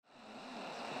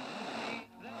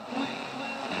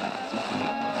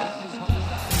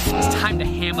time to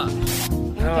hammer.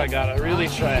 Oh, I gotta really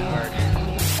try hard.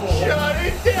 Shut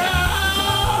it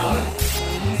down!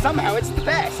 Somehow it's the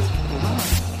best.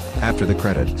 After the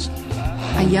credits.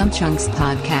 A Yum Chunks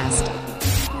podcast.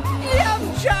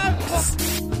 Yum Chunks!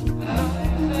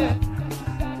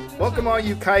 Welcome all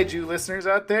you kaiju listeners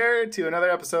out there to another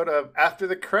episode of After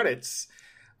the Credits.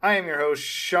 I am your host,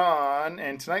 Sean,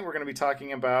 and tonight we're going to be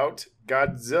talking about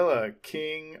Godzilla,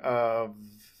 King of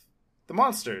the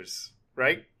Monsters.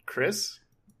 Right, Chris?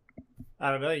 I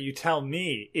don't know, you tell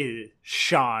me.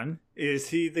 Sean, is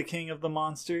he the king of the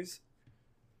monsters?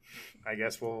 I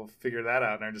guess we'll figure that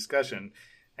out in our discussion.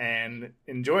 And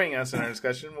joining us in our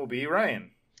discussion will be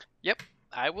Ryan. Yep,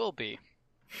 I will be.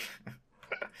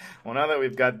 Well, now that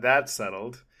we've got that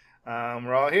settled,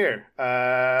 we're all here.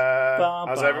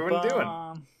 How's everyone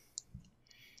doing?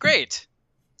 Great.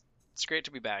 It's great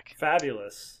to be back.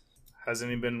 Fabulous. Has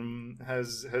anyone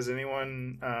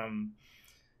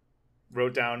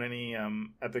wrote down any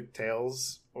epic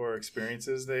tales or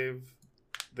experiences they've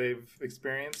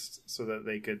experienced so that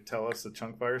they could tell us the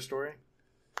Chunkfire story?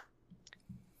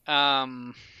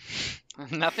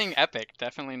 Nothing epic.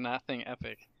 Definitely nothing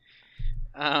epic.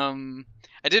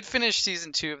 I did finish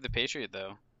season 2 of The Patriot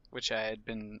though, which I had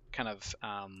been kind of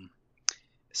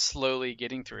slowly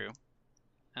getting through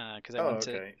because I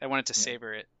wanted to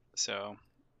savor it, so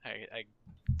I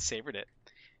savored it.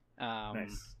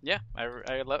 Nice. Yeah,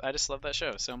 I just love that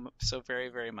show so very,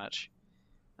 very much.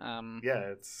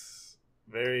 Yeah, it's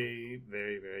very,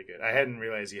 very, very good. I hadn't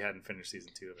realized you hadn't finished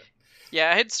season 2 of it. Yeah,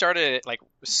 I had started it like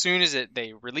as soon as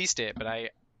they released it, but I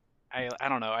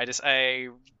don't know. I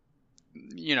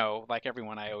like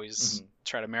everyone, I always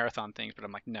try to marathon things, but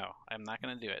I'm like, no, I'm not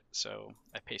gonna do it. So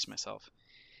I paced myself.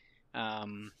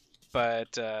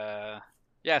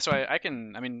 Yeah, so I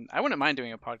wouldn't mind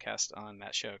doing a podcast on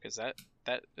that show because that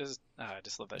is I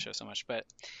just love that show so much. But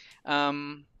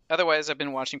otherwise, I've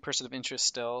been watching Person of Interest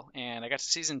still, and I got to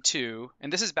season 2,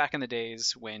 and this is back in the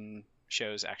days when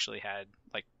shows actually had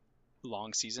like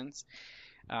long seasons.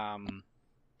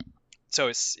 So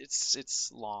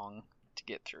it's long to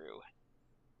get through,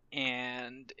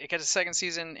 and it got a second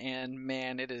season, and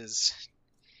man, it's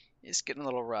getting a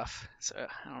little rough. So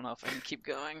I don't know if I can keep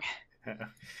going.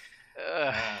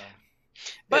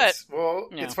 But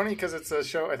it's funny because it's a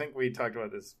show. I think we talked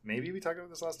about this. Maybe we talked about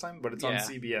this last time, but it's on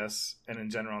CBS, and in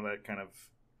general, that kind of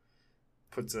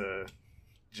puts a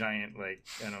giant,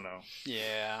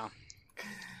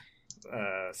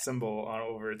 symbol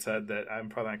over its head that I'm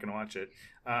probably not going to watch it.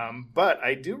 But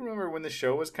I do remember when the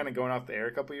show was kind of going off the air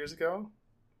a couple years ago,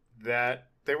 that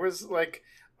there was like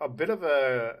a bit of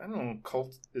a, I don't know,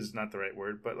 cult is not the right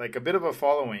word, but like a bit of a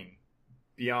following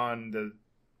beyond the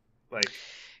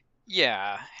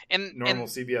normal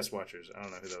CBS watchers. I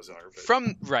don't know who those are. But.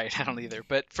 I don't either.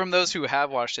 But from those who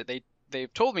have watched it,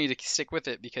 they've told me to stick with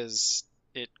it because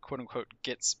it quote unquote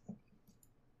gets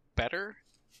better.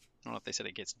 I don't know if they said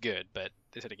it gets good, but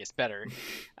they said it gets better.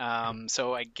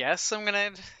 So I guess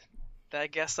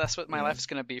that's what my life is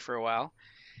going to be for a while.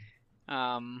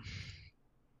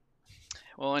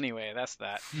 Well, anyway, that's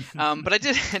that. But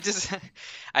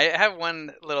I have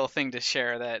one little thing to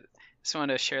share that. Just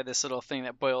wanted to share this little thing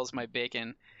that boils my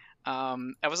bacon.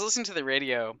 I was listening to the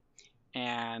radio,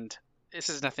 and this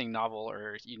is nothing novel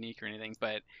or unique or anything,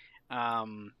 but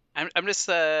I'm just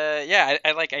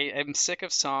I'm sick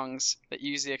of songs that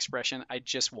use the expression "I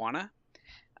just wanna,"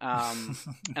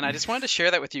 and I just wanted to share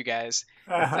that with you guys.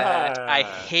 That I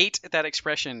hate that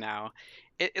expression now.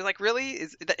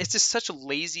 It's just such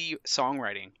lazy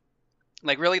songwriting.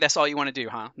 Like, really, that's all you want to do,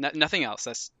 huh? Nothing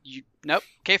else. Nope.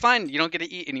 Okay, fine. You don't get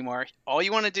to eat anymore. All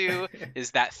you want to do is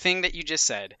that thing that you just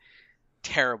said.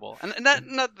 Terrible. And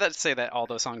not to say that all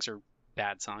those songs are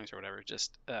bad songs or whatever.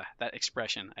 Just that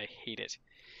expression. I hate it.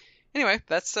 Anyway,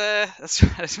 that's I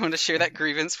just wanted to share that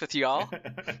grievance with you all.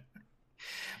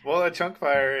 Well, a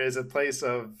Chunkfire is a place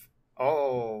of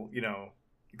all,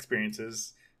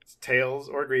 experiences, tales,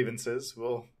 or grievances.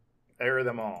 We'll air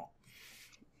them all.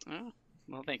 Oh,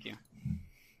 well, thank you.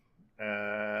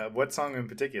 What song in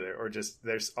particular, or just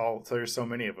there's so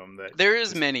many of them that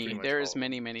there's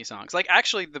many songs. Like,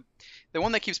 actually, the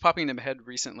one that keeps popping into my head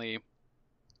recently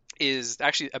is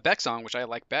actually a Beck song, which I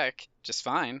like Beck just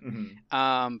fine.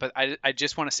 Mm-hmm. But I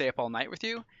just want to stay up all night with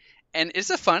you, and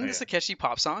it's it's a catchy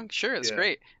pop song. Sure, it's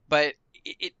great, but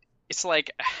it's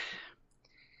like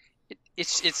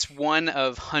it's one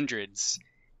of hundreds,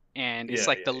 and it's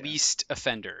the least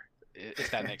offender,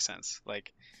 if that makes sense.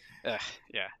 Like.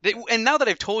 And now that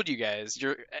I've told you guys,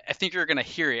 I think you're gonna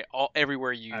hear it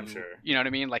everywhere you. I'm sure. You know what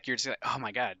I mean? Like, you're just like, oh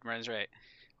my god, Ryan's right.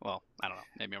 Well, I don't know.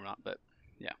 Maybe I'm not, but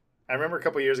yeah. I remember a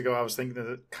couple years ago I was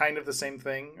thinking kind of the same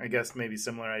thing. I guess maybe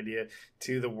similar idea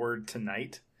to the word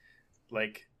tonight.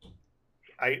 Like,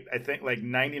 I think like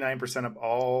 99% of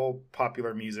all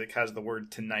popular music has the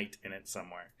word tonight in it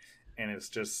somewhere, and it's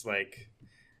just like.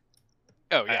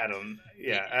 Oh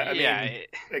yeah, I mean,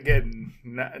 again,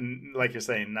 not, like you're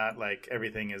saying, not like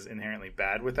everything is inherently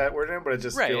bad with that word in it, but it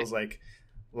just feels like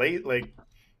late. Like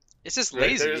it's just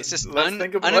lazy. It's just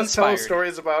let's tell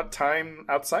stories about time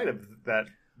outside of that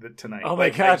tonight. Oh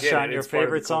my God, Sean, your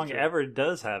favorite song ever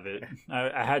does have it.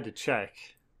 I had to check.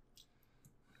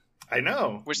 I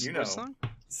know. Which song?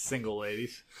 Single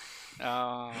Ladies.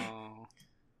 Oh.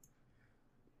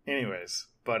 Anyways.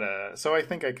 But so I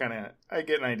think I get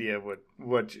an idea of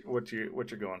what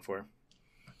you're going for.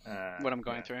 What I'm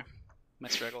going through, my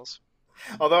struggles.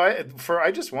 Although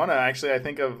I just wanna actually, I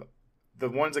think of the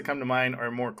ones that come to mind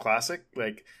are more classic.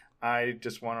 Like I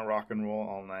just want to rock and roll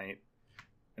all night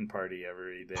and party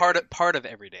every day. Part of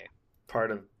every day.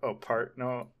 I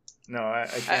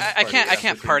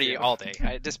can't party all day.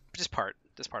 Just part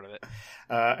of it.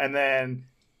 And then,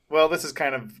 well, this is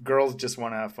kind of girls just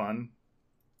want to have fun.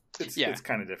 It's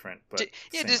kind of different, but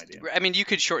same idea. I mean, you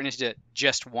could shorten it to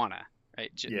just wanna, right?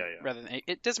 Yeah. Rather than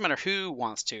it doesn't matter who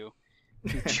wants to,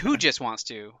 who just wants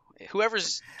to,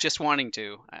 whoever's just wanting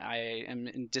to. I am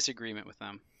in disagreement with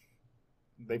them.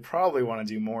 They probably want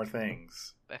to do more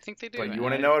things. I think they do. But you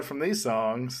want to know it from these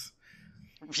songs.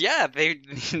 Yeah, they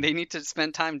need to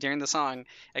spend time during the song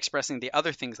expressing the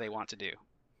other things they want to do.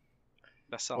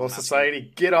 That's all. Well,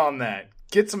 society, get on that.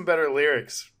 Get some better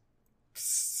lyrics.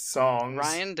 Songs.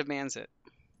 Ryan demands it.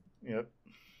 Yep.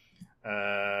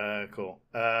 Cool.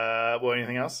 Well,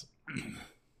 anything else?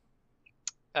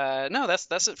 No,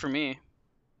 that's it for me.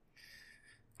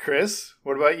 Chris,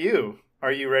 what about you?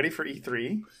 Are you ready for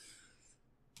E3?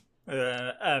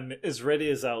 I'm as ready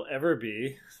as I'll ever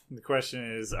be. The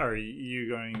question is, are you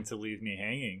going to leave me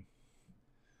hanging?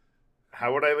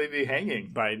 How would I leave you hanging?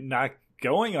 By not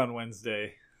going on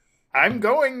Wednesday. I'm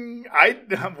going. I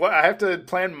have to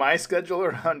plan my schedule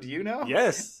around you now?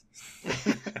 Yes.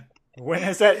 When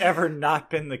has that ever not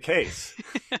been the case?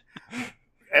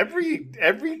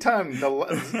 Every time.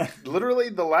 Literally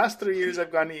the last 3 years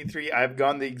I've gone to E3, I've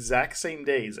gone the exact same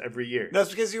days every year. That's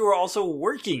because you were also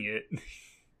working it.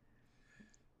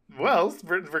 Well,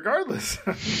 regardless.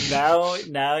 Now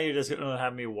you're just going to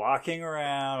have me walking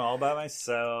around all by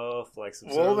myself.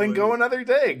 Well, then go another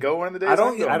day. Go one of the days.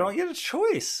 I don't get a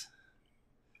choice.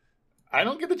 I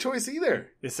don't get a choice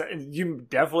either. You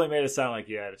definitely made it sound like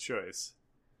you had a choice.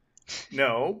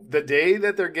 No, the day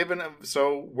that they're given.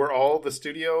 So the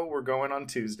studio. We're going on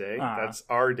Tuesday. That's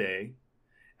our day,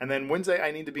 and then Wednesday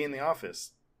I need to be in the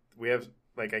office. We have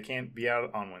I can't be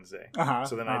out on Wednesday.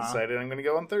 So then I decided I'm going to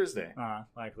go on Thursday.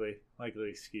 Likely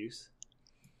excuse.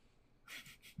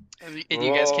 And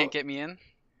you guys can't get me in.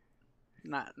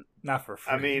 Not for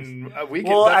free. I mean, we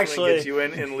can definitely get you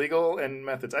in legal and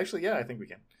methods. Actually, yeah, I think we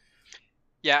can.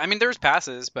 Yeah, I mean, there's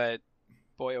passes, but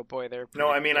boy, oh boy, they're pretty,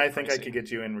 I think I could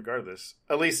get you in regardless.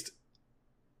 At least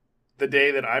the day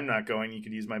that I'm not going, you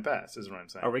could use my pass, is what I'm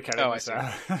saying. Are we cutting this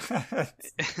out?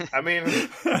 I mean,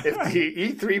 if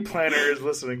the E3 planner is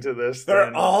listening to this,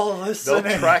 they're all listening.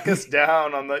 They'll track us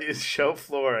down on the show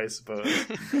floor, I suppose.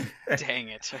 Dang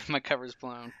it, my cover's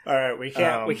blown. All right, we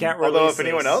can't release although if this.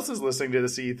 anyone else is listening to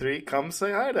this E3, come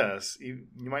say hi to us. You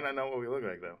might not know what we look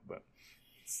like, though, but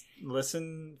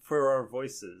listen for our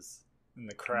voices in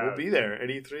the crowd. We'll be there at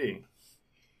E3.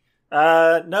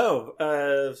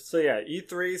 No. So yeah,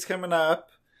 E3 is coming up.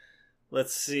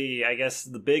 Let's see. I guess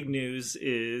the big news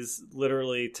is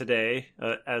literally today,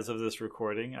 as of this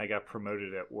recording, I got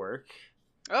promoted at work.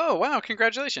 Oh, wow.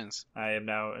 Congratulations. I am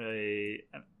now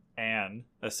an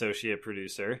associate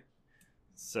producer.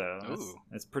 So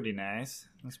that's pretty nice.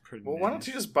 Why don't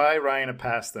you just buy Ryan a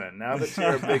pass then? Now that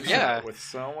you're a big shot with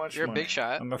so much You're money. a big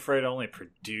shot. I'm afraid only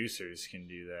producers can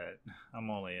do that.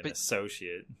 I'm only an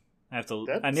associate. I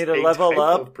need to level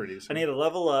up. I need to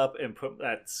level up and put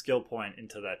that skill point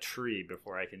into that tree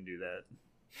before I can do that.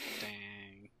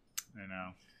 Dang. I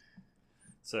know.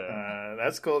 So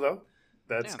that's cool though.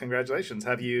 Congratulations.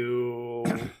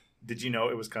 Did you know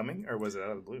it was coming, or was it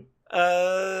out of the blue?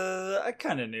 I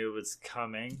kind of knew it was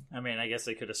coming. I mean, I guess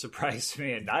they could have surprised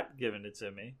me and not given it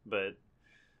to me, but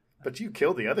you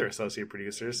killed the other associate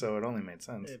producer, so it only made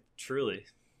sense. Truly.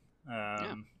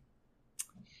 So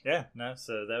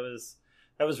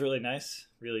that was really nice,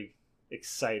 really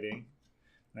exciting.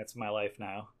 That's my life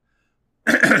now.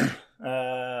 What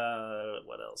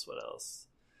else?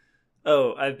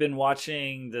 Oh, I've been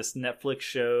watching this Netflix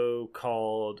show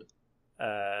called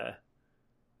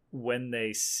When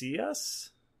They See Us.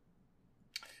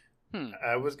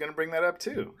 I was going to bring that up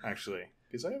too, actually,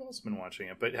 because I have also been watching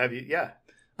it. But have you? Yeah,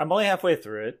 I'm only halfway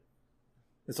through it.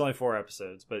 It's only 4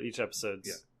 episodes, but each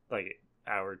episode's like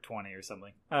hour 20 or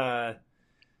something.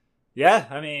 Yeah,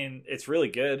 I mean, it's really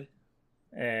good,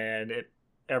 and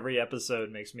every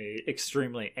episode makes me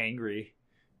extremely angry,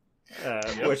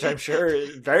 which I'm sure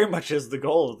very much is the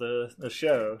goal of the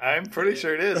show. I'm pretty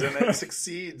sure it is, and it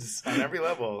succeeds on every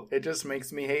level. It just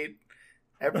makes me hate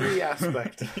every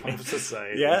aspect of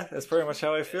society. Yeah, that's pretty much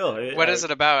how I feel. What is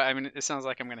it about? I mean, it sounds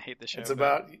like I'm going to hate the show. It's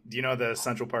about, do you know the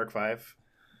Central Park 5?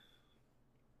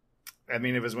 I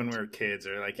mean, it was when we were kids,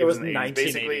 or like it was in the 80s.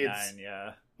 Basically,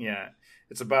 yeah.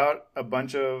 It's about a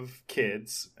bunch of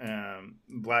kids,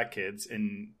 black kids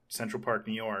in Central Park,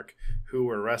 New York, who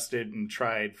were arrested and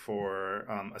tried for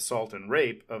assault and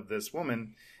rape of this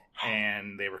woman,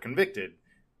 and they were convicted,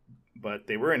 but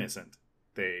they were innocent.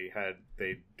 They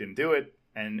didn't do it,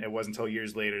 and it wasn't until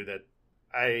years later that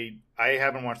I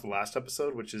haven't watched the last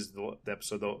episode, which is the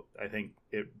episode though I think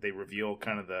they reveal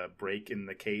kind of the break in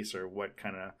the case or what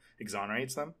kind of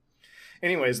exonerates them.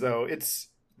 Anyways, though, it's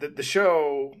the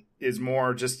show is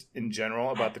more just in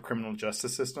general about the criminal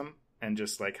justice system and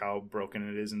just like how broken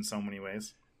it is in so many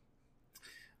ways.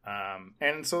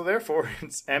 And so therefore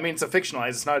it's a fictionalized,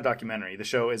 it's not a documentary. The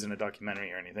show isn't a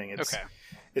documentary or anything.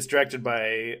 It's directed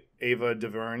by Ava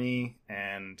DuVernay,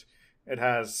 and it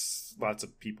has lots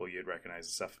of people you'd recognize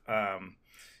and stuff.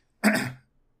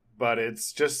 But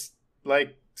it's just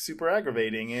like super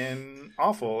aggravating and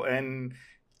awful, and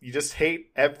you just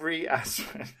hate every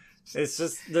aspect. It's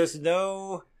just there is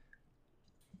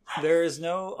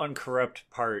no uncorrupt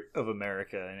part of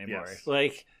America anymore. Yes.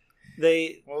 Like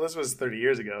this was 30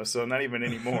 years ago, so not even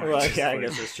anymore. Well, yeah, I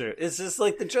guess that's true. It's just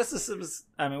like the justice systems.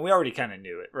 I mean, we already kind of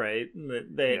knew it, right?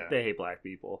 They hate black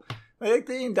people. Like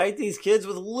they indict these kids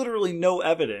with literally no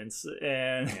evidence,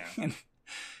 and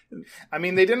I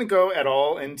mean, they didn't go at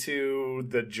all into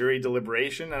the jury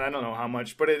deliberation, and I don't know how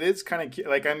much, but it is kind of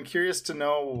like I'm curious to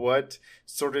know what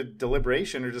sort of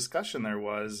deliberation or discussion there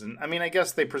was. And I mean, I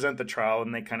guess they present the trial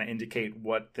and they kind of indicate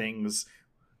what things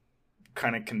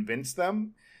kind of convinced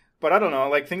them. But I don't know,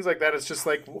 like things like that. It's just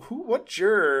like what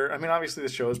juror? I mean, obviously the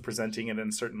show is presenting it in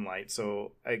a certain light,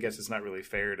 so I guess it's not really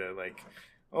fair to like.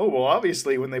 Oh, well,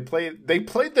 obviously, when they played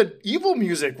the evil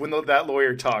music when that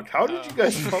lawyer talked. How did you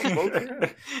guys vote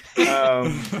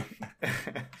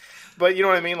but you know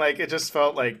what I mean? Like, it just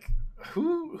felt like,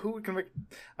 who would convict?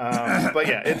 But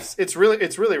yeah, it's really,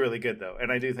 really good, though.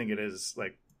 And I do think it is,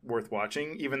 like, worth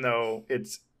watching, even though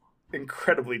it's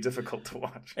incredibly difficult to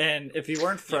watch. And if you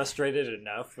weren't frustrated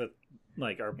enough with,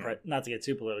 like, not to get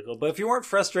too political, but if you weren't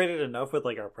frustrated enough with,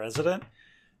 like, our president...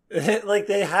 Like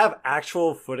they have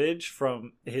actual footage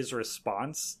from his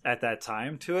response at that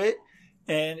time to it,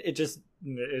 and it just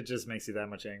makes you that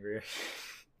much angrier.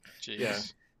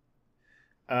 Jeez.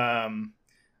 Yeah.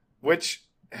 Which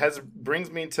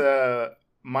brings me to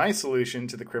my solution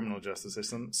to the criminal justice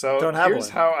system. So here's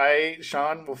how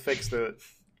Sean will fix the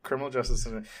criminal justice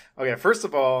system. Okay, first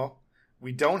of all,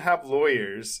 we don't have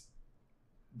lawyers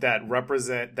that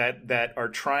represent that are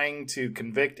trying to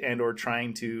convict and or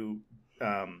trying to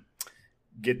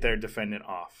get their defendant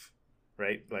off,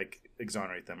 right? Like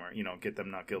exonerate them or, get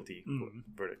them not guilty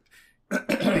verdict.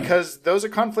 Because those are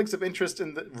conflicts of interest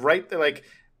in the right. Like,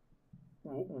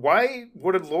 why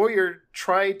would a lawyer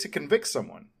try to convict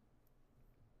someone?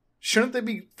 Shouldn't they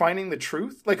be finding the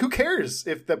truth? Like, who cares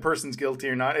if the person's guilty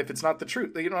or not, if it's not the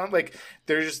truth? Like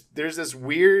there's this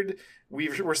weird,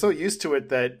 we're so used to it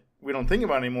that we don't think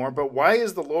about it anymore. But why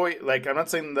is the lawyer, like, I'm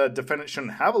not saying the defendant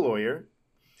shouldn't have a lawyer.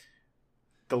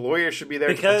 The lawyer should be there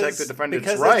to protect the defendant's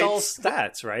rights. Because it's all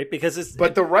stats, right?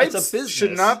 But the rights it's a business.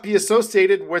 Should not be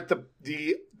associated with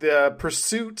the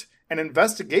pursuit and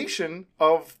investigation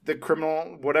of the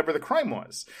criminal, whatever the crime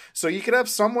was. So you could have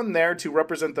someone there to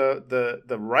represent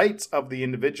the rights of the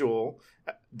individual,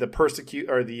 the prosecuted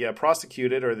or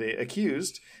the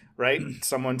accused, right?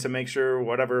 Someone to make sure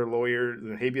whatever lawyer,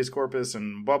 the habeas corpus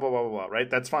and blah, blah, blah, blah, blah, right?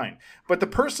 That's fine. But the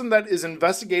person that is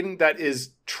investigating, that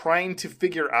is trying to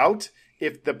figure out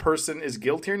if the person is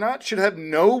guilty or not, should have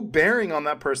no bearing on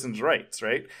that person's rights,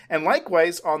 right? And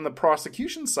likewise, on the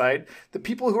prosecution side, the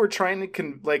people who are trying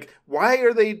to, why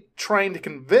are they trying to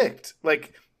convict?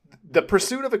 Like, the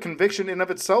pursuit of a conviction in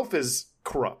of itself is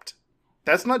corrupt.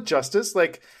 That's not justice.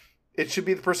 Like, it should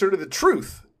be the pursuit of the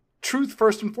truth. Truth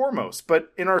first and foremost.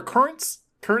 But in our current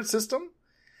system,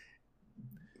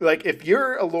 like, if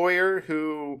you're a lawyer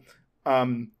who,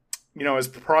 is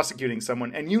prosecuting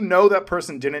someone and that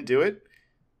person didn't do it,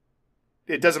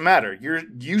 it doesn't matter.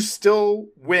 You still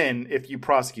win if you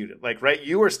prosecute it. Like, right?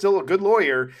 You are still a good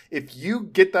lawyer if you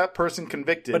get that person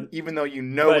convicted, even though you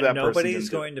know that person. But nobody's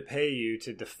going to pay you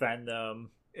to defend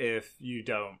them if you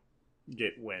don't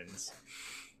get wins.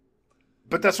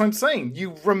 But that's what I'm saying.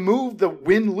 You remove the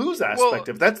win-lose aspect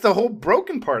of it. That's the whole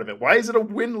broken part of it. Why is it a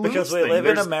win-lose because we thing? live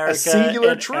There's in America, a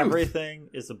singular and truth. Everything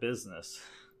is a business.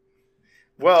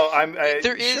 Well,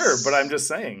 sure, but I'm just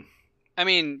saying. I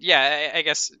mean, yeah, I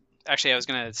guess. Actually, I was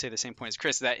going to say the same point as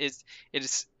Chris. That it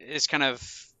is kind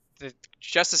of the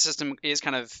justice system is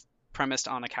kind of premised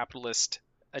on a capitalist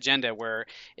agenda, where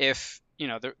if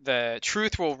the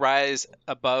truth will rise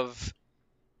above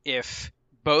if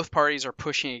both parties are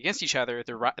pushing against each other,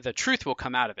 the truth will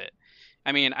come out of it.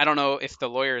 I mean, I don't know if the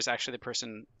lawyer is actually the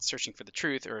person searching for the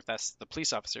truth or if that's the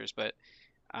police officers, but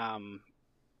I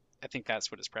think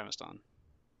that's what it's premised on.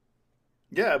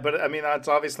 Yeah, but I mean, that's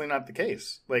obviously not the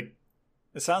case. Like,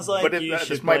 it sounds like you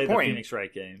should play the Phoenix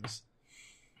Wright games.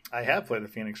 I have played the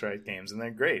Phoenix Wright games, and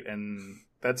they're great. And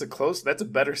that's a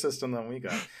better system than we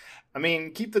got. I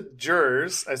mean, keep the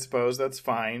jurors, I suppose, that's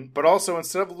fine. But also,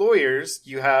 instead of lawyers,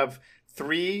 you have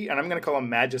 3, and I'm going to call them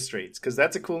magistrates, because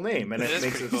that's a cool name, and it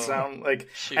makes it sound like...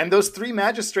 Shoot. And those 3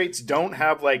 magistrates don't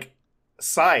have, like,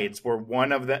 sides where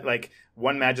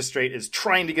one magistrate is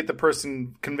trying to get the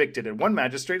person convicted, and one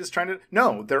magistrate is trying to...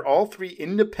 No, they're all 3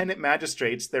 independent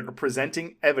magistrates that are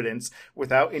presenting evidence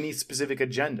without any specific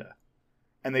agenda.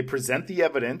 And they present the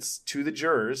evidence to the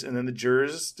jurors, and then the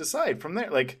jurors decide from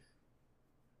there. Like,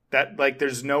 that, like,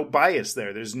 there's no bias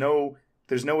there. There's no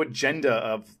agenda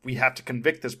of we have to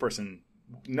convict this person.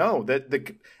 No,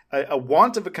 that a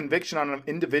want of a conviction on an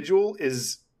individual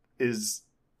is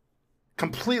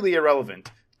completely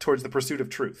irrelevant towards the pursuit of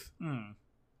truth.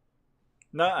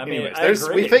 No, I mean, anyways,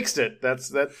 we fixed it.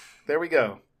 There we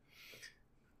go.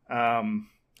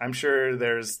 I'm sure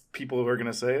there's people who are going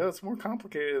to say, "Oh, it's more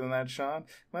complicated than that, Sean."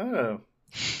 No,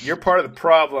 you're part of the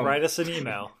problem. Write us an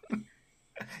email.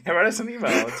 Yeah, write us an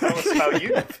email. Tell us how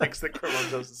you fix the criminal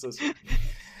justice system.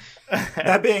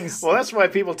 That being well, that's why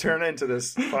people turn into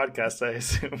this podcast, I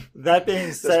assume. That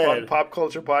being said, this pop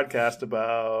culture podcast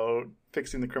about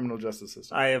fixing the criminal justice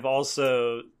system. I have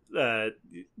also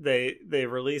they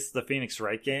released the Phoenix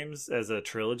Wright games as a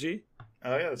trilogy.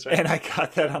 Oh yeah, that's right. And I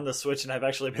got that on the Switch, and I've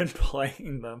actually been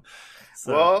playing them.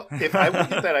 So. Well, if I would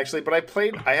get that actually, but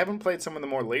I haven't played some of the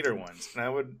more later ones, and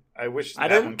I wish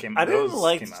that one came out. I didn't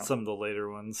like some of the later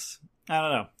ones. I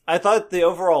don't know. I thought the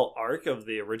overall arc of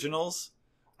the originals,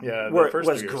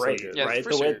 was great, so right?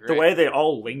 The way they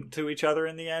all linked to each other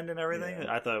in the end and everything,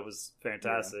 I thought it was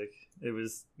fantastic. Yeah. It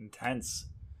was intense.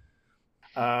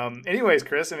 Anyways,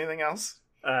 Chris, anything else?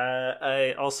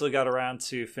 I also got around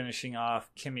to finishing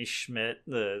off Kimmy Schmidt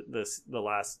the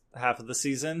last half of the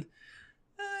season.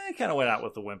 I kind of went out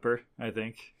with a whimper, I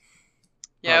think.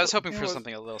 Yeah, I was hoping for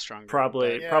something a little stronger.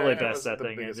 Probably best that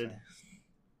thing ended.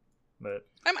 But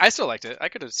I still liked it. I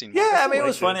could have seen. Yeah, I mean, it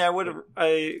was funny.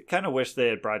 I kind of wish they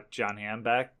had brought John Hamm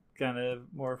back, kind of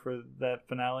more for that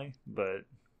finale. But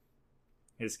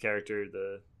his character,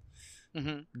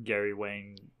 the Gary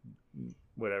Wang,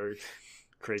 whatever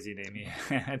crazy name he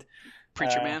had,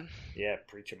 Preacher Man. Yeah,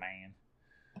 Preacher Man.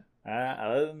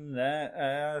 Other than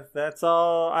that, that's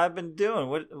all I've been doing.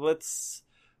 What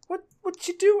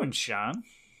you doing, Sean?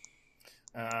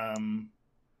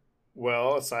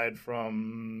 Well, aside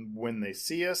from When They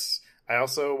See Us, I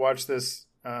also watched this.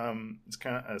 It's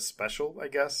kind of a special, I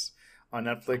guess, on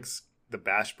Netflix. The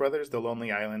Bash Brothers, the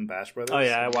Lonely Island Bash Brothers. Oh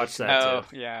yeah, I watched that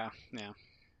too. Yeah.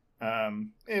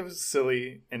 It was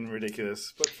silly and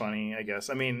ridiculous, but funny, I guess.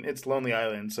 I mean, it's Lonely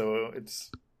Island, so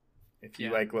if you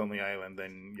like Lonely Island,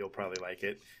 then you'll probably like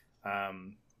it.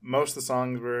 Most of the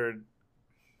songs were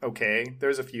okay.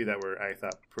 There's a few that were, I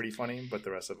thought, pretty funny, but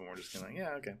the rest of them were just kind of like,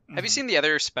 yeah, okay. Have you seen the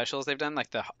other specials they've done,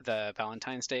 like the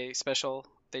Valentine's Day special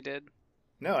they did?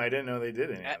 No, I didn't know they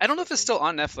did any. I don't know if it's still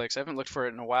on Netflix. I haven't looked for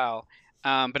it in a while.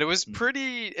 But it was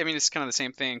pretty. I mean, it's kind of the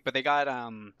same thing, but they got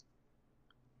a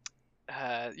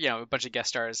bunch of guest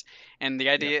stars, and the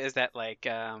idea is that like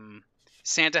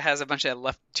Santa has a bunch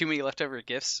of too many leftover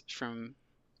gifts from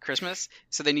Christmas,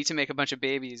 so they need to make a bunch of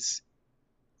babies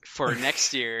for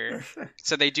next year.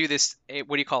 So they do this.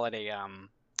 What do you call it? A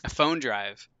phone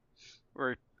drive,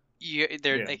 where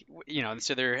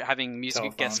so they're having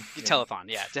music guests, telethon,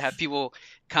 to have people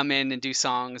come in and do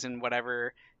songs and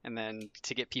whatever, and then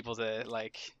to get people to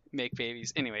like make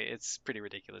babies. Anyway, it's pretty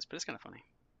ridiculous, but it's kind of funny.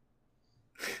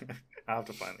 I'll have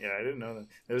to find it. Yeah, I didn't know that.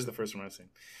 It was the first one I've seen.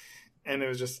 And it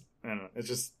was just, I don't know, it's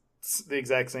just the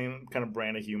exact same kind of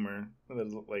brand of humor.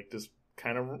 Like just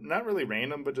kind of not really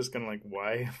random, but just kind of like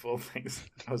why full things.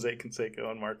 Jose Canseco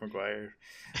and Mark McGuire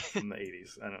from the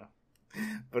 80s. I don't know,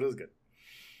 but it was good.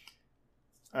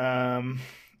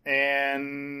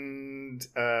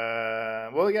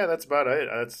 Well, yeah, that's about it.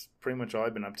 That's pretty much all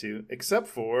I've been up to, except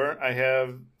for I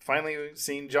have finally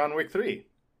seen John Wick 3.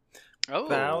 Oh,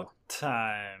 About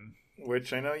time.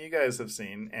 Which I know you guys have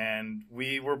seen, and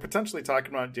we were potentially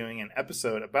talking about doing an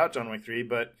episode about John Wick 3,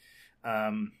 but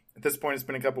at this point it's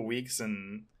been a couple weeks,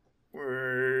 and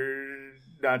we're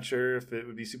not sure if it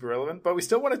would be super relevant, but we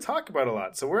still want to talk about a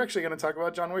lot, so we're actually going to talk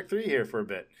about John Wick 3 here for a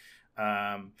bit.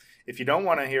 If you don't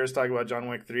want to hear us talk about John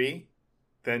Wick 3,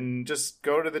 then just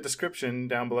go to the description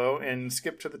down below and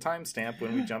skip to the timestamp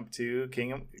when we jump to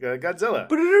King of Godzilla.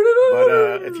 But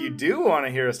if you do want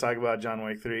to hear us talk about John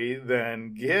Wick 3,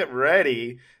 then get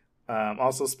ready.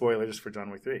 Also, spoilers for John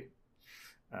Wick 3.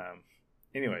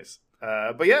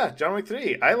 But yeah, John Wick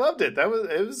 3. I loved it.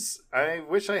 I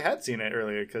wish I had seen it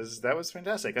earlier because that was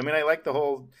fantastic. I mean, I like the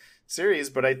whole series,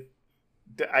 but I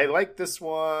like this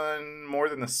one more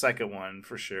than the second one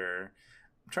for sure.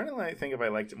 I'm trying to think if I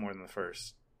liked it more than the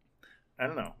first. I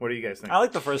don't know. What do you guys think? I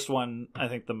like the first one. I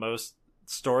think the most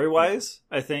story-wise.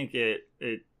 I think it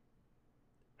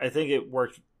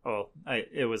worked. Well,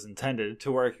 it was intended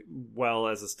to work well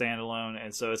as a standalone,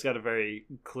 and so it's got a very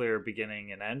clear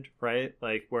beginning and end, right?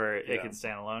 Like where it can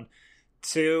stand alone.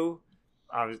 2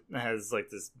 has like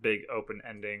this big open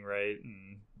ending, right?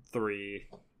 And 3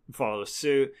 follows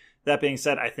suit. That being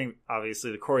said, I think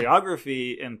obviously the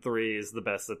choreography in 3 is the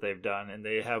best that they've done, and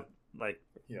they have like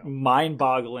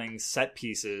mind-boggling set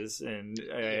pieces, and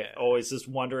always just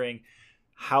wondering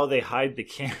how they hide the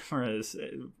cameras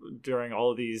during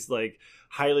all of these like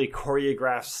highly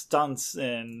choreographed stunts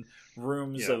in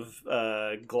rooms of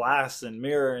glass and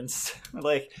mirror and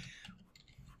like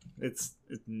it's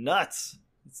nuts.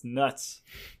 It's nuts.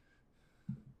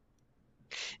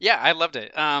 Yeah, I loved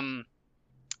it.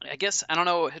 I guess, I don't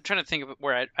know, I'm trying to think of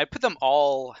where I put them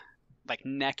all like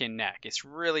neck and neck. It's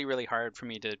really, really hard for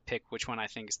me to pick which one I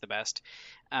think is the best,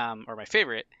 or my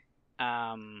favorite.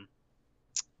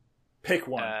 Pick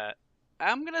one.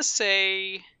 I'm going to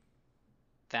say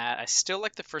that I still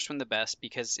like the first one the best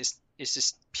because it's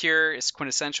just pure, it's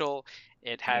quintessential.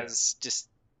 It has just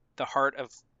the heart of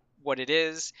what it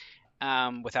is,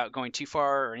 without going too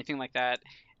far or anything like that.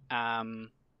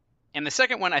 And the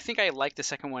second one, I think I liked the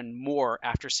second one more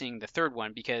after seeing the third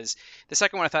one, because the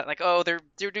second one I thought like, oh, they're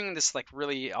doing this like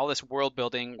really all this world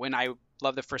building when I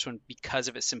love the first one because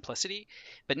of its simplicity.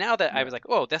 But now that I was like,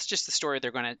 oh, that's just the story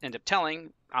they're going to end up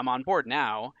telling, I'm on board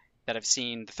now that I've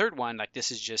seen the third one. Like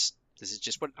this is just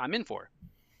what I'm in for.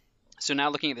 So now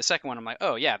looking at the second one, I'm like,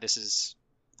 oh yeah,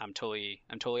 I'm totally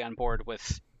on board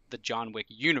with the John Wick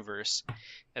universe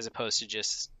as opposed to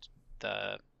just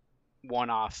the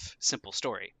one-off simple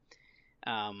story.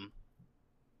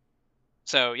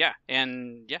 So yeah,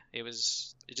 and yeah, it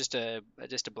was just a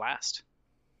blast.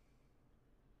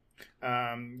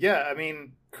 Yeah, I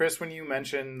mean, Chris, when you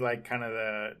mentioned like kind of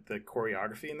the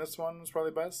choreography in this one was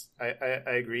probably best. I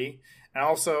agree. And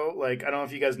also, like, I don't know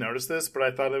if you guys noticed this, but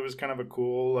I thought it was kind of a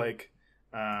cool, like,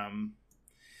 I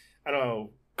don't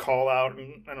know, call out.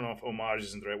 I don't know if homage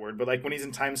isn't the right word, but like when he's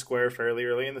in Times Square fairly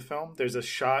early in the film, there's a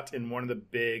shot in one of the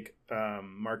big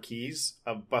marquees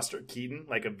of Buster Keaton,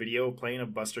 like a video playing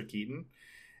of Buster Keaton.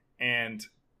 And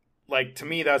like, to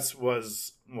me,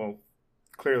 was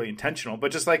clearly intentional,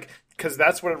 but just like, because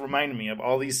that's what it reminded me of,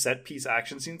 all these set piece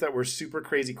action scenes that were super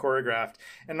crazy choreographed.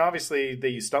 And obviously they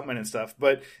use stuntmen and stuff,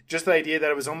 but just the idea that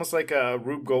it was almost like a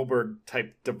Rube Goldberg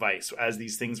type device as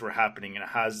these things were happening and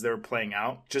as they were playing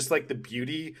out, just like the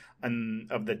beauty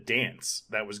of the dance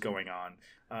that was going on.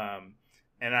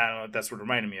 And I don't know, that's what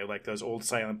reminded me of like those old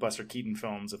silent Buster Keaton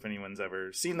films. If anyone's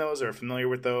ever seen those or familiar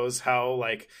with those, how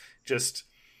like just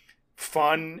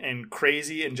fun and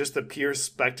crazy and just the pure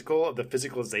spectacle of the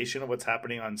physicalization of what's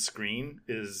happening on screen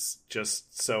is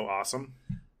just so awesome.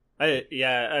 I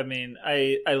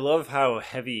love how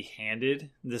heavy-handed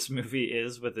this movie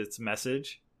is with its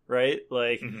message, right?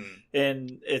 Like,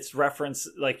 and its reference,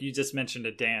 like you just mentioned,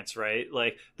 a dance, right?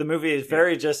 Like the movie is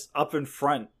very just up in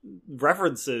front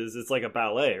references. It's like a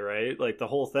ballet, right? Like the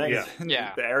whole thing,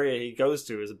 the area he goes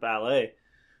to is a ballet.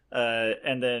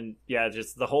 And then,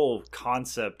 just the whole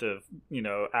concept of,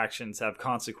 actions have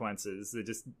consequences. They're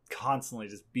just constantly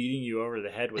just beating you over the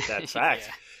head with that fact.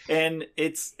 And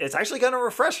it's actually kind of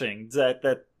refreshing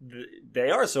that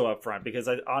they are so upfront, because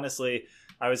I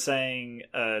was saying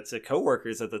to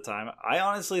coworkers at the time, I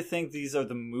honestly think these are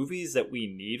the movies that we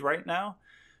need right now,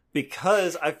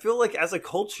 because I feel like as a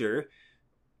culture,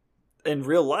 in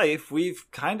real life, we've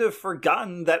kind of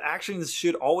forgotten that actions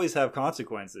should always have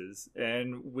consequences,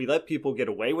 and we let people get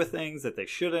away with things that they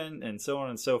shouldn't, and so on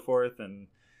and so forth. And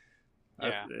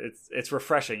it's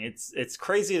refreshing. It's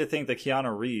crazy to think that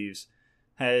Keanu Reeves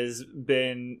has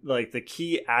been like the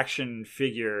key action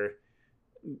figure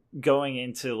going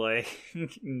into like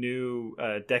new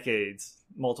decades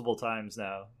multiple times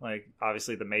now. Like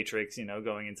obviously The Matrix,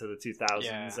 going into the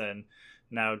 2000s, and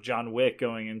now John Wick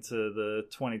going into the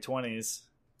 2020s.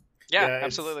 Yeah,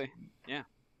 absolutely. Yeah.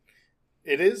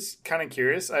 It is kind of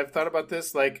curious. I've thought about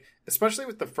this, like, especially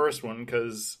with the first one,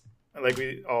 because like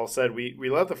we all said, we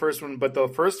love the first one, but the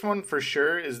first one for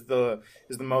sure is the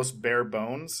most bare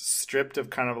bones, stripped of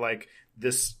kind of like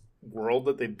this world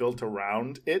that they built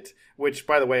around it, which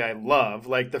by the way I love.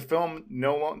 Like the film,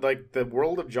 like the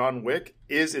world of John Wick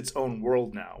is its own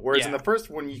world now, whereas in the first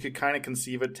one you could kind of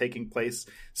conceive it taking place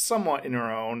somewhat in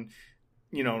our own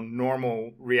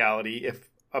normal reality, if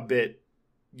a bit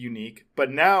unique.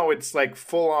 But now it's like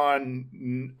full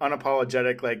on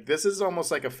unapologetic, like this is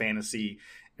almost like a fantasy.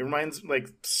 It reminds like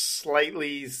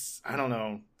slightly, I don't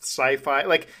know, sci-fi,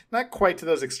 like not quite to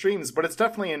those extremes, but it's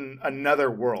definitely in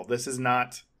another world. This is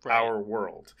not our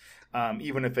world,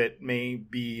 even if it may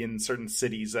be in certain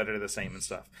cities that are the same and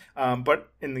stuff.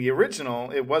 But in the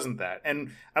original, it wasn't that.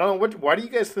 And I don't know, why do you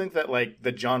guys think that like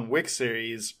the John Wick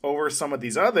series over some of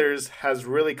these others has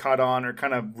really caught on or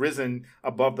kind of risen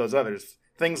above those others?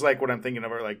 Things like what I'm thinking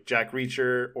of are like Jack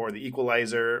Reacher or The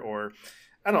Equalizer, or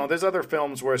I don't know, there's other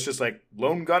films where it's just like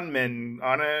lone gunmen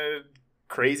on a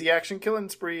crazy action killing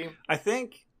spree. I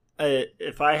think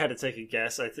if I had to take a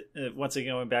guess, once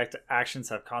again going back to actions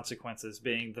have consequences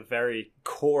being the very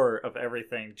core of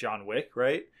everything John Wick,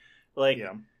 right? Like,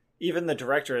 even the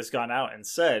director has gone out and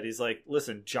said, he's like,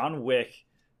 listen, John Wick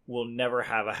will never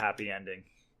have a happy ending.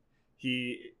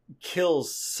 He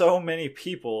kills so many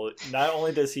people. Not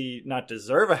only does he not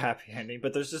deserve a happy ending,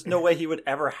 but there's just no way he would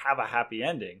ever have a happy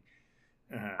ending.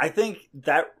 I think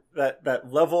that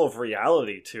level of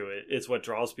reality to it is what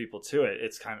draws people to it.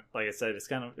 It's kind of, like I said,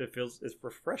 it's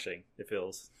refreshing. It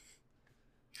feels.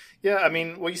 Yeah, I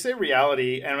mean, well, you say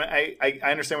reality, and I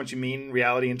understand what you mean,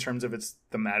 reality in terms of its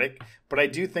thematic, but I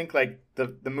do think like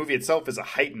the movie itself is a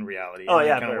heightened reality. Oh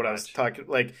yeah, kind of what I was talking,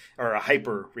 like, or a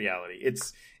hyper reality.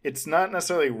 It's not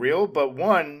necessarily real, but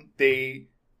one, they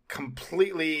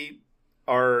completely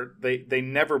are they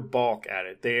never balk at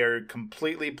it. They are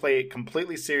play it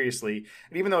completely seriously,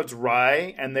 and even though it's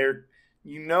wry and they're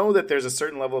that there's a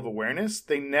certain level of awareness,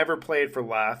 they never play it for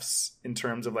laughs in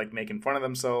terms of like making fun of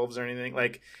themselves or anything.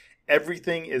 Like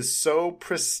everything is so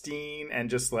pristine and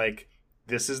just like,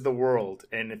 this is the world,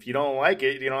 and if you don't like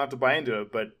it, you don't have to buy into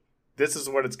it, but this is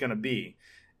what it's going to be.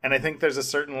 And I think there's a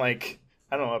certain like,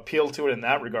 I don't know, appeal to it in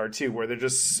that regard too, where they're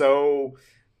just so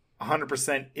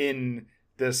 100% in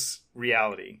this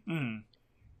reality.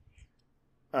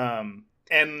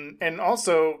 And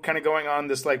also kind of going on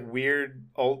this like weird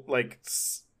like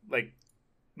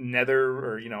nether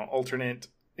or alternate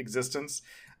existence.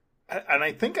 And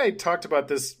I think I talked about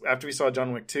this after we saw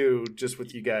John Wick 2 just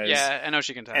with you guys. Yeah, I know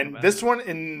she can talk about it. And this one,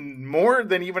 in more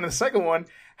than even the second one,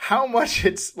 how much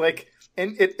it's like,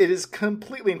 and it is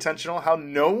completely intentional how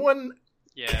no one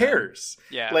cares.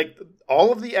 Yeah. Like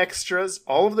all of the extras,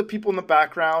 all of the people in the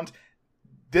background,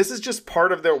 this is just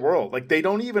part of their world. Like they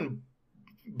don't even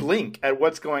blink at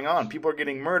what's going on. People are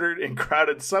getting murdered in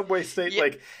crowded subway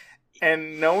state,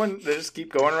 and no one. They just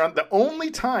keep going around. The only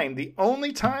time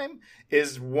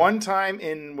is one time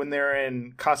when they're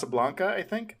in Casablanca. I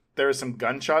think there were some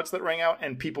gunshots that rang out,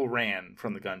 and people ran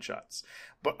from the gunshots.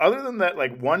 But other than that,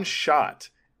 like one shot,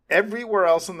 everywhere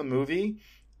else in the movie,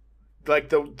 like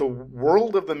the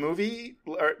world of the movie,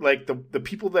 or like the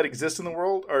people that exist in the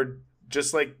world are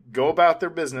just like go about their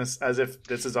business as if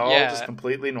this is all just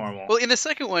completely normal. Well, in the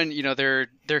second one, they're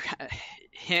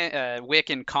Wick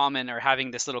and Common are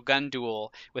having this little gun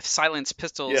duel with silenced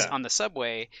pistols on the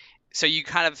subway. So you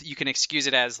can excuse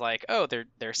it as like, oh,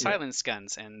 they're silenced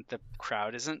guns and the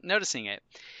crowd isn't noticing it.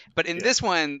 But in this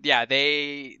one,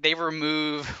 they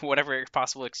remove whatever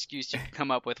possible excuse you could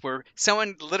come up with, where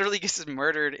someone literally gets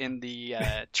murdered in the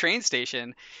train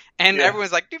station, and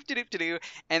everyone's like doop doop doop,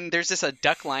 and there's just a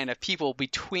duck line of people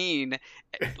between,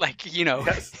 like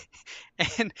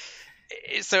and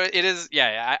so it is.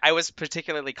 Yeah, I was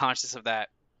particularly conscious of that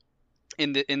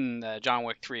in John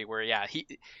Wick 3, where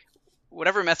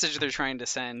whatever message they're trying to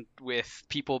send with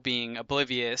people being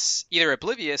either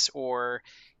oblivious or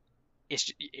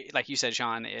it's like you said,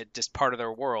 Sean, it's just part of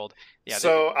their world. Yeah.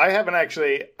 So I had an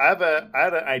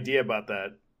idea about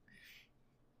that.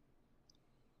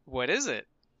 What is it?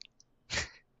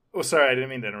 Oh, sorry, I didn't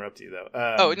mean to interrupt you though.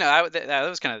 Oh no, that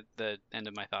was kind of the end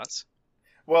of my thoughts.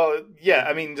 Well, yeah,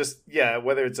 I mean, just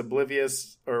whether it's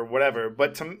oblivious or whatever.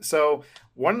 But so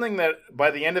one thing that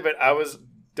by the end of it,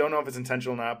 don't know if it's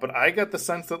intentional or not, but I got the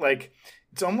sense that like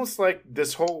it's almost like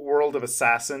this whole world of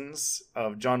assassins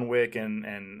of John Wick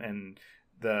and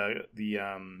the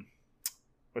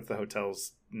what's the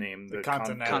hotel's name? The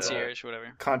Concierge,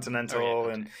 whatever. Continental, Oh,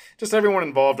 yeah, and just everyone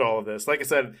involved in all of this. Like I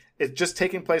said, it's just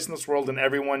taking place in this world, and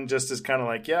everyone just is kind of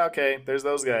like, yeah, okay, there's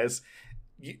those guys.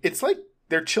 It's like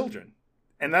they're children.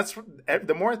 And that's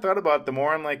the more I thought about it, the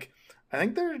more I'm like, I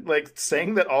think they're like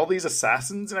saying that all these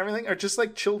assassins and everything are just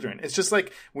like children. It's just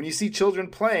like when you see children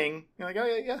playing, you're like, oh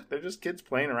yeah, they're just kids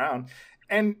playing around.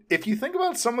 And if you think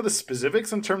about some of the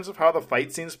specifics in terms of how the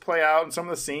fight scenes play out and some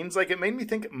of the scenes, like it made me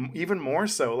think even more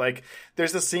so. Like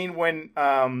there's a scene when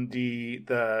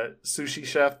the sushi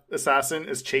chef assassin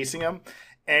is chasing him.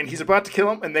 And he's about to kill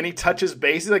him, and then he touches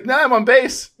base. He's like, "No, I'm on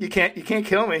base. You can't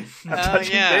kill me. I'm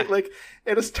touching base." Like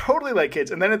it is totally like kids.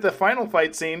 And then at the final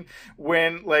fight scene,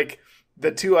 when like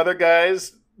the two other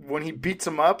guys, when he beats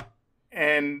them up,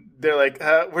 and they're like,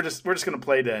 "We're just gonna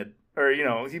play dead," or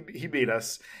he beat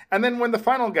us. And then when the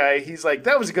final guy, he's like,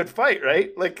 "That was a good fight,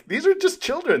 right?" Like these are just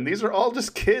children. These are all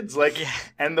just kids. Like,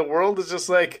 and the world is just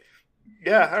like.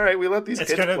 Yeah, all right. We let these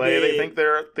kids play. They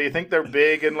think they're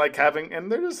big and like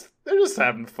and they're just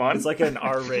having fun. It's like an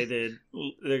R-rated.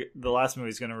 The last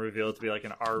movie's going to reveal it to be like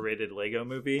an R-rated Lego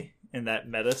movie in that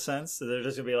meta sense. So they're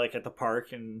just going to be like at the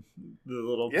park and the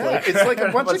little playground. It's like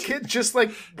a bunch of kids just like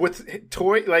with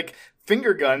toy like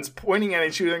finger guns pointing at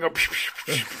each other and go.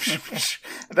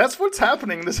 That's what's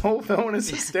happening. This whole film is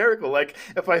hysterical. Like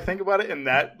if I think about it in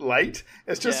that light,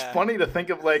 it's just funny to think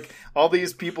of like all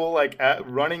these people like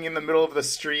running in the middle of the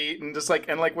street and just like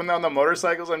when they're on the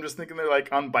motorcycles, I'm just thinking they're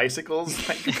like on bicycles.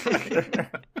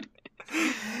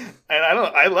 And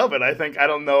I love it. I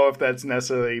don't know if that's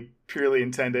necessarily purely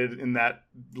intended in that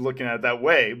looking at it that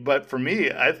way, but for me,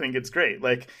 I think it's great.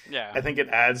 Like, I think it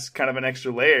adds kind of an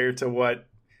extra layer to what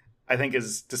I think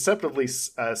is deceptively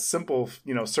a simple,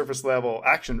 surface level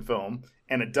action film,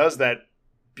 and it does that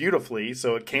beautifully.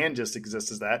 So it can just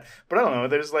exist as that. But I don't know.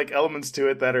 There's like elements to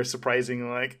it that are surprising.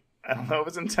 Like I don't know if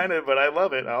it's intended, but I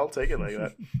love it. I'll take it like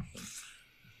that.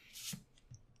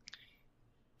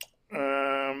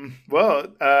 Well,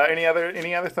 any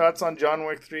other thoughts on John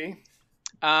Wick 3?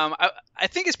 I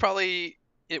think it's probably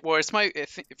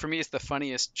for me it's the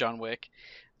funniest John Wick.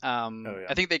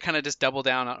 I think they kind of just double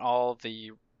down on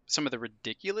some of the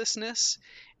ridiculousness,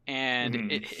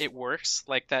 and it works.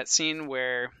 Like that scene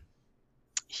where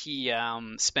he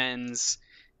spends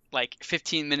like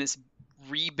 15 minutes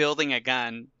rebuilding a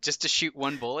gun just to shoot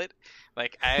one bullet.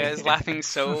 Like I was laughing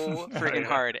so freaking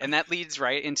hard, and that leads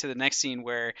right into the next scene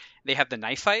where they have the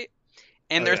knife fight,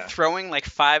 and they're throwing like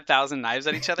 5,000 knives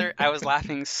at each other. I was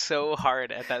laughing so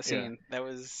hard at that scene. That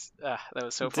was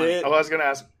so funny. I was gonna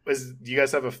ask, do you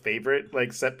guys have a favorite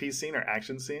like set piece scene or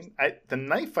action scene? The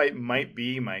knife fight might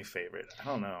be my favorite. I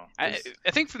don't know. I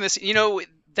think from this,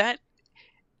 that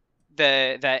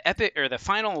the epic or the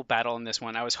final battle in this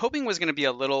one, I was hoping was going to be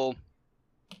a little.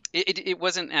 It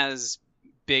wasn't as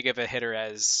big of a hitter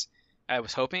as I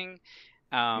was hoping,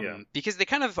 because they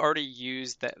kind of already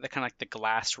used the kind of like the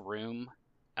glass room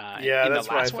in the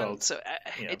last one. So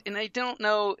and I don't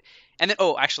know. And then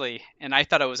actually, and I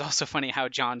thought it was also funny how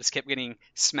John just kept getting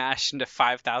smashed into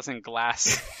 5,000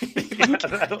 glass.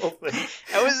 That whole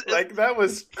thing. That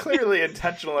was clearly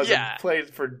intentional as a play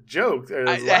for jokes.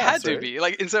 It had to be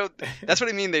like, and so that's what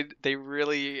I mean. They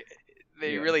really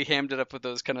hammed it up with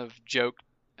those kind of joke.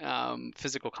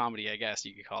 Physical comedy, I guess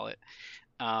you could call it.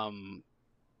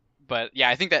 But yeah,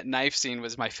 I think that knife scene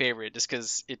was my favorite, just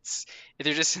because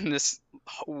they're just in this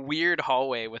weird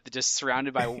hallway with just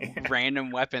surrounded by random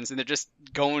weapons, and they're just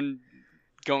going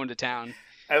to town.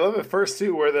 I love it first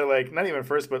too, where they're like not even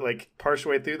first, but like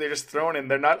partial way through, they're just throwing in.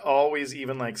 They're not always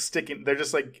even like sticking. They're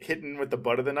just like hitting with the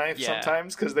butt of the knife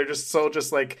sometimes, because they're just so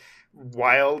like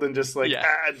wild and just like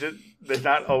they're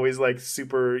not always like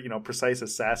super precise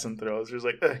assassin throws. There's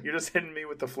like you're just hitting me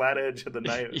with the flat edge of the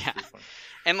knife.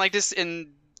 And like this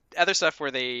in other stuff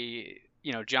where they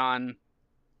John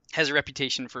has a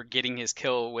reputation for getting his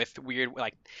kill with weird,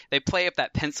 like they play up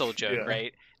that pencil joke,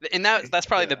 right? And that's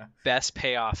probably the best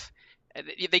payoff.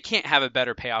 They can't have a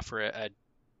better payoff for a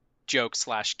joke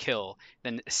 / kill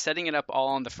than setting it up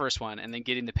all in the first one and then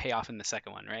getting the payoff in the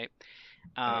second one, right?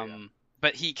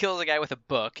 But he kills a guy with a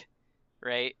book,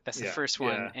 right? That's the first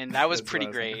one, and that was pretty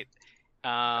great.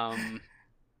 And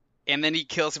then he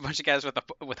kills a bunch of guys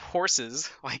with horses,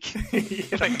 like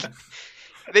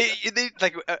they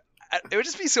it would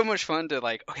just be so much fun to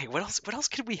like, okay, what else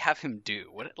could we have him do?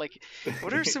 What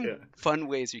are some Yeah. fun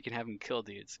ways we can have him kill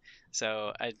dudes?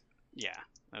 So that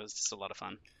was just a lot of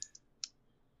fun.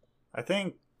 I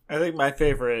think my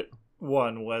favorite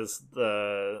one was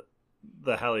the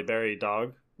Halle Berry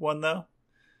dog one though.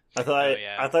 I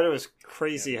thought it was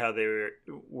crazy how they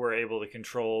were able to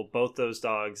control both those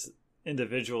dogs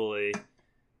individually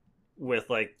with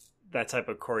like that type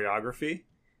of choreography.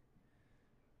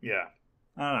 Yeah.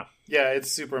 I don't know. Yeah, it's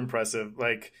super impressive.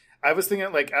 Like, I was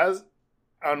thinking, like, as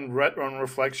on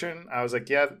reflection, I was like,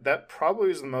 yeah, that probably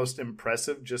was the most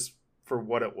impressive just for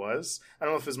what it was. I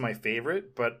don't know if it was my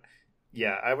favorite, but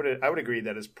yeah, I would agree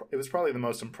that it was probably the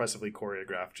most impressively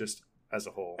choreographed just as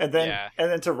a whole. And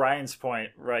then to Ryan's point,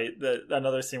 right,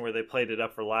 another scene where they played it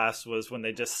up for last was when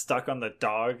they just stuck on the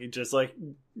dog, just like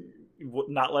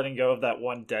not letting go of that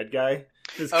one dead guy.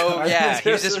 He was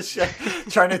just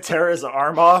trying to tear his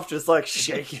arm off, just like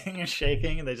shaking and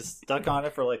shaking, and they just stuck on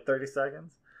it for like 30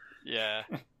 seconds. Yeah.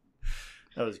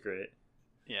 That was great.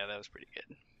 Yeah, that was pretty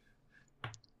good.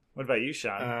 What about you,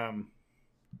 Sean?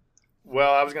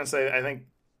 Well, I was gonna say I think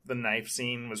the knife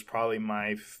scene was probably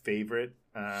my favorite.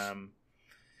 I'm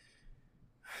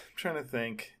trying to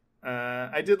think.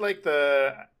 I did like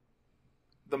the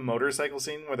motorcycle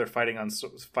scene where they're fighting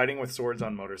with swords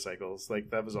on motorcycles.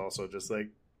 Like, that was also just like,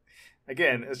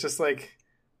 again, it's just like,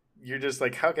 you're just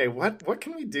like, okay, what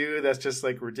can we do that's just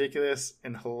like ridiculous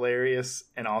and hilarious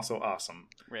and also awesome?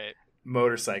 Right.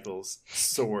 Motorcycles,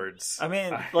 swords. I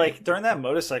mean, like during that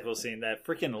motorcycle scene, that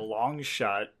freaking long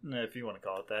shot, if you want to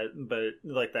call it that, but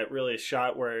like that really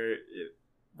shot where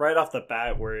right off the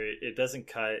bat where it doesn't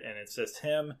cut and it's just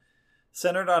him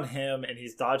centered on him, and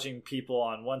he's dodging people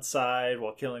on one side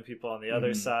while killing people on the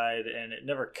other side, and it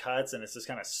never cuts, and it's just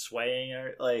kind of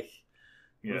swaying, like,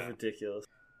 it was ridiculous.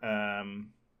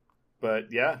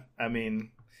 But yeah, I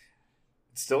mean,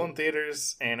 it's still in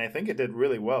theaters, and I think it did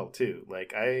really well too.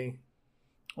 Like, they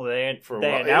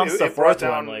announced the fourth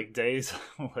one like days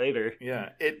later. Yeah,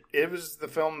 it was the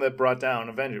film that brought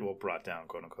down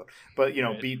quote unquote, but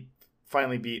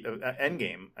finally beat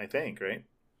Endgame, I think, right?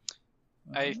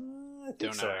 I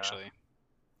don't know, actually.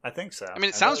 I think so. I mean,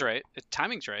 it sounds right.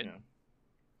 Timing's right. Yeah.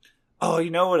 Oh, you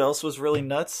know what else was really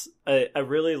nuts? I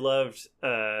really loved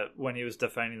when he was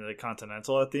defending the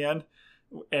Continental at the end,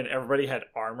 and everybody had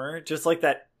armor, just like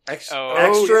that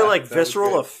extra like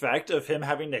visceral effect of him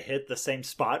having to hit the same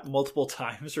spot multiple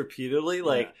times repeatedly,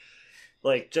 like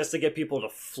just to get people to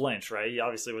flinch. Right? He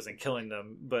obviously wasn't killing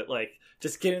them, but like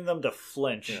just getting them to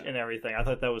flinch and everything. I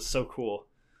thought that was so cool.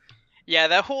 Yeah,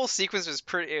 that whole sequence was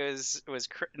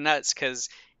nuts because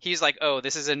he's like, "Oh,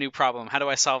 this is a new problem. How do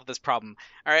I solve this problem?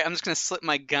 All right, I'm just gonna slip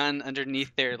my gun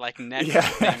underneath their like neck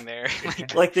thing there."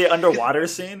 Like the underwater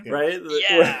scene, right?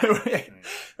 Yeah,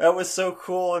 that was so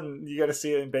cool, and you got to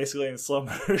see it basically in slow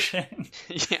motion.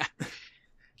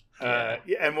 Yeah.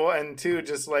 And two,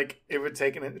 just like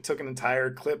it took an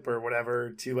entire clip or whatever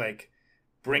to like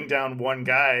bring down one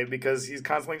guy because he's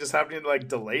constantly just having to like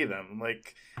delay them,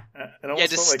 like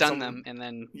just stun them, and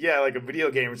then like a video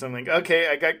game or something. Like, okay,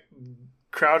 I got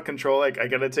crowd control. Like, I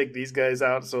gotta take these guys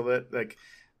out so that like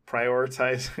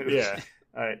prioritize.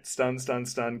 All right, stun,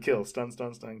 kill, stun,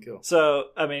 kill. So,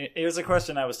 I mean, here's a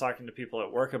question I was talking to people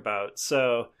at work about.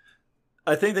 So,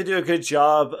 I think they do a good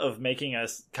job of making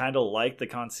us kind of like the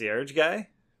concierge guy,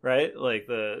 right? Like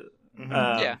the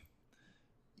Ian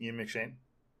McShane.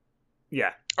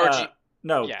 Yeah. Or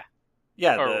no. Yeah.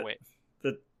 Yeah. Or wait.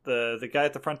 The guy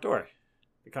at the front door,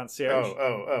 the concierge.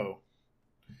 Oh.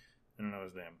 I don't know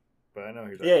his name, but I know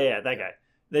he's. That guy.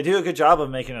 They do a good job of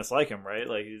making us like him, right?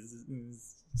 Like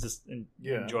he's just an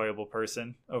enjoyable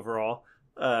person overall.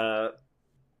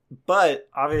 But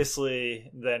obviously,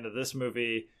 the end of this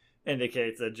movie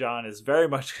indicates that John is very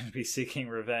much going to be seeking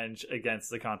revenge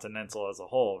against the Continental as a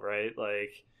whole, right?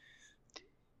 Like,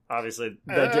 obviously,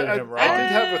 that did him wrong. I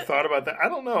did have a thought about that. I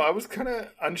don't know. I was kind of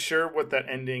unsure what that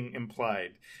ending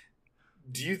implied.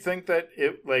 Do you think that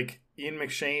Ian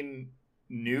McShane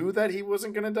knew that he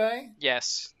wasn't going to die?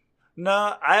 Yes.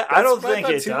 No, I don't think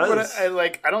it does.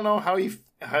 I don't know how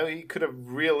he could have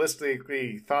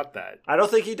realistically thought that. I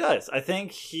don't think he does. I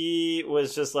think he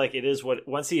was just like, it is what.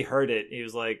 Once he heard it, he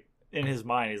was like, in his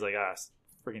mind, he's like, it's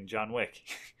freaking John Wick.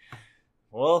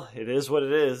 Well, it is what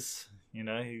it is. You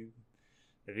know,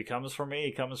 if he comes for me,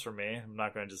 he comes for me. I'm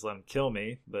not going to just let him kill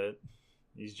me, but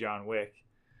he's John Wick.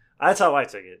 That's how I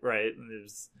took it, right?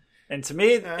 And to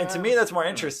me, that's more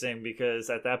interesting because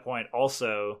at that point,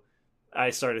 also, I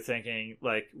started thinking,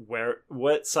 like,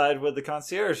 what side would the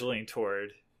concierge lean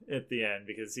toward at the end?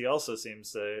 Because he also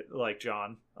seems to like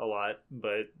John a lot,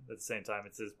 but at the same time,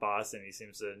 it's his boss, and he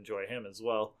seems to enjoy him as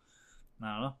well. I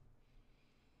don't know.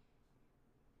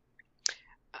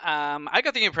 I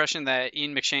got the impression that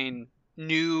Ian McShane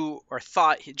knew or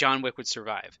thought John Wick would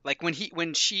survive. Like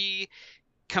when she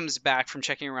comes back from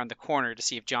checking around the corner to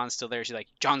see if John's still there, she's like,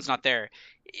 John's not there.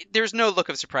 There's no look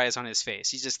of surprise on his face.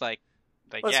 He's just like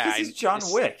well, yeah, he's John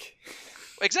Wick.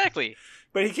 Exactly.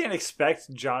 But he can't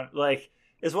expect John. Like,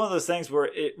 it's one of those things where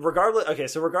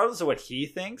regardless of what he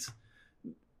thinks,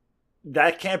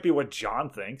 that can't be what John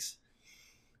thinks.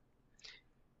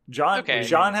 John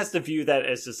has to view that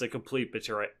as just a complete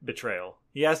betrayal.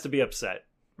 He has to be upset,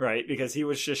 right? Because he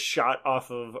was just shot off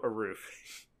of a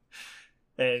roof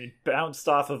and bounced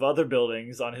off of other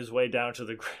buildings on his way down to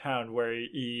the ground, where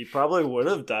he probably would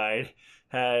have died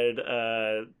had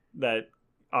that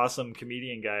awesome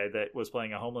comedian guy that was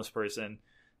playing a homeless person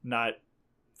not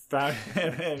found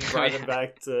him and brought him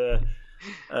back to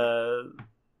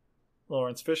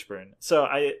Lawrence Fishburne. So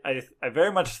I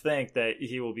very much think that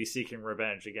he will be seeking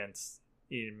revenge against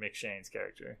Ian McShane's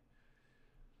character.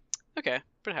 Okay,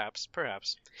 perhaps.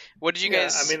 What did you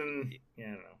guys? I mean, I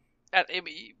don't know.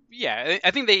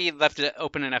 I think they left it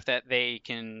open enough that they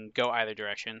can go either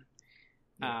direction.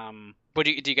 Yeah. But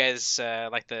do you guys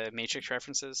like the Matrix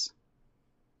references?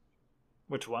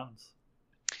 Which ones?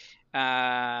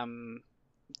 I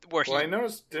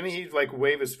noticed, didn't he like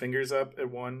wave his fingers up at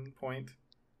one point?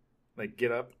 Like,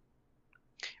 get up?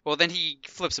 Well, then he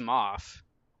flips him off.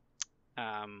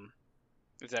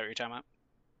 Is that what you're talking about?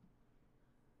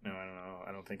 No, I don't know.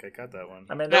 I don't think I got that one.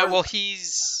 I mean, the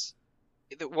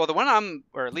one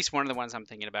or at least one of the ones I'm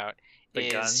thinking about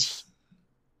is guns.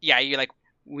 Yeah, you're like,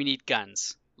 we need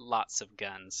guns, lots of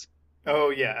guns. Oh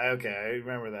yeah, okay, I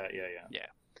remember that.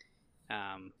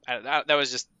 Yeah. That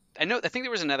was just. I think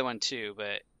there was another one too,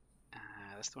 but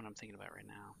that's the one I'm thinking about right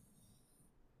now.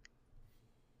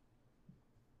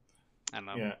 I don't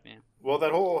know. Yeah. Well,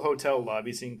 that whole hotel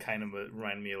lobby scene kind of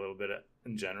reminded me a little bit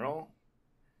in general.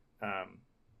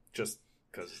 Just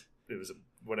because it was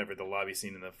whatever the lobby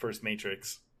scene in the first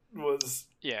Matrix was.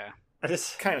 Yeah.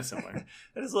 Kind of similar.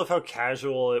 I just love how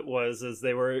casual it was as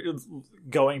they were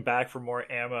going back for more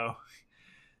ammo.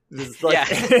 Just like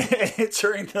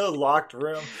entering the locked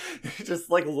room, just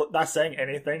like not saying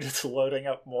anything, just loading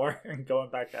up more and going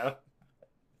back out.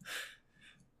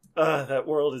 That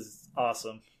world is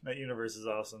awesome. That universe is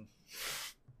awesome.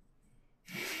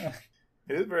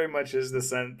 It very much is the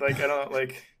sense. Like, I don't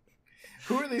like.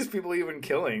 Who are these people even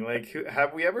killing? Like,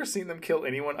 have we ever seen them kill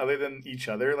anyone other than each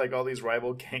other? Like all these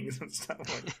rival gangs and stuff.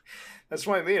 Like, that's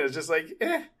what I mean. It's just like,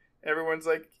 everyone's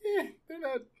like, they're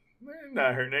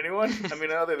not hurting anyone. I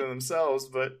mean, other than themselves,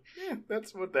 but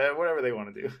that's whatever they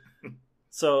want to do.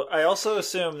 So I also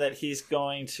assume that he's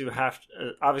going to have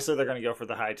to, obviously they're going to go for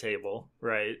the high table,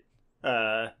 right?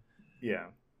 Yeah.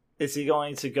 Is he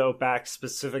going to go back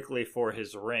specifically for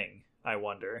his ring, I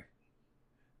wonder?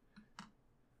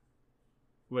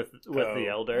 With the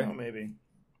elder? Oh, maybe.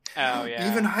 Oh,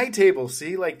 yeah. Even high table,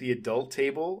 see? Like the adult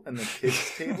table and the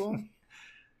kids table?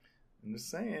 I'm just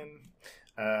saying.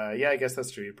 Yeah, I guess that's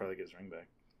true. He'd probably get his ring back.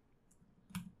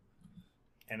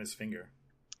 And his finger.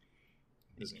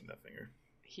 He doesn't need that finger.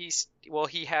 He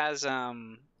has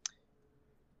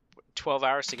 12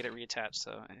 hours to get it reattached,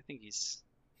 so I think he's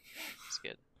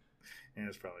good. And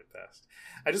it's probably fast.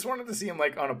 I just wanted to see him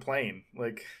like on a plane,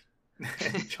 like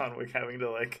John Wick having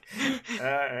to like,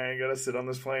 I gotta sit on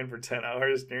this plane for 10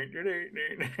 hours.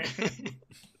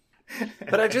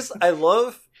 But I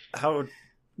love how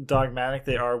dogmatic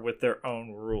they are with their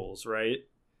own rules, right?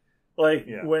 Like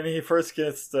when he first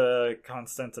gets to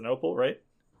Constantinople, right?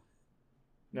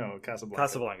 No, Casablanca.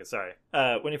 Casablanca, sorry.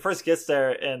 When he first gets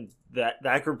there, and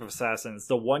that group of assassins,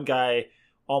 the one guy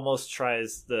almost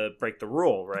tries to break the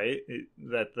rule, right?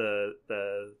 That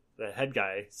the head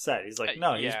guy said. He's like,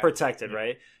 no, he's protected,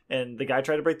 right? And the guy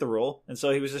tried to break the rule, and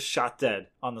so he was just shot dead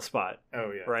on the spot.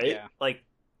 Oh, yeah. Right? Yeah. Like,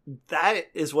 that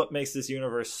is what makes this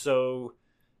universe so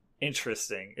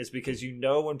interesting, is because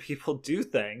when people do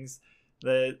things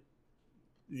that,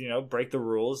 break the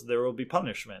rules, there will be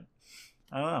punishment.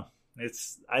 I don't know.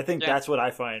 I think that's what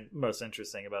I find most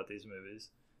interesting about these movies.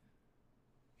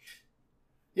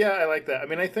 Yeah, I like that. I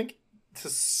mean, I think to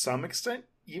some extent,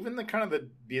 even the kind of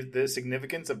the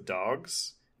significance of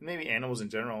dogs, maybe animals in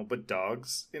general, but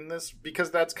dogs in this,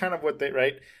 because that's kind of what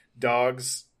right?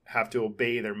 Dogs have to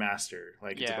obey their master.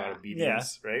 Like, it's about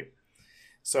obedience, right?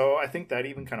 So I think that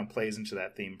even kind of plays into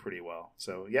that theme pretty well.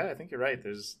 So yeah, I think you're right.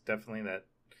 There's definitely that.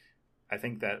 I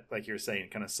think that, like you're saying,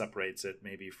 kind of separates it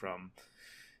maybe from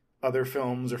other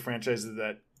films or franchises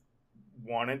that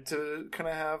wanted to kind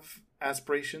of have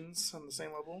aspirations on the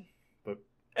same level.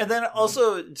 And then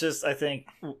also, just I think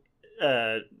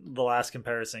the last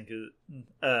comparison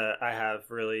I have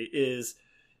really is,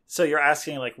 so you're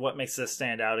asking like what makes this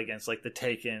stand out against like the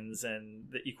Takens and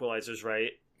the Equalizers,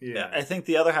 right? Yeah. I think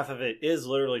the other half of it is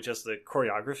literally just the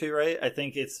choreography, right? I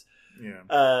think it's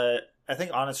I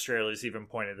think Honest Trailers even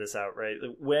pointed this out, right?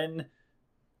 When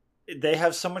they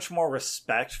have so much more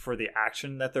respect for the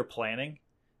action that they're planning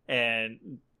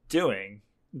and doing,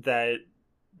 that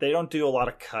they don't do a lot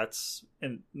of cuts,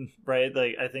 and right,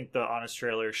 like I think the Honest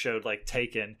Trailer showed like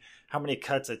Taken, how many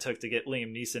cuts it took to get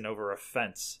Liam Neeson over a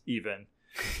fence even.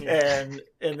 And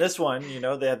in this one, you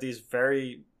know, they have these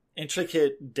very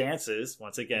intricate dances,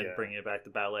 once again bringing it back to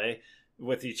ballet,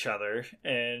 with each other,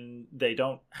 and they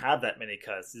don't have that many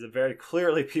cuts. These are very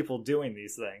clearly people doing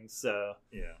these things, so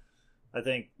I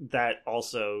think that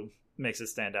also makes it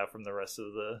stand out from the rest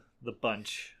of the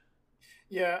bunch.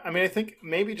 Yeah, I mean, I think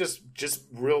maybe just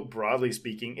real broadly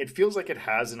speaking, it feels like it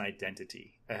has an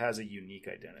identity. It has a unique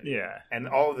identity. Yeah. And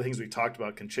all of the things we talked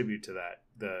about contribute to that.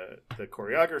 The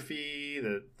choreography,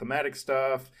 the thematic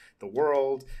stuff, the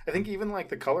world. I think even like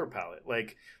the color palette,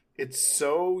 like it's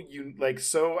so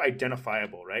so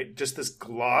identifiable, right? Just this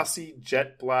glossy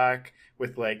jet black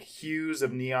with like hues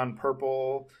of neon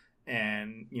purple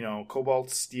and, you know, cobalt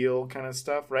steel kind of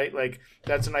stuff, right? Like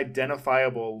that's an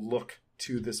identifiable look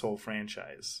to this whole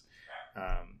franchise.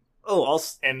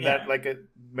 That like it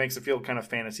makes it feel kind of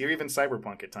fantasy or even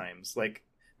cyberpunk at times, like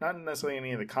not necessarily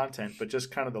any of the content, but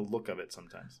just kind of the look of it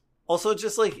sometimes. Also,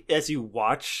 just like as you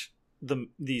watch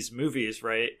these movies,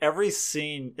 right, every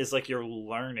scene is like you're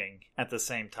learning at the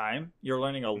same time. You're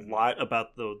learning a lot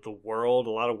about the world,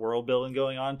 a lot of world building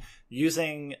going on,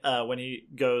 using when he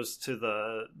goes to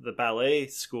the ballet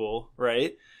school,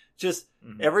 right? Just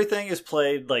everything is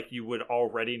played like you would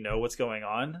already know what's going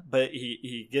on, but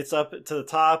he gets up to the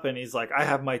top and he's like, I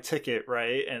have my ticket,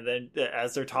 right? And then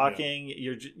as they're talking,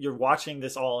 you're watching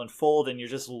this all unfold, and you're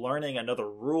just learning another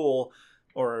rule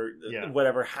or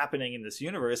whatever happening in this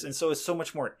universe. And so it's so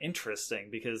much more interesting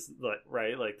because,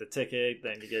 right, like the ticket,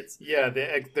 then you get...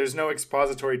 there's no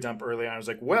expository dump early on. I was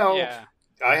like,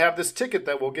 I have this ticket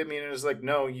that will get me, and it's like,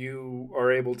 no, you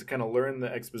are able to kind of learn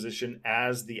the exposition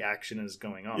as the action is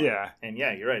going on. Yeah. And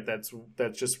you're right. That's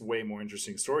just way more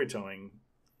interesting storytelling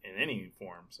in any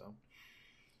form. So,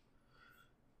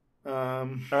 all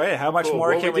right, how much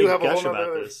more can we gush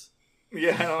about this?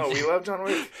 Yeah, I don't know. We love John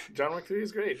Wick. John Wick 3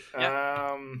 is great.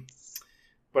 Yeah.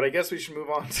 But I guess we should move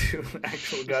on to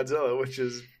actual Godzilla, which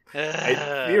is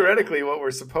theoretically what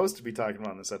we're supposed to be talking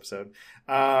about in this episode.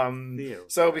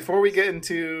 So before we get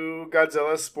into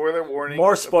Godzilla, spoiler warning.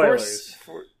 More spoilers.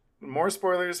 More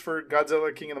spoilers for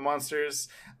Godzilla, King of the Monsters.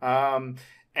 And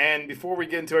before we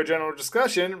get into our general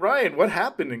discussion, Ryan, what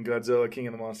happened in Godzilla, King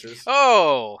of the Monsters?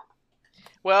 Oh,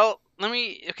 well, so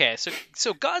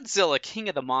Godzilla, King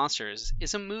of the Monsters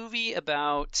is a movie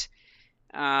about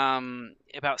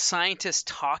scientists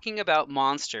talking about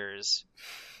monsters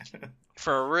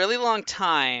for a really long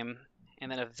time,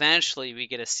 and then eventually we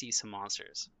get to see some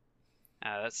monsters.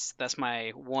 That's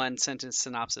my one sentence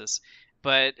synopsis.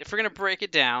 But if we're gonna break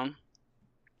it down,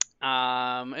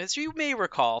 as you may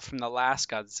recall from the last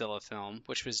Godzilla film,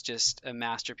 which was just a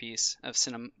masterpiece of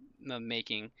cinema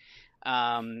making,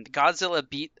 Godzilla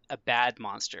beat a bad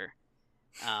monster,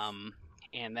 and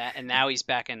now he's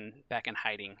back in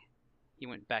hiding. He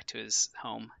went back to his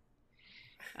home.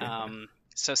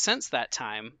 So since that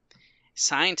time,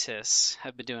 scientists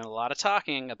have been doing a lot of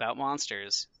talking about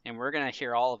monsters, and we're going to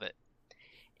hear all of it.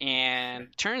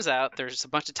 And turns out there's a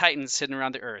bunch of titans sitting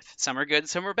around the Earth. Some are good,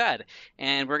 some are bad.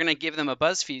 And we're going to give them a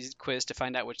BuzzFeed quiz to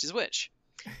find out which is which.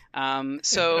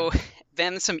 So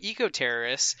then some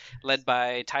eco-terrorists, led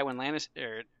by Tywin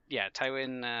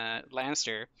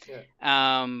Lannister,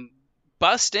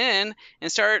 bust in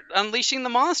and start unleashing the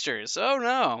monsters. Oh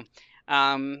no.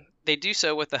 They do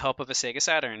so with the help of a Sega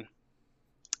Saturn,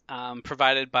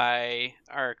 provided by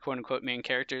our quote-unquote main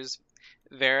characters,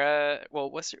 Vera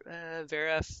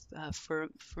Farmiga.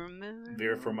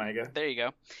 There you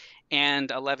go.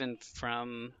 And 11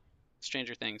 from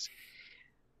Stranger Things.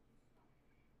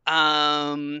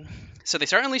 So they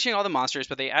start unleashing all the monsters,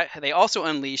 but they also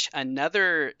unleash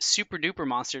another super duper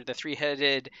monster, the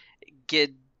three-headed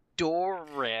Ghidorah.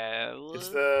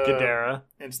 Ghidorah.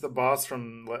 It's the boss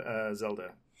from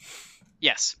Zelda.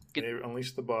 Yes. They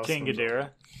unleash the boss. King Ghidorah.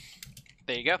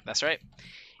 There you go. That's right.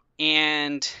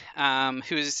 And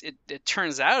it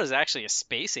turns out is actually a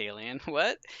space alien.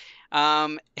 What?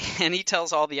 And he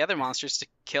tells all the other monsters to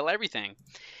kill everything,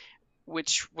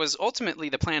 which was ultimately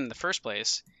the plan in the first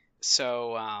place.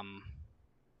 So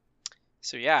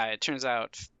yeah, it turns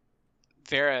out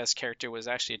Vera's character was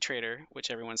actually a traitor, which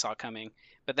everyone saw coming.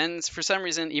 But then for some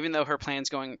reason, even though her plan's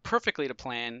going perfectly to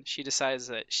plan, she decides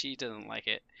that she doesn't like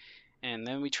it. And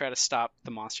then we try to stop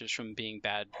the monsters from being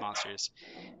bad monsters.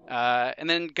 And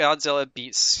then Godzilla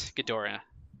beats Ghidorah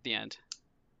at the end.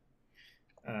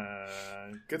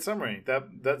 Good summary.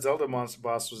 That Zelda monster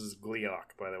boss was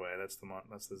Gleeok, by the way. That's the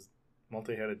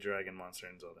multi-headed dragon monster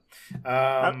in Zelda.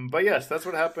 But yes, that's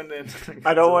what happened in.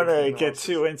 I don't want to get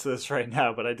too into this right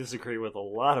now, but I disagree with a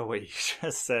lot of what you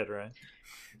just said, right?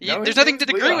 No, There's nothing to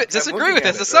disagree with. Disagree with.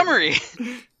 It's a summary.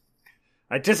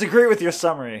 I disagree with your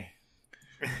summary.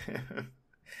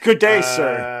 Good day,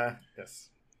 sir. Yes.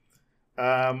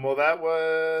 Well,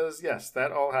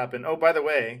 that all happened. Oh, by the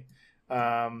way,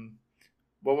 well,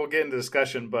 we'll get into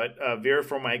discussion, but Vera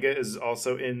Farmiga is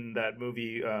also in that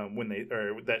movie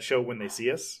that show When They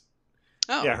See Us.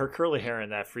 Oh. Yeah, her curly hair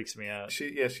in that freaks me out.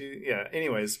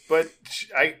 Anyways, but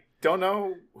I don't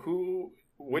know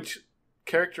which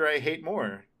character I hate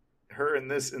more, her in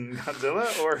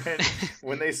Godzilla or in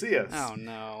When They See Us. Oh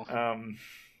no.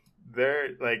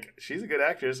 She's a good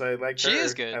actress. I like her. She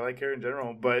is good. I like her in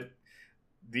general, but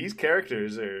these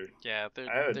characters are they're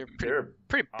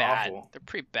pretty awful. bad. They're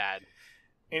pretty bad.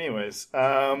 Anyways,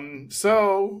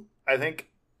 so I think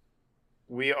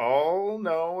we all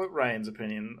know what Ryan's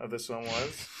opinion of this one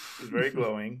was. It was very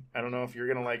glowing. I don't know if you're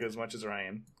gonna like it as much as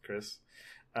Ryan, Chris.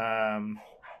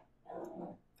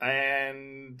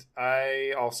 And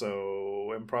I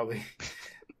also am probably.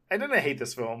 I didn't hate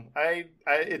this film.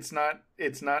 It's not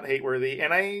hate worthy,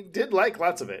 and I did like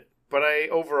lots of it. But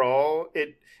overall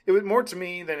it was more to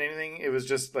me than anything. It was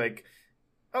just like,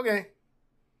 okay,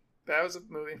 that was a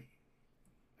movie.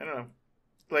 I don't know.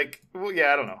 I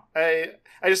don't know.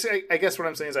 I guess what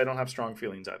I'm saying is I don't have strong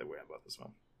feelings either way about this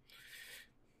film.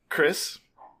 Chris?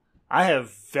 I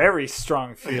have very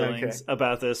strong feelings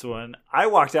about this one. I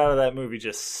walked out of that movie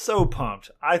just so pumped.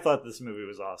 I thought this movie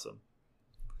was awesome.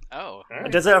 Oh.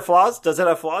 Right. Does it have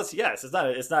flaws? Yes. It's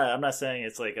not. I'm not saying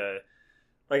it's like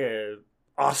a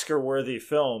Oscar-worthy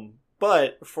film.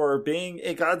 But for being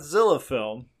a Godzilla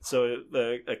film, so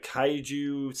a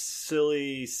kaiju,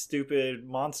 silly, stupid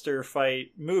monster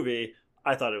fight movie,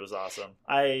 I thought it was awesome.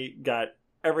 I got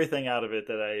everything out of it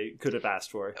that I could have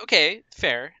asked for. Okay,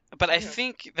 fair. But I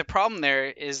think the problem there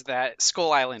is that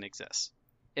Skull Island exists.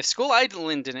 If Skull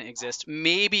Island didn't exist,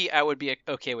 maybe I would be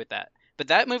okay with that. But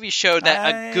that movie showed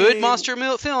that a good monster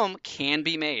film can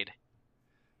be made.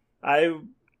 I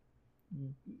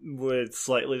would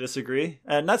slightly disagree.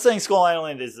 And not saying Skull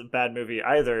Island is a bad movie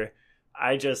either.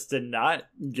 I just did not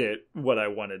get what I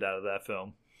wanted out of that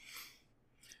film.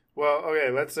 Well, okay,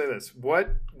 let's say this.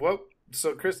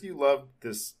 So Chris, you loved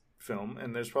this film,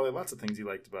 and there's probably lots of things you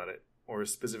liked about it, or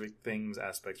specific things,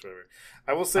 aspects, whatever.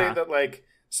 I will say that,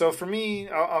 so for me,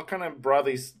 I'll kind of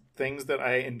broadly things that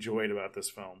I enjoyed about this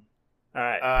film. All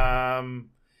right.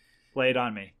 Lay it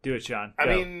on me. Do it, Sean. I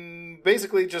mean,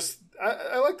 basically, just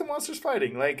I like the monsters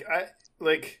fighting. I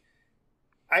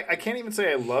can't even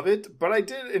say I love it, but I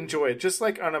did enjoy it. Just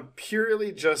on a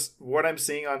purely just what I'm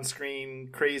seeing on screen,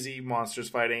 crazy monsters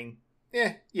fighting.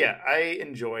 Yeah, I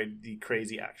enjoyed the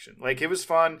crazy action. It was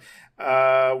fun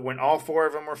when all four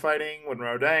of them were fighting. When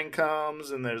Rodan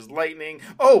comes and there's lightning.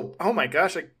 Oh my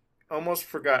gosh! I almost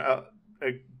forgot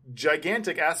a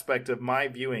gigantic aspect of my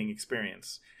viewing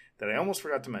experience that I almost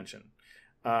forgot to mention.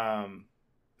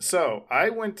 So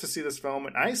I went to see this film,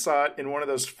 and I saw it in one of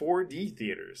those 4D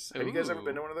theaters. Have you guys ever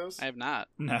been to one of those? I have not.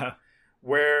 No.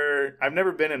 Where I've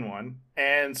never been in one,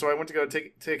 and so I went to go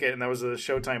take ticket, and that was a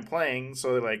Showtime playing.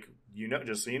 So they're like,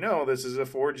 just so you know, this is a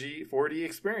 4D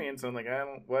experience. And I'm like, I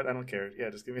don't care. Yeah,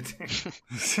 just give me a ticket.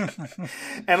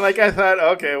 And I thought,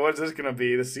 okay, what's this gonna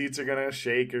be? The seats are gonna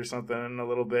shake or something a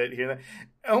little bit here.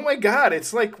 Oh my god,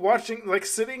 it's like watching,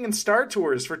 sitting in Star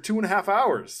Tours for 2.5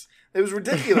 hours. It was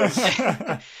ridiculous.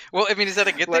 Well, I mean, is that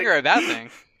a good thing or a bad thing?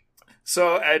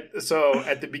 So at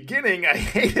the beginning, I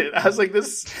hated it. I was like,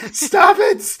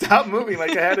 stop moving.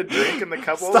 I had a drink in the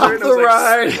cup holder, and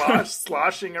I was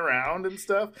sloshing around and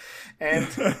stuff. And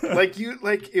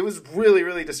it was really,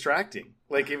 really distracting.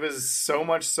 It was so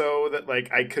much so that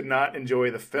I could not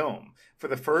enjoy the film for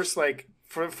the first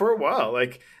for a while.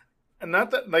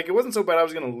 Not that it wasn't so bad I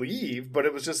was gonna leave, but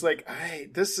it was just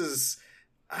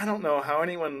I don't know how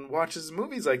anyone watches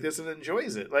movies like this and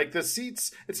enjoys it. The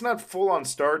seats, it's not full on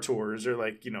Star Tours or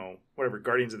whatever,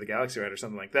 Guardians of the Galaxy ride or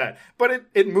something like that. But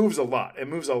it moves a lot. It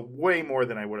moves way more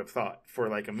than I would have thought for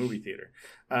a movie theater.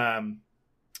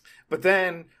 But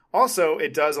then also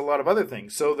it does a lot of other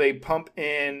things. So they pump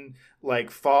in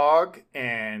fog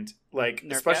and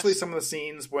especially some of the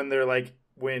scenes when they're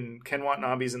when Ken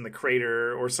Watanabe's in the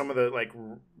crater or some of the like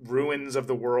ruins of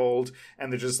the world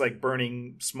and they're just like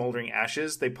burning smoldering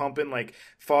ashes, they pump in like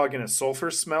fog and a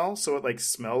sulfur smell, so it like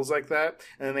smells like that.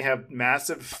 And then they have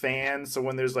massive fans, so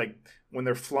when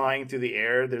they're flying through the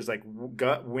air, there's like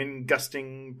wind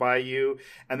gusting by you.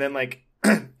 And then like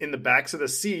in the backs of the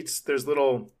seats, there's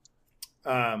little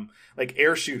like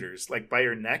air shooters like by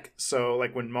your neck. So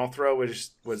like when Mothra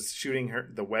was shooting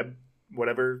the web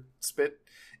whatever spit,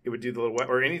 it would do the little web.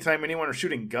 Or anytime anyone was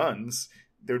shooting guns,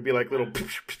 there would be like little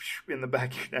in the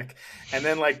back of your neck. And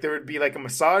then like there would be like a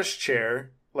massage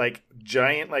chair, like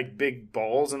giant like big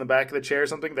balls in the back of the chair or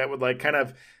something that would like kind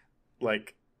of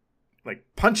like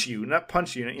punch you, not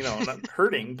not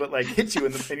hurting, but like hit you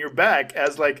in your back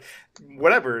as like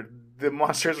whatever the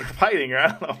monsters were fighting, or I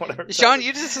don't know, whatever. Sean,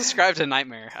 you just described a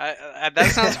nightmare.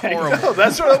 That sounds horrible. I know,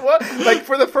 that's what it was. Like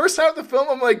for the first half of the film,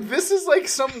 I'm like, this is like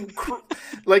some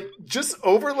like just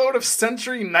overload of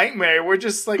sensory nightmare. We're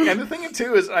just like, and the thing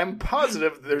too is, I'm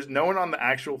positive there's no one on the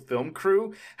actual film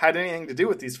crew had anything to do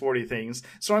with these 40 things.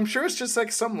 So I'm sure it's just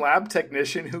like some lab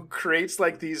technician who creates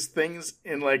like these things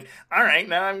in like, all right,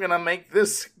 now I'm gonna make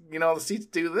this. The seats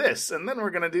do this, and then we're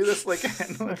going to do this. Like,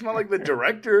 it's not like the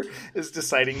director is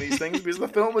deciding these things because the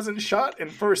film wasn't shot in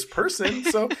first person.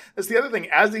 So that's the other thing.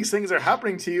 As these things are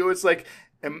happening to you, it's like,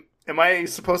 am I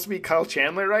supposed to be Kyle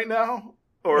Chandler right now?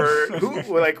 Or who?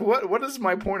 Like, what is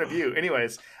my point of view?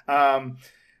 Anyways,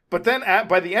 but then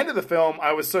by the end of the film,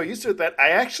 I was so used to it that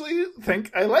I actually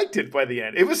think I liked it by the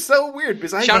end. It was so weird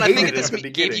because I hated it at the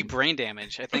beginning. Gave you brain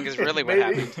damage, I think is really what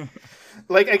happened.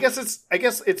 Like, I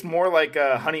guess it's more like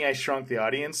Honey, I Shrunk the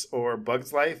Audience or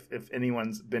Bug's Life, if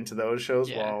anyone's been to those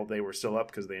shows while they were still up,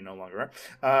 because they no longer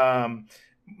are,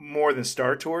 more than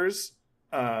Star Tours.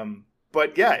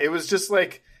 But yeah, it was just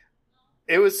like,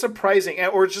 it was surprising.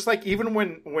 Or just like, even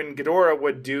when Ghidorah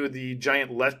would do the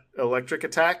giant electric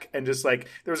attack, and just like,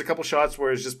 there was a couple shots where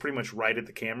it was just pretty much right at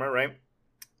the camera, right?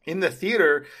 In the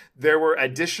theater, there were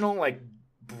additional like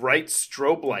bright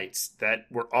strobe lights that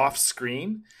were off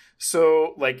screen.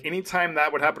 So, like, anytime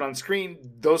that would happen on screen,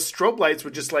 those strobe lights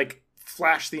would just, like,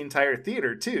 flash the entire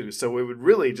theater, too. So it would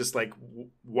really just, like,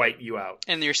 wipe you out.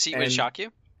 And your seat would shock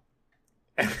you?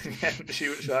 And she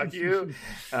would shock you.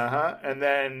 Uh-huh. And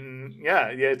then,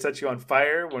 it'd set you on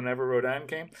fire whenever Rodan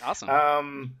came.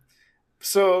 Awesome.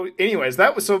 So, anyways,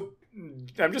 I'm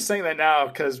just saying that now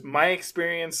because my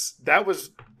experience, that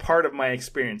was part of my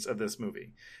experience of this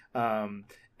movie.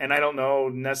 And I don't know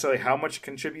necessarily how much it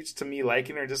contributes to me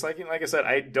liking or disliking. Like I said,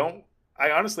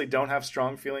 I honestly don't have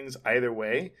strong feelings either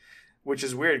way, which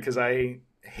is weird because I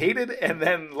hated and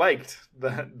then liked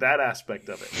that aspect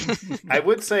of it. I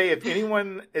would say if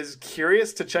anyone is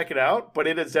curious to check it out, but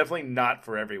it is definitely not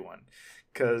for everyone.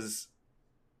 Because,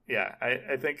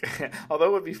 I think, although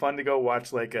it would be fun to go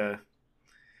watch like a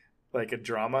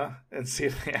drama and see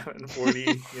if they have it in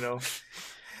 40,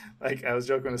 Like, I was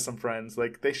joking with some friends,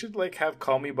 like, they should, like, have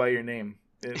Call Me By Your Name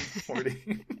in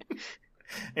 40.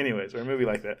 Anyways, or a movie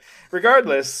like that.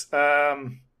 Regardless,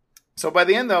 so by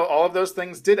the end, though, all of those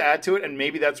things did add to it, and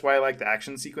maybe that's why I like the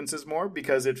action sequences more,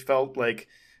 because it felt like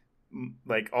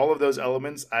all of those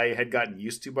elements I had gotten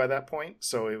used to by that point,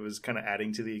 so it was kind of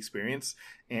adding to the experience,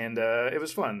 and it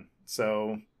was fun.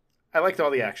 So I liked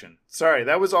all the action. Sorry,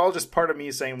 that was all just part of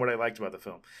me saying what I liked about the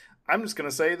film. I'm just going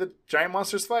to say the giant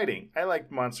monsters fighting. I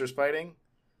like monsters fighting.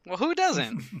 Well, who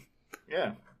doesn't?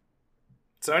 Yeah.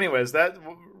 So anyways,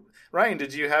 Ryan,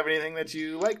 did you have anything that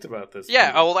you liked about this? Yeah,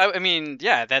 movie? Well, I mean,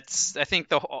 I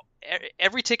think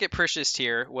every ticket purchased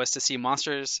here was to see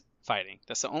monsters fighting.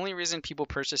 That's the only reason people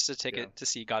purchased a ticket to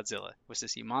see Godzilla, was to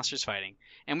see monsters fighting.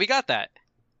 And we got that.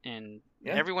 And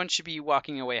everyone should be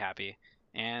walking away happy.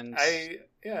 And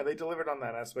they delivered on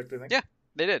that aspect, I think. Yeah,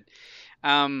 they did.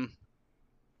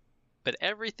 But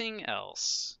everything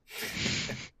else.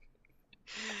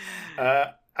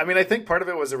 I mean, I think part of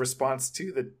it was a response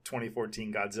to the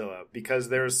 2014 Godzilla, because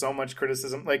there was so much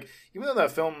criticism. Like, even though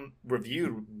that film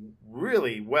reviewed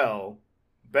really well,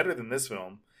 better than this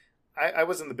film, I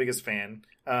wasn't the biggest fan.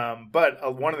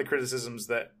 But one of the criticisms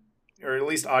that, or at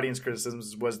least audience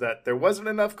criticisms, was that there wasn't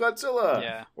enough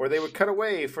Godzilla, or they would cut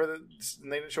away and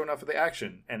they didn't show enough of the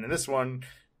action. And in this one,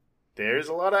 there's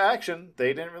a lot of action.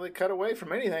 They didn't really cut away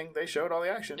from anything. They showed all the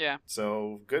action. Yeah.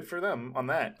 So good for them on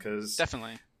that, because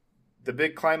definitely the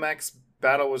big climax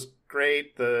battle was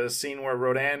great. The scene where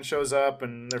Rodan shows up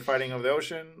and they're fighting over the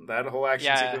ocean, that whole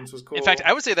action sequence was cool. In fact,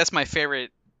 I would say that's my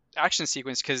favorite action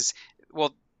sequence because,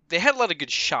 they had a lot of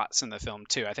good shots in the film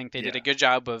too. I think they did a good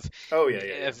job of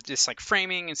of just like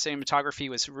framing, and cinematography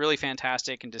was really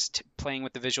fantastic, and just playing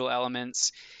with the visual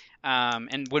elements.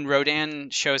 And when Rodan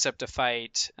shows up to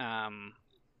fight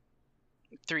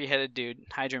three-headed dude,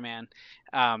 Hydra Man.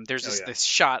 There's just yeah. this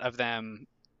shot of them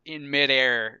in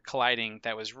midair colliding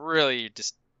that was really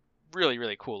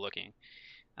really cool looking.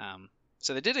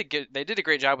 So they did a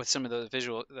great job with some of the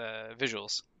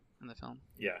visuals in the film.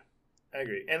 Yeah, I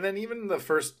agree. And then even the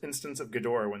first instance of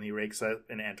Ghidorah when he wakes up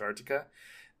in Antarctica,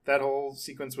 that whole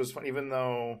sequence was fun, even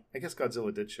though I guess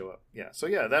Godzilla did show up. Yeah, so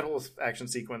yeah, that whole action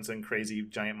sequence and crazy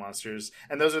giant monsters.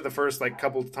 And those are the first like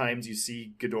couple times you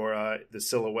see Ghidorah, the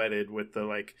silhouetted with the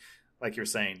like you're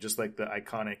saying, just like the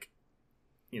iconic,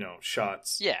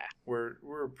 shots. Yeah,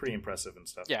 were pretty impressive and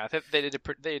stuff. Yeah, they did a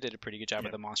pretty good job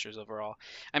with the monsters overall.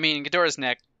 I mean, Ghidorah's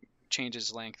neck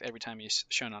changes length every time he's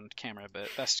shown on camera, but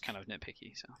that's kind of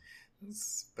nitpicky. So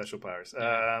special powers.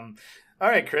 All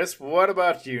right, Chris, what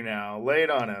about you now? Lay it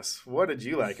on us. What did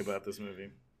you like about this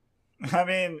movie? I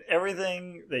mean,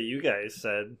 everything that you guys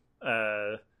said.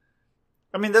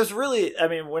 I mean, there's really. I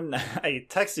mean, when I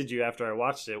texted you after I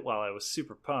watched it, while I was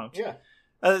super pumped. Yeah.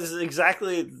 This is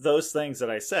exactly those things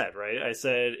that I said, right? I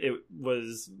said it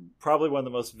was probably one of the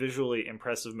most visually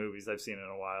impressive movies I've seen in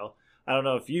a while. I don't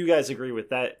know if you guys agree with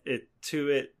that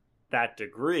that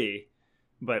degree,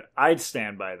 but I'd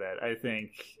stand by that. I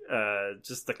think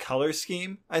just the color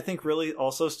scheme, I think, really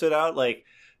also stood out. Like,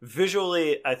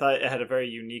 visually, I thought it had a very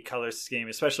unique color scheme,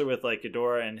 especially with like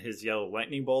Ghidorah and his yellow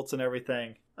lightning bolts and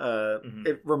everything.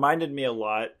 It reminded me a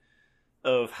lot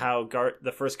of how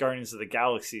the first Guardians of the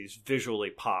Galaxies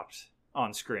visually popped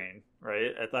on screen,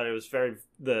 right? I thought it was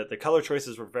the color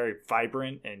choices were very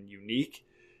vibrant and unique.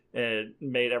 It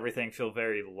made everything feel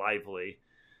very lively,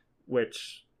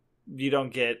 which you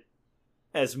don't get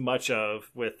as much of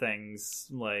with things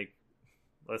like,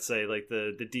 let's say, like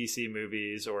the DC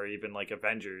movies or even like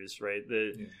Avengers, right?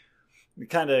 The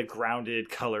kind of grounded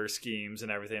color schemes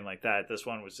and everything like that. This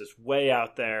one was just way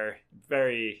out there,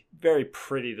 very, very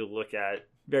pretty to look at,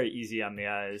 very easy on the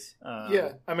eyes.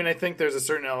 Yeah, I mean, I think there's a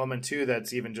certain element too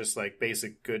that's even just like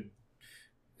basic good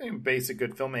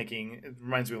filmmaking. It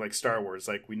reminds me of like Star Wars.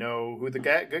 Like, we know who the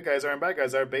good guys are and bad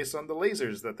guys are based on the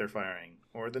lasers that they're firing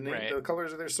or the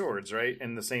colors of their swords, right?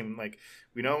 And the same, like,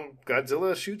 we know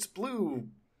Godzilla shoots blue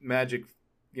magic,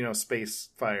 space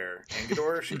fire, and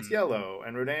Ghidorah shoots yellow,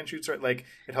 and Rodan shoots red. Like,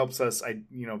 it helps us,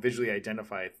 visually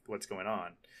identify what's going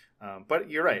on. But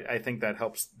you're right. I think that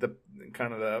helps the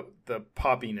kind of the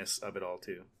poppiness of it all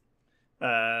too.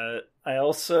 I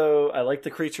like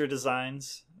the creature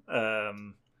designs.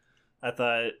 I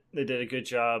thought they did a good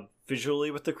job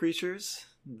visually with the creatures.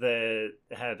 They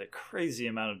had a crazy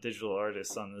amount of digital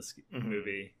artists on this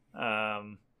movie.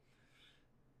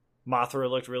 Mothra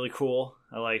looked really cool.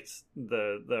 I liked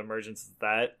the emergence of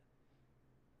that.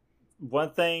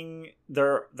 One thing,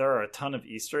 there are a ton of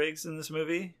Easter eggs in this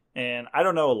movie, and I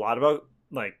don't know a lot about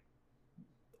like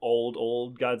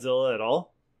old Godzilla at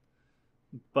all.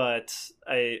 But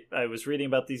I was reading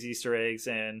about these Easter eggs,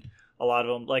 and a lot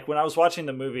of them, like when I was watching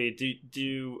the movie,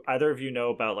 do either of you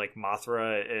know about like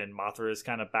Mothra and Mothra's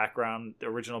kind of background, the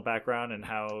original background, and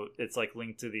how it's like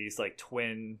linked to these like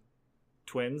twins?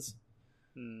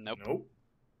 Nope.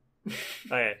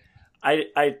 Okay.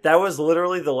 I that was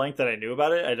literally the length that I knew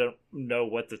about it. I don't know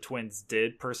what the twins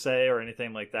did per se or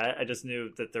anything like that. I just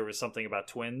knew that there was something about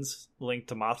twins linked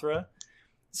to Mothra.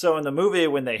 So in the movie,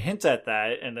 when they hint at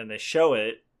that and then they show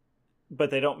it, but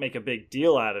they don't make a big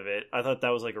deal out of it, I thought that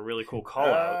was like a really cool call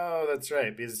out. Oh, that's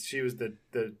right, because she was the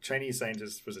Chinese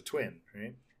scientist was a twin,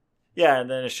 right? Yeah, and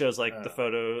then it shows like the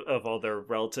photo of all their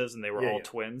relatives, and they were all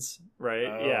twins,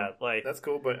 right? Yeah, like that's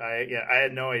cool. But I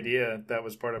had no idea that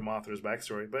was part of Mothra's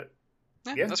backstory. But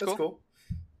yeah, that's cool.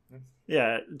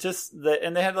 Yeah,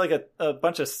 and they had like a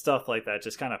bunch of stuff like that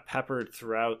just kind of peppered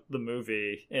throughout the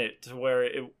movie, to where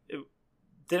it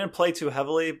didn't play too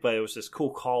heavily, but it was just cool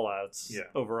call outs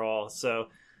overall. So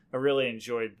I really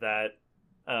enjoyed that.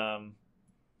 I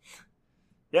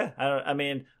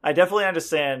definitely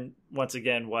understand once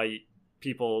again why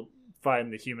people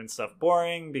find the human stuff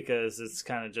boring, because it's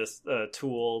kind of just a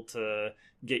tool to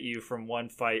get you from one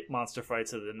monster fight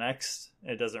to the next.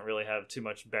 It doesn't really have too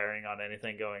much bearing on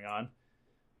anything going on.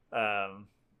 And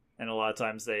a lot of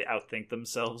times they outthink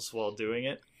themselves while doing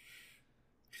it.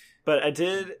 But I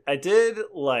did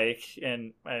like,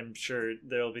 and I'm sure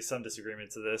there will be some disagreement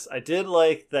to this, I did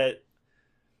like that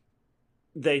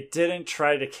they didn't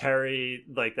try to carry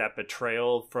like that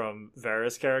betrayal from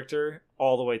Vera's character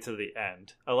all the way to the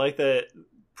end. I like that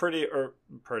pretty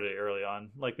early on,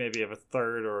 like maybe of a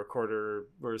third or a quarter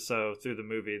or so through the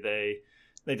movie, they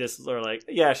just are like,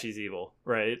 yeah, she's evil,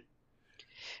 right?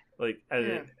 Like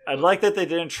I like that they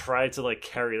didn't try to like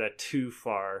carry that too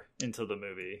far into the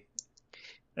movie.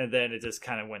 And then it just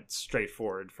kind of went straight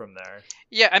forward from there.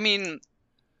 Yeah, I mean,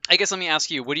 I guess let me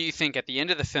ask you, what do you think at the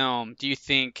end of the film? Do you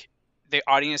think the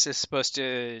audience is supposed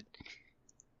to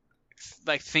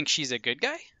like think she's a good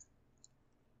guy?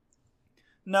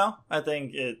 No, I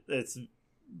think it's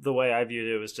the way I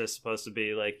viewed it was just supposed to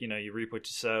be like, you reap what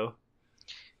you sow.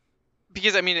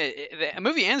 Because I mean, the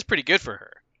movie ends pretty good for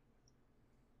her.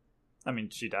 I mean,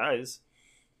 she dies.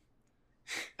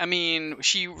 I mean,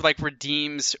 she like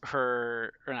redeems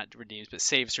her, or not redeems, but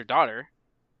saves her daughter.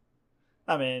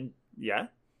 I mean, yeah.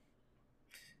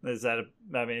 Is that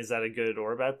a good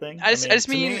or a bad thing?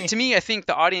 To me, I think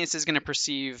the audience is going to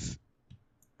perceive,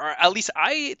 or at least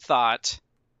I thought,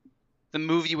 the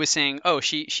movie was saying, "Oh,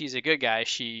 she's a good guy.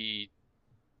 She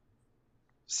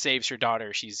saves her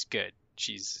daughter. She's good.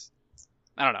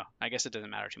 I don't know. I guess it doesn't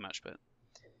matter too much, but."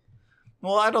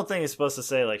 Well, I don't think it's supposed to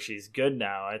say like she's good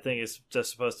now. I think it's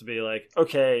just supposed to be like,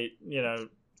 okay,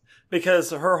 because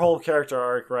her whole character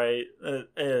arc, right,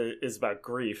 is about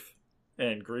grief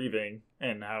and grieving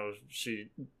and how she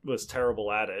was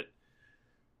terrible at it.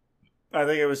 I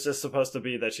think it was just supposed to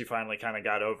be that she finally kind of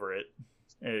got over it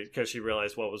because she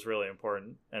realized what was really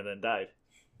important and then died.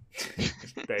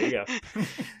 There you go.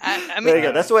 I mean, there you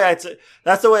go. That's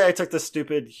the way I took the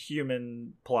stupid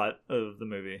human plot of the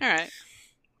movie. All right.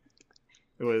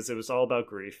 It was all about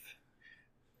grief.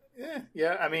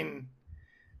 Yeah. I mean,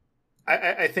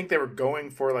 I think they were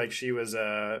going for like she was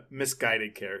a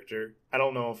misguided character. I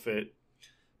don't know if it.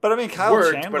 But I mean, Kyle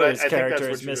worked, Chandler's but character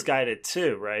is misguided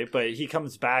too, right? But he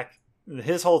comes back.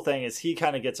 His whole thing is he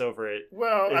kind of gets over it.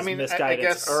 Well, I mean, I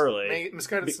guess early.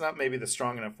 Misguided's not maybe the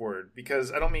strong enough word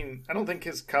because I don't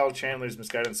think Kyle Chandler's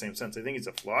misguided in the same sense. I think he's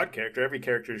a flawed character. Every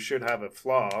character should have a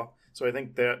flaw. So I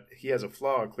think that he has a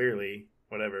flaw clearly.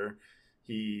 Whatever.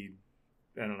 I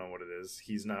don't know what it is.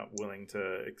 He's not willing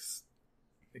to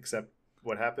accept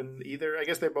what happened either. I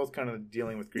guess they're both kind of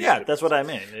dealing with grief. Yeah, that's what I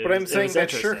mean. But I'm saying that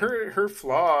her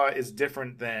flaw is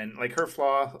different than like her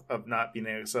flaw of not being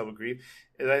able to accept grief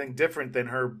is I think different than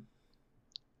her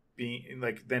being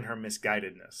like than her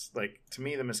misguidedness. Like to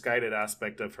me, the misguided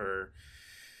aspect of her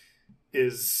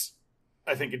is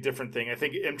I think a different thing. I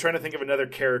think I'm trying to think of another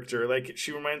character. Like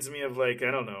she reminds me of like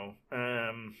I don't know.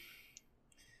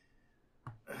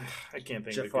 I can't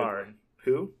think Jafar. of a good one.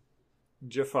 Who?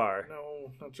 Jafar.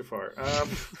 No, not Jafar.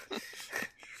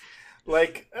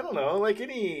 Like I don't know, like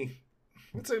any.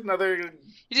 What's another?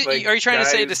 Are you trying to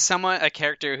say to someone a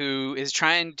character who is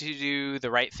trying to do the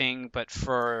right thing, but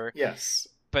yes,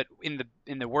 but in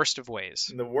the worst of ways,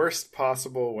 in the worst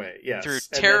possible way, yes, through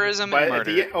terrorism and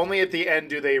murder. Only at the end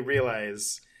do they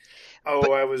realize,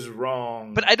 I was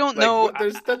wrong. But I don't know.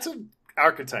 That's an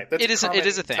archetype. That's it is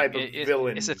a thing. Type of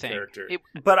villain it's a thing. Character.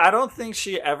 But I don't think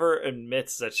she ever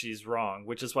admits that she's wrong,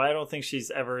 which is why I don't think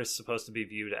she's ever supposed to be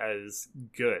viewed as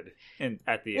good.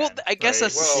 At the end, I guess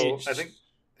right? that's.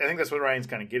 I think that's what Ryan's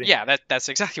kind of getting. Yeah, that's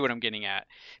exactly what I'm getting at.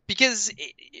 Because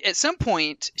at some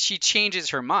point she changes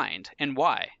her mind, and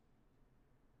why?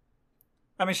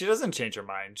 I mean, she doesn't change her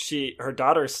mind. Her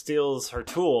daughter steals her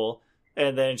tool.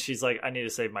 And then she's like, I need to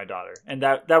save my daughter. And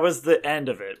that was the end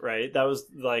of it, right? That was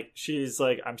like, she's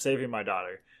like, I'm saving my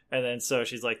daughter. And then so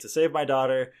she's like, to save my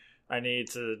daughter, I need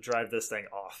to drive this thing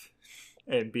off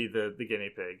and be the guinea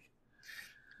pig.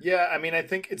 Yeah, I mean, I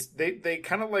think it's, they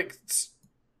kind of like,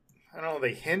 I don't know,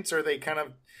 they hint or they kind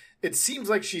of, it seems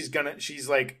like she's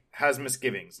like, has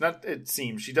misgivings. Not, it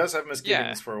seems, she does have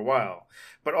misgivings for a while.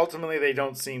 But ultimately they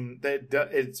don't seem,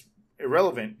 it's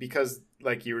irrelevant because,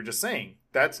 like you were just saying,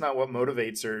 that's not what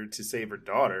motivates her to save her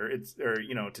daughter.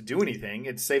 To do anything.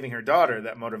 It's saving her daughter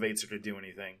that motivates her to do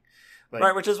anything. Like,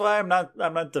 right, which is why I'm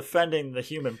not defending the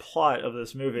human plot of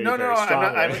this movie. No,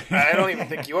 I don't even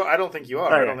think you are. I don't think you are.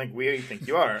 Okay. I don't think we think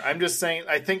you are. I'm just saying.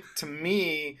 I think to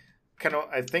me,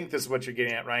 I think this is what you're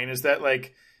getting at, Ryan. Is that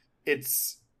like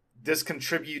this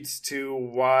contributes to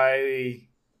why,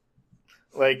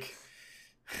 like.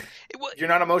 You're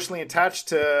not emotionally attached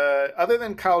to, other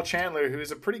than Kyle Chandler,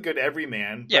 who's a pretty good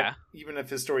everyman. Yeah. Even if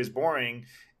his story's boring,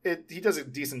 he does a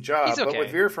decent job. He's okay. But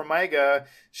with Vera Farmiga,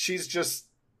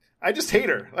 I just hate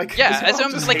her. Like,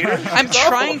 I'm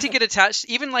trying to get attached.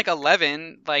 Even like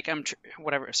 11, like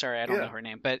whatever. Sorry, I don't know her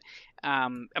name, but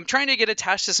I'm trying to get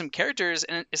attached to some characters,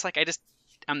 and it's like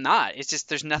I'm not. It's just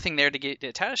there's nothing there to get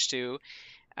attached to.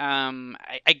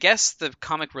 I guess the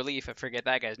comic relief, I forget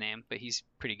that guy's name, but he's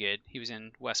pretty good. He was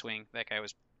in West Wing. That guy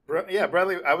was. Yeah,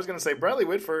 Bradley. I was going to say Bradley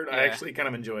Whitford. Yeah. I actually kind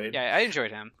of enjoyed. Yeah, I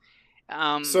enjoyed him.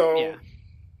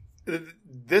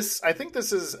 I think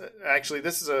this is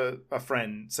a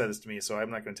friend said this to me, so I'm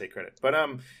not going to take credit. But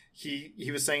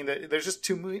he was saying that there's just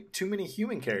too many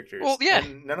human characters. Well, yeah.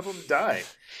 And none of them die.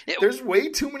 There's way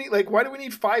too many. Like, why do we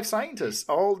need 5 scientists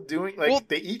all doing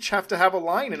they each have to have a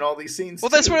line in all these scenes? Well,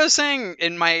 that's what I was saying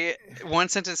in my one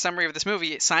sentence summary of this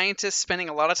movie. Scientists spending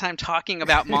a lot of time talking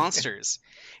about monsters.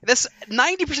 This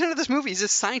 90% of this movie is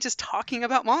just scientists talking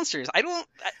about monsters. I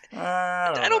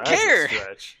don't care.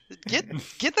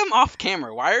 Get them off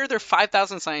camera. Why are there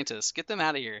 5,000 scientists? Get them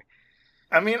out of here.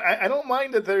 I mean, I don't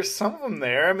mind that there's some of them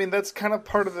there. I mean, that's kind of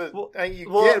part of the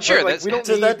sure. But, we don't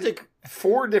need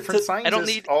 4 different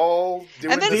scientists all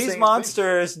doing the same these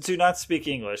monsters do not speak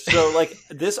English. So, like,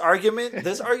 this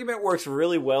argument works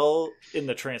really well in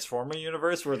the Transformer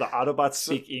universe, where the Autobots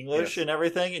speak English and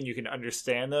everything, and you can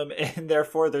understand them, and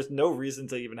therefore there's no reason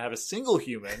to even have a single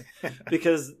human,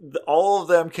 because all of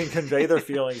them can convey their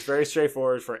feelings very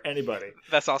straightforward for anybody.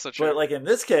 That's also true. But, like, in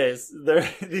this case,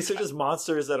 these are just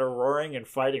monsters that are roaring and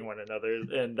fighting one another,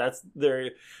 and that's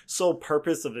their sole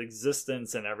purpose of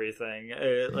existence and everything.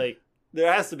 There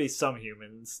has to be some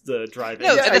humans to drive it.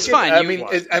 No, that's fine. I mean,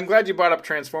 I'm glad you brought up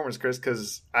Transformers, Chris,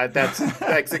 because that's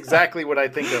exactly what I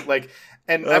think of. Like,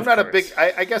 and I'm not a big.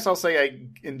 I guess I'll say I,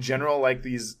 in general, like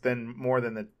these more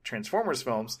than the Transformers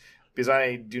films, because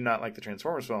I do not like the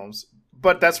Transformers films.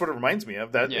 But that's what it reminds me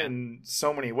of. That in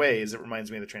so many ways, it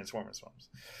reminds me of the Transformers films.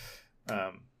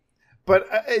 But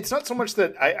it's not so much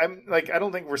that I'm like, I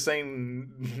don't think we're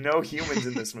saying no humans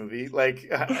in this movie. Like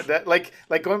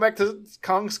going back to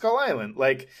Kong Skull Island,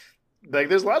 like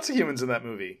there's lots of humans in that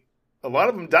movie. A lot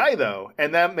of them die though,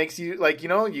 and that makes you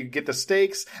you get the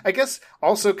stakes. I guess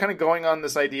also kind of going on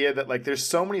this idea that like there's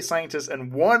so many scientists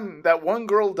and that one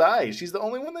girl dies. She's the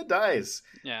only one that dies.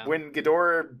 Yeah. When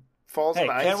Ghidorah falls in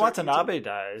the ice. Ken Watanabe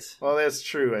dies. Well, that's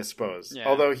true, I suppose. Yeah.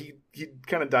 Although he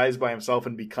kind of dies by himself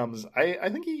and becomes... I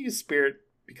think his spirit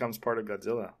becomes part of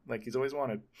Godzilla, like he's always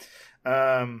wanted.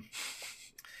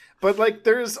 But like,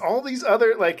 there's all these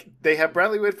other... Like, they have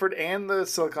Bradley Whitford and the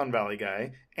Silicon Valley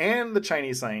guy and the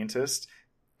Chinese scientist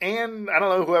and I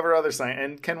don't know, whoever other scientist,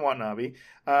 and Ken Watanabe.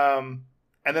 And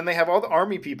then they have all the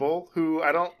army people who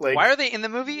I don't like... Why are they in the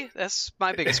movie? That's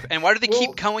my biggest... And why do they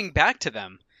keep going back to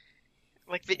them?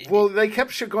 They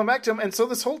kept going back to him, and so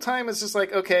this whole time it's just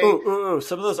like, okay.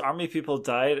 Some of those army people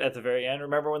died at the very end.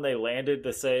 Remember when they landed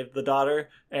to save the daughter,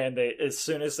 and as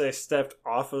soon as they stepped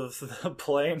off of the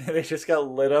plane, they just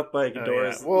got lit up by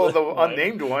Ghidorah's. Well, the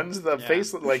unnamed ones, the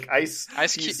face like Ice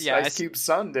Cube's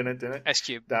son didn't Ice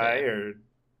Cube die or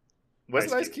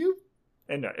was it Ice Cube?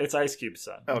 And no, it's Ice Cube's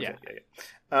son. Okay,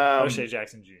 yeah. O'Shea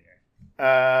Jackson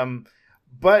Jr.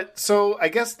 But so I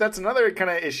guess that's another kind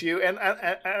of issue, and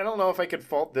I don't know if I could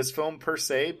fault this film per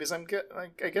se, because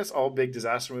I guess all big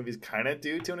disaster movies kind of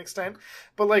do to an extent,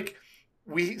 but like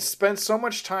we spend so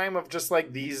much time of just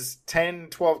like these 10,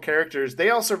 12 characters, they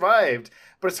all survived,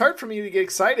 but it's hard for me to get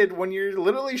excited when you're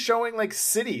literally showing like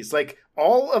cities, like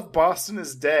all of Boston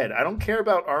is dead. I don't care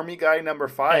about Army Guy number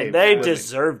 5. And they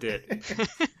deserved it.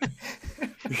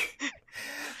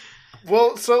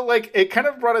 Well, so like it kind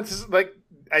of brought it to like,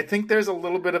 I think there's a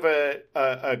little bit of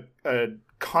a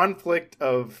conflict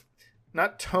of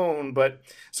not tone, but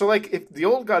so like if the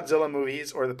old Godzilla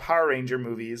movies or the Power Ranger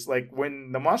movies, like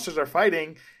when the monsters are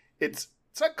fighting, it's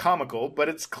not comical, but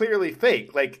it's clearly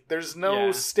fake. Like there's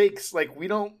no stakes. Like we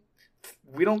don't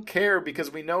care because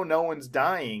we know no one's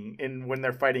dying when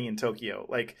they're fighting in Tokyo.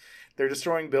 Like they're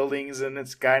destroying buildings and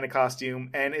it's a guy in a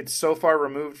costume, and it's so far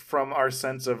removed from our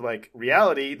sense of like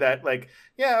reality that like,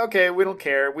 yeah, okay, we don't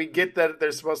care. We get that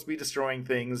they're supposed to be destroying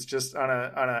things just on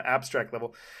a abstract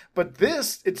level. But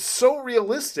this, it's so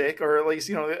realistic, or at least,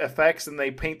 the effects, and they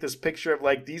paint this picture of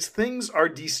like these things are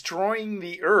destroying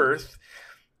the earth.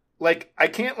 Like, I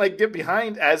can't, like, get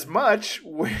behind as much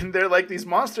when they're, like, these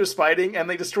monsters fighting and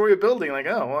they destroy a building. Like,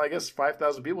 oh, well, I guess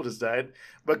 5,000 people just died.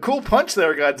 But cool punch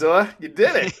there, Godzilla. You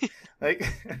did it.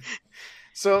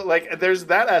 So, like, there's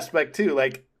that aspect, too.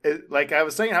 Like I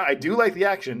was saying, how I do like the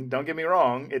action. Don't get me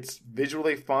wrong. It's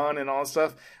visually fun and all that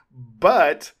stuff.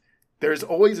 But there's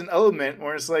always an element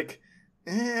where it's like,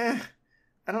 I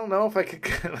don't know if I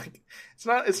could, like, it's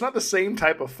not the same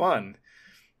type of fun.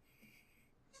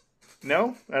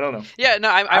 No, I don't know. Yeah, no,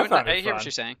 I hear what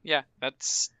you're saying. Yeah,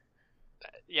 that's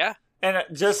And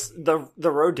just the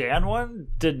Rodan one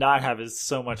did not have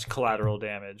so much collateral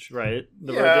damage, right?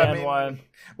 The Rodan one.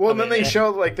 Well, then they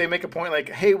show, like, they make a point, like,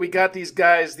 hey, we got these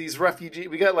guys, these refugees,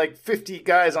 we got like 50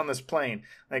 guys on this plane.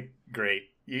 Like, great.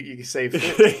 You save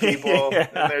 50 people, Yeah.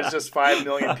 and there's just 5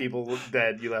 million people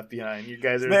dead you left behind. You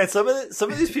guys are Man, some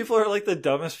of these people are like the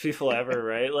dumbest people ever,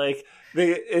 right? Like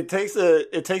it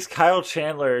takes Kyle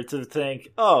Chandler to think,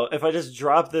 oh, if I just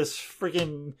drop this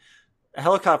freaking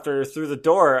helicopter through the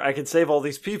door, I can save all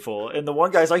these people. And the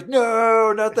one guy's like,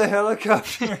 no, not the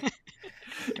helicopter.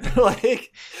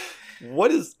 Like,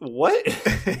 what? You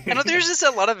know, there's just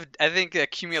a lot of, I think,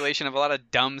 accumulation of a lot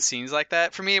of dumb scenes like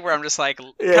that for me, where I'm just like,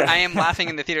 Yeah. I am laughing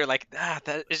in the theater, like, that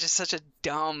is just such a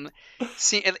dumb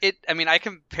scene. I mean, I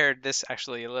compared this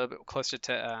actually a little bit closer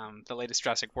to the latest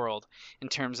Jurassic World in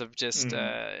terms of just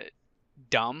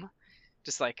dumb,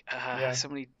 just like so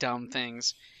many dumb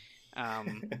things.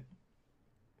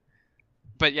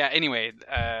 But yeah, anyway,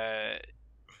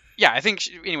 yeah, I think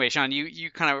anyway, Sean,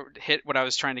 you kind of hit what I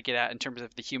was trying to get at in terms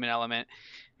of the human element,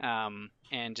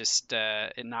 and just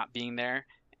it not being there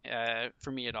for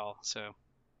me at all. So,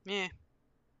 yeah.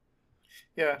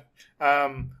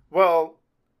 Well,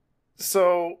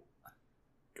 so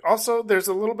also there's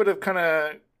a little bit of kind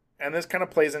of, and this kind of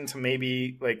plays into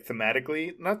maybe like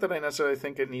thematically. Not that I necessarily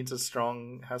think it needs has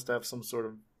to have some sort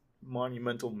of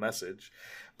monumental message,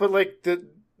 but like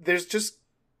there's just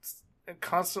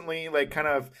constantly like kind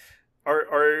of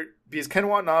are because Ken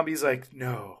Watanabe's like,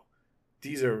 no,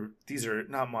 these are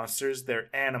not monsters, they're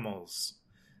animals.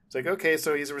 It's like, okay,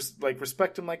 so he's like,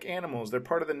 respect them like animals, they're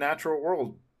part of the natural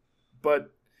world,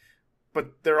 but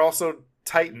they're also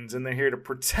titans and they're here to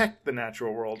protect the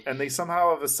natural world, and they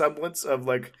somehow have a semblance of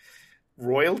like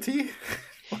royalty.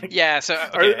 Like, yeah, so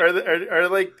okay.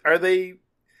 are they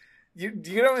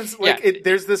you know, it's like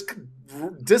there's this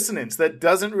dissonance that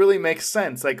doesn't really make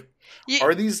sense. Like,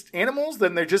 are these animals?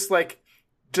 Then they're just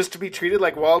to be treated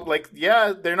like, well, like,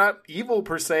 yeah, they're not evil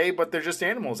per se, but they're just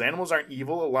animals. Animals aren't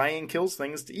evil. A lion kills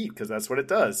things to eat because that's what it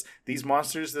does. These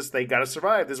monsters, they got to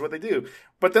survive. This is what they do.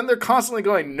 But then they're constantly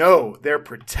going, no, they're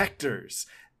protectors.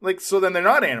 Like, so then they're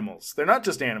not animals. They're not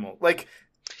just animal. Like,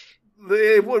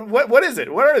 what is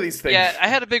it? What are these things? Yeah, I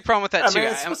had a big problem with that too.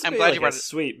 I'm glad you brought it.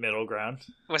 Sweet middle ground.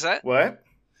 What's that? What?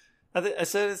 I think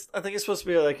it's supposed to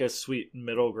be like a sweet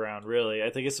middle ground. Really,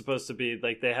 I think it's supposed to be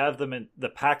like they have them in the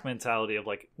pack mentality of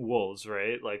like wolves,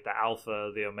 right? Like the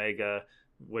alpha, the omega,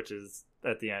 which is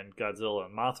at the end Godzilla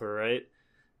and Mothra, right?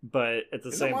 But at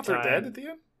the same Mothra time, dead at the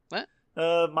end? What?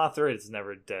 Mothra is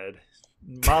never dead.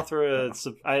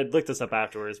 Mothra, I looked this up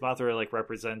afterwards. Mothra like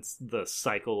represents the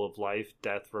cycle of life,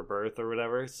 death, rebirth, or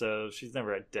whatever. So she's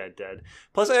never dead.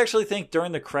 Plus, I actually think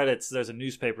during the credits, there's a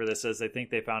newspaper that says they think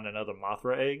they found another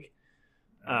Mothra egg.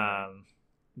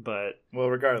 But well,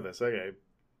 regardless, okay.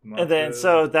 And then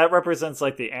so that represents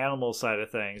like the animal side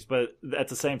of things, but at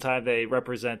the same time, they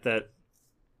represent that,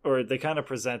 or they kind of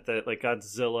present that like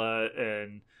Godzilla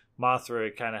and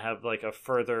Mothra kind of have like a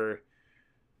further.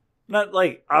 Not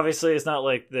like, obviously it's not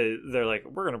like they're like,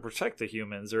 we're going to protect the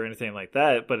humans or anything like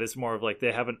that, but it's more of like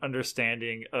they have an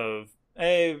understanding of,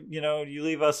 hey, you know, you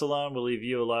leave us alone, we'll leave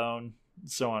you alone,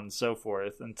 so on and so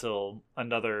forth, until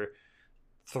another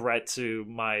threat to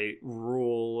my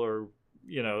rule or,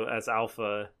 you know, as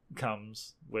Alpha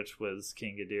comes, which was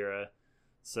King Ghidorah.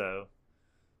 So,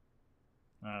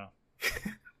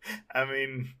 I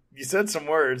mean, you said some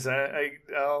words.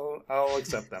 I'll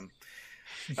accept them.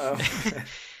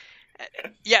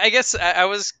 Yeah, I guess I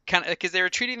was kind of, because they were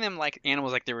treating them like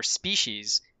animals, like they were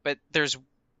species, but there's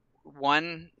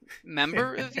one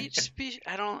member of each species.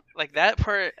 I don't like that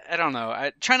part. I don't know.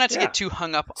 I try not to get too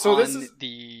hung up on the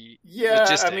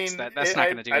logistics. I mean, that's not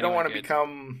going to do. I don't want to good.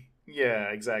 become. Yeah,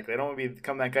 exactly. I don't want to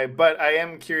become that guy. But I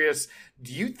am curious.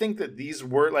 Do you think that these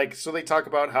were like? So they talk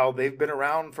about how they've been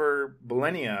around for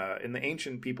millennia, and the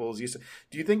ancient peoples used to.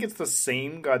 Do you think it's the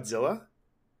same Godzilla?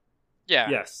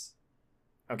 Yeah. Yes.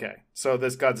 Okay, so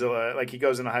this Godzilla, like, he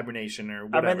goes into hibernation or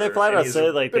whatever. I mean, they flat out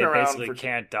say like they basically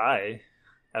can't die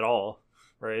at all,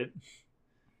 right?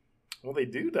 Well, they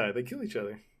do die. They kill each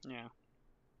other. Yeah.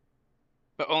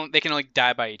 But they can only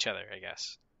die by each other, I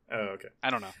guess. Oh, okay. I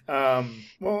don't know.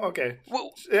 Well, okay.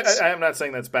 Well, I'm not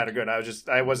saying that's bad or good.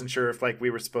 I wasn't sure if like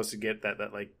we were supposed to get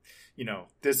that like, you know,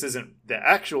 this isn't the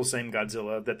actual same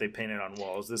Godzilla that they painted on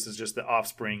walls. This is just the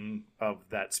offspring of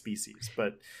that species.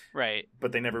 But right.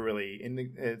 But they never really.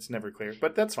 It's never clear.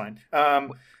 But that's fine.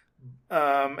 And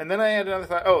then I had another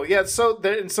thought. Oh yeah. So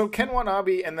Ken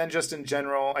Watanabe, and then just in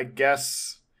general, I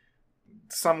guess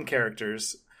some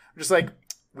characters just like.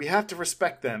 We have to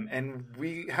respect them, and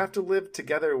we have to live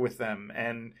together with them.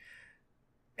 And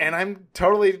I'm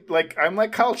totally like, I'm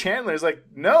like Kyle Chandler is like,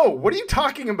 no, what are you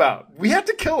talking about? We have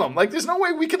to kill him. Like, there's no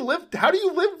way we can live. How do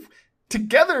you live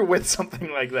together with something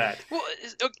like that? Well,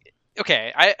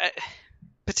 okay, I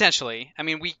potentially. I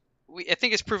mean, we I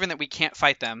think it's proven that we can't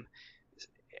fight them.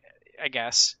 I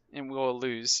guess, and we'll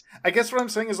lose. I guess what I'm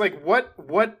saying is like, what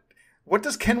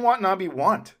does Ken Watanabe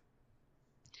want?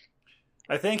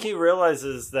 I think he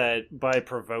realizes that by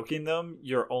provoking them,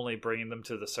 you're only bringing them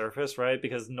to the surface, right?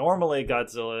 Because normally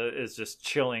Godzilla is just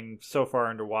chilling so far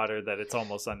underwater that it's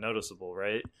almost unnoticeable,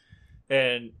 right?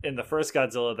 And in the first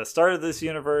Godzilla that started this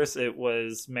universe, it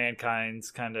was mankind's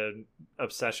kind of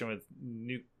obsession with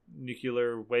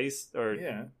nuclear waste, or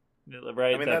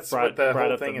right? I mean, that's what the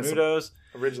whole thing is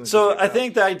originally. So I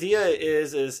think the idea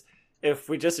is if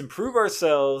we just improve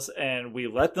ourselves and we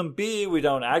let them be, we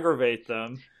don't aggravate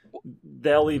them,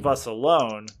 they'll leave us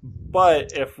alone.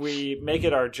 But if we make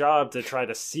it our job to try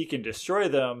to seek and destroy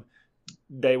them,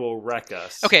 they will wreck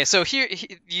us. Okay, so here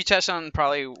you touched on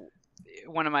probably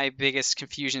one of my biggest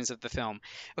confusions of the film.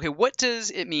 Okay, what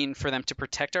does it mean for them to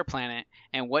protect our planet,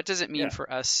 and what does it mean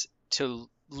for us to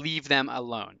leave them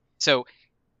alone? So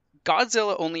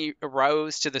Godzilla only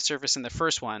arose to the surface in the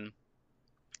first one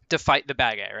to fight the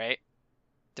bad guy, right?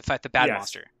 To fight the bad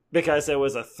monster. Because it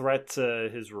was a threat to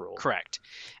his rule. Correct.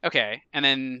 Okay, and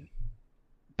then,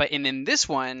 but in this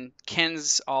one,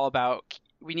 Ken's all about,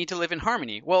 we need to live in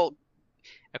harmony. Well,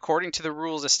 according to the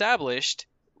rules established,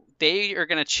 they are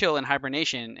going to chill in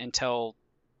hibernation until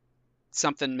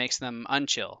something makes them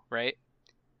unchill, right?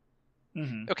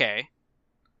 Mm-hmm. Okay.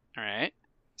 All right.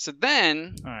 So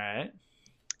then, all right,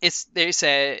 they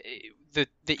say the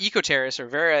eco-terrorist or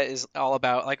Vera is all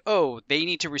about like, oh, they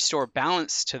need to restore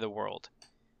balance to the world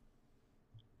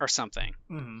or something.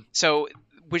 Mm-hmm. So,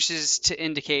 which is to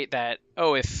indicate that,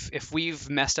 oh, if we've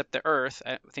messed up the Earth,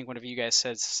 I think one of you guys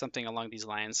said something along these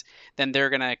lines, then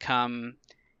they're going to come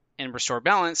and restore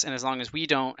balance, and as long as we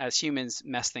don't, as humans,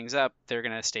 mess things up, they're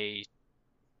going to stay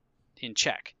in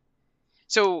check.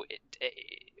 So,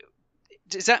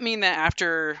 does that mean that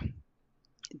after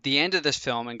the end of this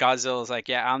film, and Godzilla's like,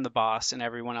 yeah, I'm the boss, and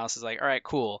everyone else is like, all right,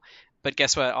 cool, but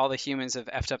guess what? All the humans have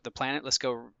effed up the planet. Let's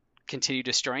go continue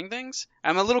destroying things?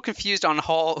 I'm a little confused on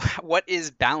what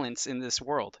is balance in this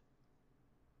world.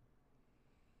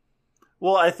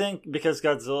 Well, I think because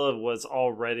Godzilla was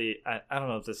already... I don't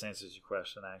know if this answers your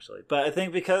question, actually. But I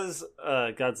think because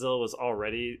Godzilla was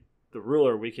already the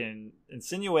ruler, we can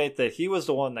insinuate that he was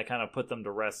the one that kind of put them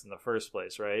to rest in the first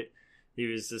place, right? He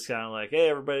was just kind of like, hey,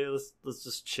 everybody, let's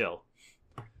just chill.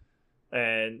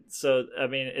 And so, I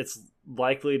mean, it's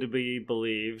likely to be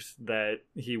believed that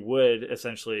he would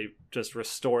essentially just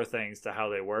restore things to how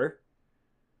they were.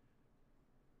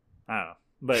 I don't know.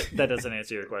 But that doesn't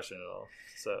answer your question at all,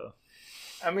 so...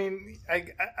 I mean,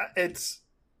 it's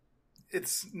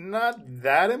not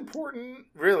that important,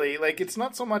 really. Like, it's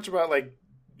not so much about like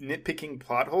nitpicking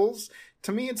plot holes.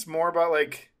 To me, it's more about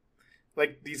like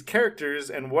these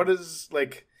characters and what is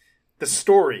like the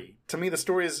story. To me, the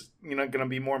story is going to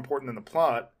be more important than the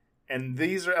plot, and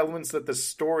these are elements that the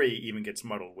story even gets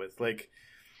muddled with. Like,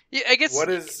 yeah, I guess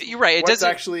you're right. It what's doesn't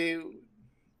actually.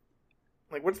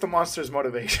 Like, what's the monster's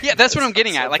motivation? Yeah, that's what I'm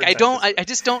getting at. Like, I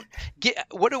just don't get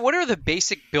what are the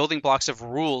basic building blocks of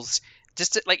rules?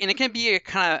 Just to, like, and it can be a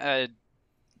kind of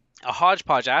a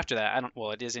hodgepodge after that.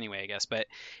 Well, it is anyway, I guess. But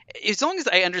as long as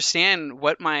I understand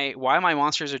why my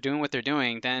monsters are doing what they're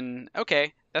doing, then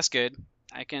okay, that's good.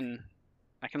 I can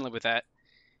live with that.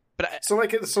 But so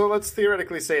let's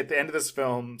theoretically say at the end of this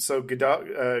film, so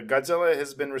Godzilla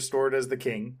has been restored as the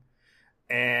king,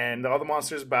 and all the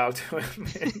monsters bow to him.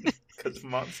 Because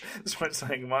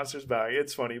monsters bow.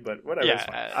 It's funny, but whatever.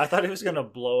 Yeah, I thought he was gonna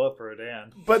blow up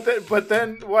Rodan. But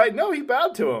then why? No, he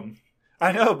bowed to him.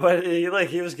 I know, but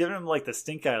he was giving him like the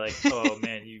stink eye. Like, oh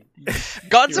man, you.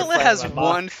 Godzilla has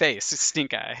one face,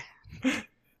 stink eye.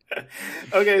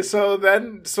 Okay, so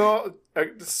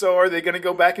are they gonna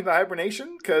go back into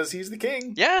hibernation because he's the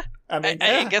king? Yeah, I mean,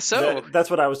 I guess so. That's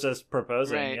what I was just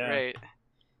proposing. Right.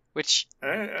 Which,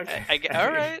 okay.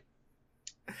 All right.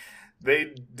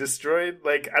 They destroyed,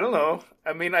 like, I don't know.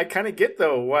 I mean, I kind of get,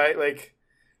 though, why, like,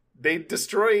 they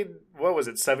destroyed,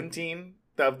 17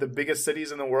 of the biggest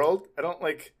cities in the world? I don't,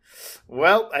 like,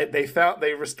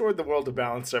 they restored the world to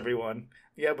balance, everyone.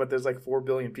 Yeah, but there's, like, 4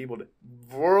 billion people.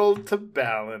 World to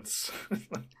balance.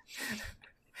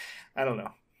 I don't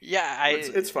know. Yeah,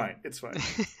 It's fine. It's fine.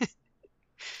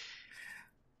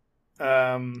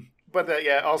 But that,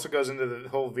 it also goes into the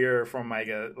whole Vera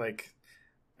Farmiga, like...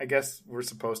 I guess we're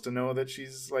supposed to know that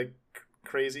she's like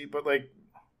crazy, but like,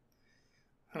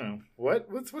 I don't know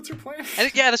what's her plan.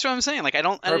 Yeah, that's what I'm saying. Like, I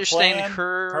don't understand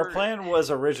her. Her plan was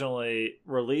originally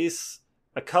release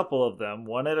a couple of them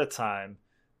one at a time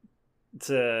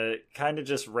to kind of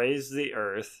just raise the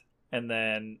Earth, and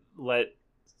then let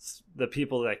the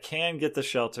people that can get the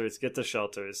shelters.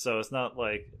 So it's not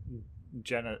like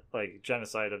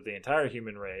genocide of the entire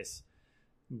human race.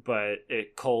 but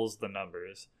it culls the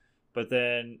numbers. But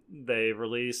then they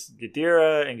release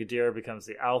Ghidorah, and Ghidorah becomes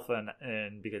the alpha,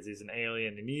 and because he's an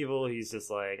alien and evil, he's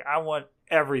just like, I want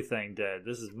everything dead.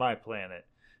 This is my planet.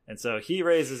 And so he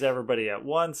raises everybody at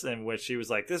once, in which he was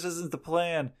like, this isn't the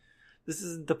plan. This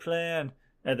isn't the plan.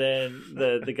 And then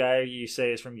the guy you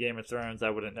say is from Game of Thrones, I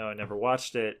wouldn't know, I never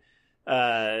watched it.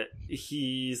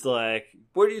 He's like,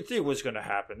 what do you think was going to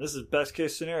happen? This is best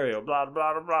case scenario, blah,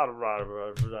 blah, blah, blah, blah,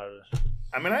 blah, blah.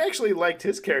 I mean, I actually liked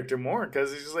his character more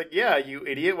because he's just like, yeah, you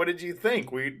idiot. What did you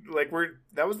think?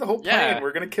 That was the whole plan. Yeah.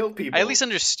 We're going to kill people. I at least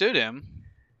understood him.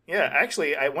 Yeah,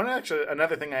 actually,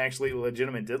 another thing I actually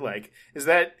legitimate did like is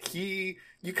that you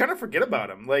kind of forget about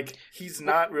him. Like, he's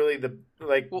not really the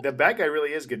bad guy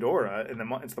really is Ghidorah, and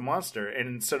it's the monster. And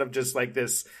instead of just like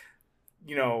this,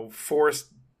 forced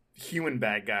human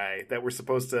bad guy that we're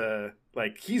supposed to,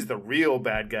 like, he's the real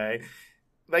bad guy.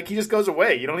 Like, he just goes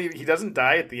away. He doesn't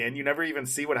die at the end. You never even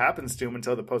see what happens to him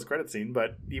until the post-credit scene.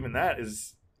 But even that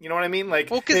is, you know what I mean?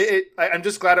 Like, I'm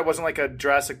just glad it wasn't like a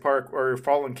Jurassic Park or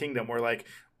Fallen Kingdom where, like,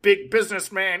 big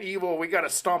businessman, evil, we got to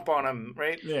stomp on him,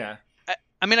 right? Yeah.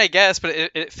 I mean, I guess, but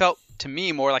it felt to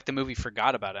me more like the movie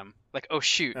forgot about him. Like, oh,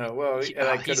 shoot. Oh, well,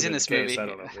 he's in this movie. I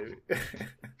don't know,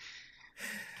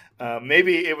 maybe.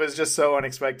 Maybe it was just so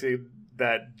unexpected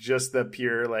that just the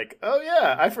pure, like, oh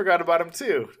yeah, I forgot about him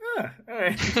too. Yeah, all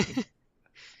right.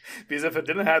 Because if it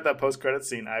didn't have that post-credit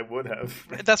scene, I would have.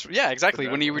 Yeah, exactly.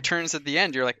 When he returns at the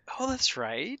end, you're like, oh, that's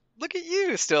right. Look at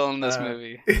you still in this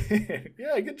movie.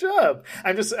 Yeah, good job.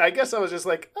 I guess I was just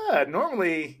like,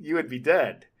 normally you would be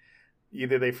dead.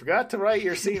 Either they forgot to write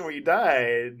your scene where you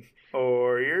died,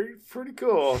 or you're pretty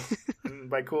cool. And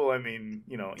by cool, I mean,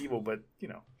 evil, but,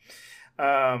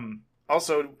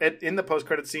 Also, in the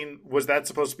post-credit scene, was that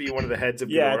supposed to be one of the heads of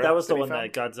Ghidorah? Yeah, that was the one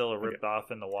that Godzilla ripped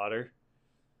off in the water.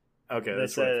 Okay, they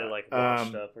said it like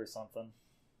washed up or something.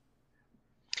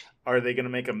 Are they going to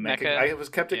make a Mecha? I was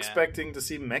kept Yeah. expecting to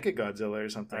see Mecha Godzilla or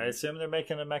something. I assume they're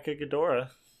making a Mecha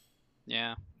Ghidorah.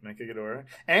 Yeah. Mecha Ghidorah.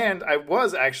 And I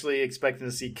was actually expecting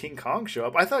to see King Kong show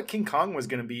up. I thought King Kong was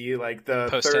going to be like the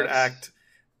third act.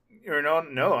 Or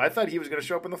no, I thought he was going to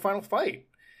show up in the final fight.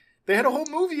 They had a whole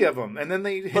movie of him, and then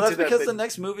they hinted that's because the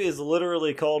next movie is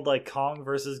literally called like Kong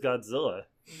versus Godzilla.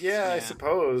 Yeah, I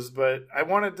suppose, but I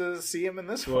wanted to see him in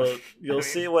this one. Well, you'll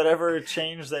see whatever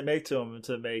change they make to him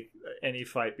to make any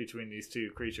fight between these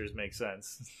two creatures make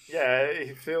sense. Yeah,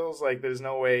 it feels like there's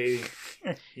no way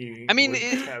he I mean, would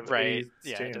have right. any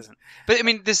Yeah, chance. it doesn't. But I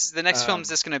mean, the next film is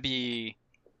just going to be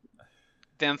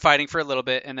them fighting for a little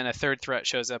bit, and then a third threat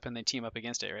shows up, and they team up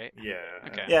against it, right? Yeah.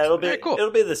 Okay. Yeah, it'll be Very cool. It'll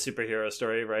be the superhero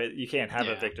story, right? You can't have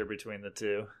a Yeah. victor between the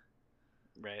two.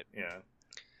 Right. Yeah.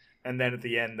 And then at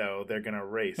the end, though, they're going to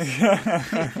race.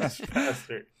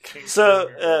 Faster.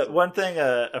 So one thing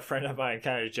a friend of mine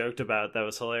kind of joked about that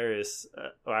was hilarious,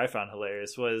 or I found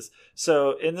hilarious, was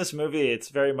so in this movie it's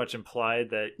very much implied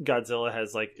that Godzilla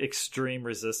has like extreme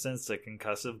resistance to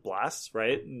concussive blasts,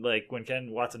 right? Like when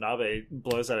Ken Watanabe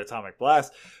blows that atomic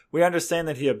blast, we understand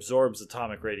that he absorbs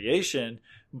atomic radiation,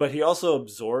 but he also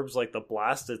absorbs like the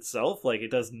blast itself, like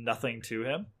it does nothing to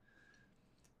him.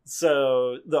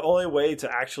 So the only way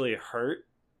to actually hurt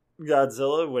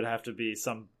Godzilla would have to be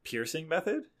some piercing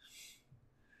method.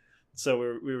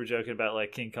 So we were joking about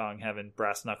like King Kong having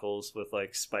brass knuckles with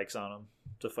like spikes on them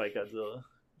to fight Godzilla,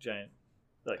 giant.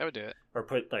 Like, I would do it. or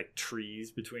put like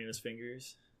trees between his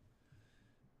fingers,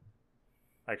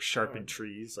 like sharpened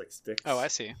trees, like sticks. Oh, I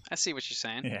see what you're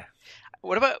saying. Yeah.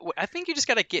 What about? I think you just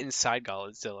got to get inside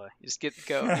Godzilla. You just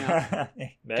go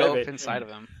Maybe. go up inside of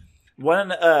him.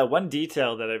 One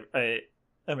detail that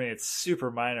I mean it's super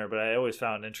minor, but I always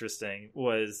found interesting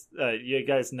was you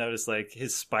guys notice like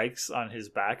his spikes on his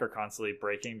back are constantly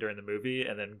breaking during the movie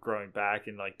and then growing back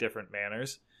in like different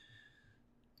manners.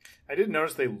 I did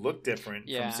notice they look different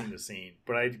Yeah. from scene to scene,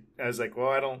 but I was like, well,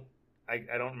 I don't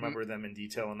remember them in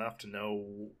detail enough to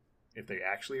know if they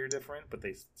actually are different, but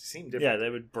they seem different. Yeah, they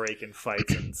would break in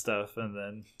fights and stuff, and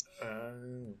then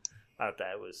I thought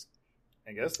that was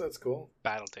I guess that's cool.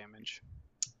 Battle damage.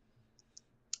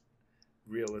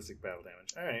 Realistic battle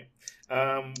damage. All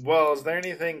right. Well, is there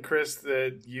anything, Chris,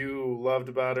 that you loved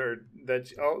about it,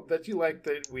 or that you liked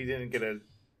that we didn't get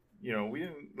we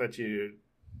didn't let you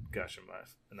gush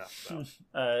enough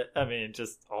about? I mean,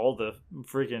 just all the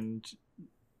freaking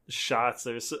shots.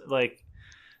 There's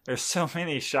so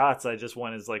many shots. I just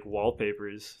want as like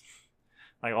wallpapers,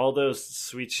 like all those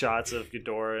sweet shots of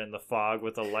Ghidorah in the fog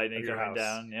with the lightning Your coming house.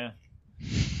 down. Yeah,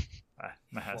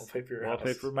 my house, Wallpaper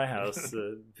wallpaper my house.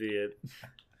 Be it.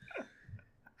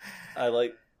 I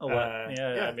like a lot.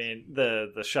 yeah. I mean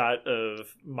the shot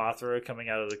of Mothra coming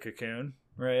out of the cocoon.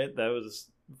 Right, that was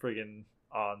friggin'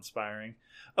 awe-inspiring.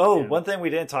 Oh, Yeah. one thing we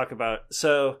didn't talk about.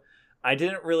 So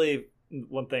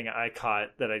one thing I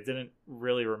caught that I didn't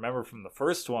really remember from the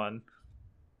first one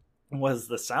was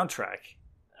the soundtrack.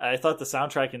 I thought the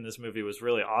soundtrack in this movie was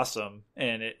really awesome,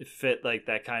 and it fit like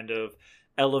that kind of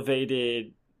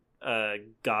elevated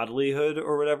godlyhood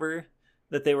or whatever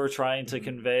that they were trying to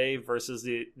convey versus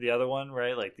the other one,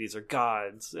 right? Like, these are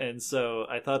gods. And so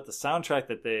I thought the soundtrack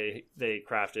that they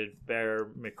crafted, Bear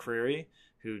McCreary,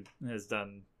 who has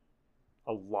done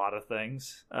a lot of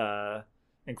things,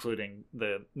 including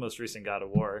the most recent God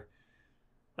of War,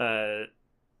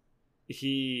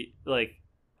 he, like,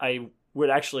 I would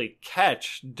actually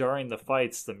catch during the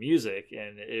fights the music,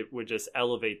 and it would just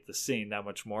elevate the scene that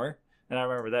much more. And I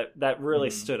remember that really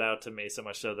stood out to me, so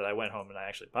much so that I went home and I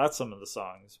actually bought some of the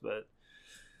songs. But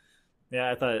yeah,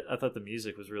 I thought the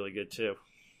music was really good too.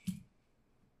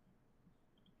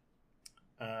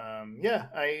 Yeah,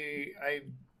 I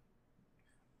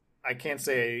can't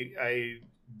say I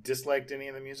disliked any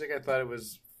of the music. I thought it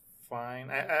was fine.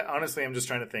 I honestly, I'm just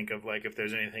trying to think of like if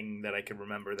there's anything that I could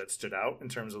remember that stood out in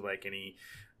terms of like any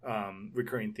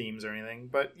recurring themes or anything.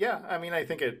 But yeah, I mean, I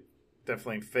think it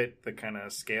definitely fit the kind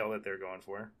of scale that they're going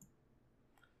for.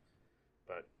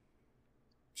 But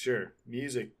sure,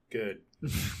 music good.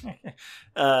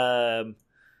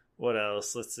 What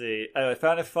else? Let's see. I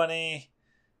found it funny.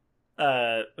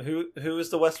 Who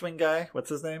is the West Wing guy? What's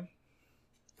his name?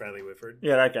 Bradley Whitford.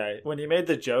 Yeah, that guy. When he made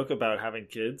the joke about having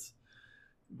kids,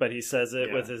 but he says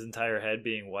it with his entire head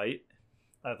being white,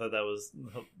 I thought that was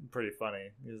pretty funny.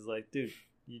 He was like, dude,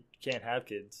 you can't have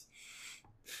kids.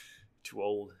 Too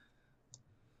old.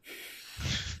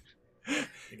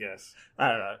 I guess. I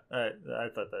don't know. I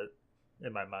thought that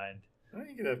in my mind. Well,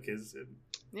 you could have kids.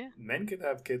 Yeah. Men could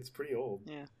have kids pretty old.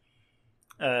 Yeah.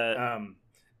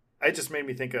 It just made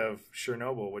me think of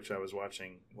Chernobyl, which I was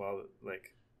watching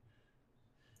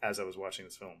as I was watching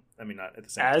this film. I mean, not at the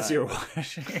same time. As you're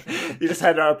watching, you just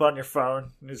had it up on your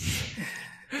phone.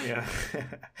 Yeah.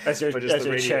 As your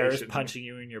chair is punching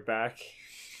you in your back.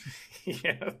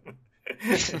 Yeah.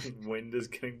 Wind is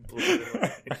getting blown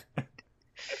away.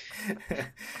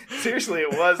 Seriously,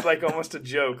 it was like almost a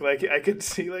joke. Like I could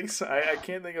see, like I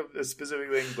can't think of a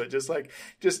specific thing, but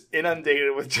just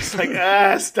inundated with just like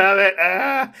stop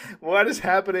it, what is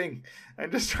happening?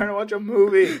 I'm just trying to watch a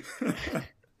movie.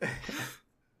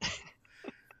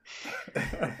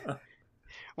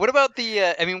 What about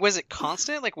the? I mean, was it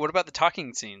constant? Like, what about the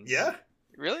talking scenes? Yeah.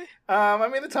 Really? I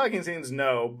mean, the talking scenes,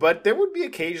 no, but there would be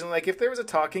occasionally, like if there was a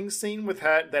talking scene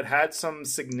that had some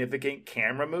significant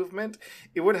camera movement,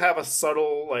 it would have a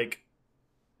subtle, like,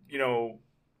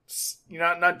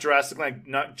 not drastic, like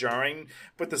not jarring,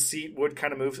 but the seat would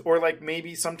kind of move, or like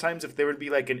maybe sometimes if there would be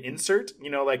like an insert,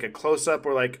 like a close up,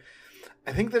 or like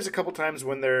I think there's a couple times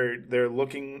when they're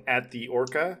looking at the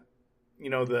Orca,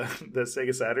 the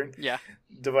Sega Saturn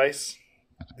device,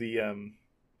 the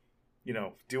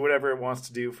do whatever it wants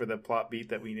to do for the plot beat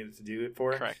that we needed to do it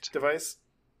for. Correct. Device.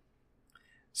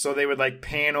 So they would like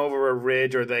pan over a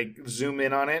ridge or they zoom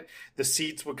in on it. The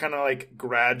seats would kind of like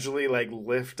gradually like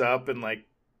lift up and like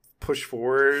push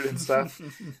forward and stuff.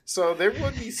 So there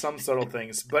would be some subtle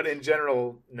things, but in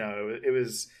general, no, it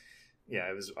was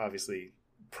obviously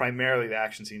primarily the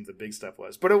action scenes, the big stuff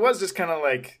was, but it was just kind of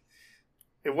like,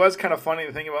 it was kind of funny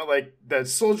to think about, like the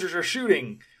soldiers are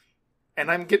shooting and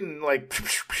I'm getting like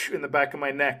in the back of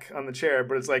my neck on the chair,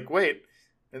 but it's like, wait,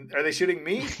 are they shooting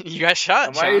me? You got shot.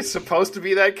 Am Sean. I supposed to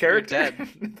be that character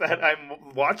You're that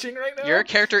I'm watching right now? You're a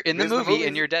character in the movie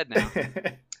and you're dead now.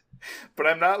 But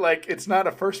I'm not like, it's not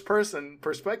a first person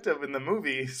perspective in the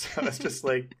movie, so it's just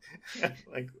like,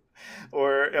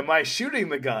 or am I shooting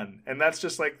the gun? And that's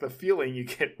just like the feeling you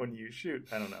get when you shoot.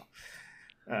 I don't know.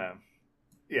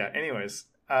 Yeah. Anyways,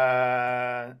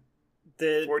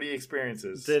 40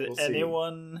 experiences. Did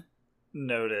anyone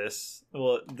notice?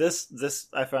 Well, this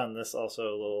I found this also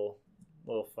a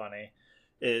little funny.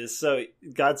 Is so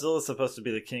Godzilla's supposed to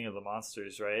be the king of the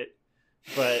monsters, right?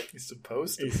 But he's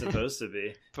supposed to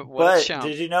be. But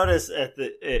did you notice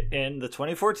in the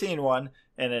 2014 one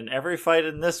and in every fight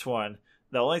in this one,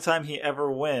 the only time he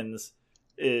ever wins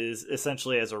is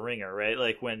essentially as a ringer, right?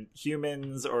 Like when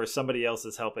humans or somebody else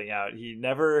is helping out, he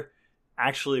never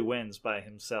actually wins by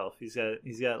himself. He's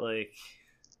got like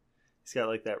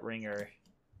that ringer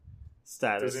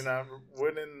status. Does he not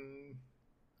win in?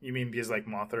 You mean because like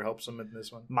Mothra helps him in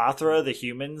this one? Mothra, the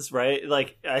humans, right?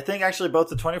 Like I think actually both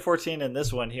the 2014 and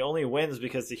this one, he only wins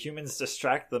because the humans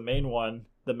distract the main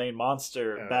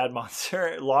monster, bad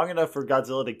monster, long enough for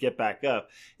Godzilla to get back up.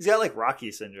 He's got like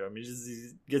Rocky syndrome.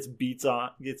 He gets beat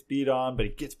on, but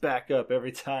he gets back up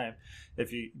every time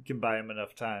if you can buy him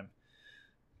enough time.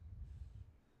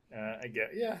 I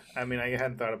get. Yeah, I mean, I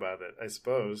hadn't thought about it. I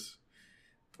suppose.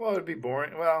 Well, it'd be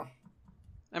boring. Well,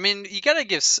 I mean, you gotta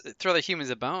throw the humans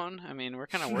a bone. I mean, we're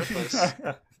kind of worthless.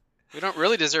 We don't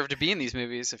really deserve to be in these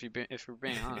movies, if we're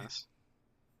being honest.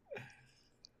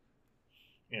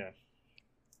 yeah.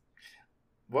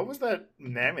 What was that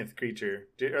mammoth creature?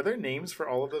 Are there names for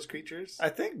all of those creatures? I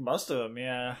think most of them,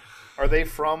 yeah. Are they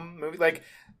from movies? Like,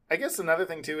 I guess another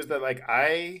thing too is that like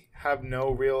I have no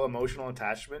real emotional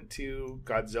attachment to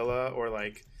Godzilla or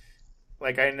like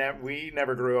we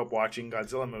never grew up watching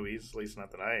Godzilla movies, at least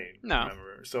not that I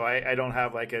remember. So I don't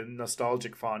have like a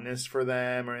nostalgic fondness for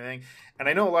them or anything. And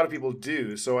I know a lot of people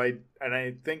do. So I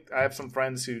think I have some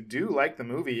friends who do like the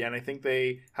movie, and I think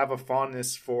they have a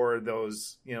fondness for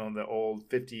those, you know, the old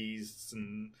 50s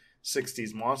and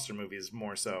 60s monster movies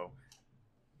more so.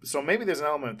 So maybe there's an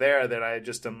element there that I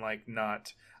just am like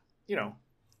not, you know,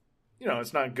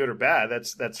 it's not good or bad.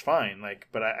 That's fine. Like,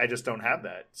 but I just don't have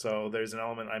that. So there's an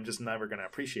element I'm just never going to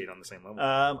appreciate on the same level.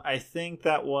 I think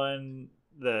that one,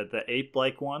 the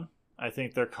ape-like one, I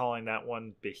think they're calling that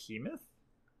one Behemoth.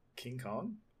 King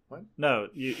Kong? What? No,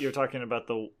 you're talking about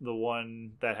the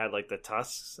one that had like the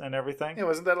tusks and everything. Yeah,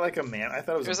 wasn't that like a man? I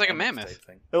thought it was like a mammoth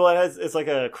thing. Well, it's like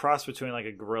a cross between like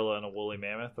a gorilla and a woolly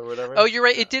mammoth or whatever. Oh, you're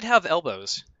right. It did have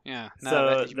elbows. Yeah.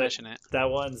 Now that you mention it, that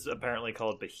one's apparently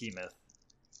called Behemoth.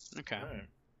 Okay. Right.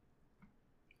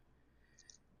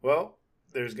 Well,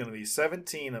 there's going to be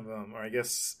 17 of them, or I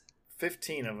guess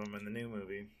 15 of them in the new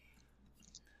movie.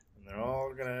 And they're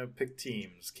all going to pick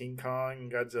teams. King Kong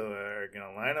and Godzilla are going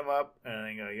to line them up, and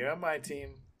they go, you're on my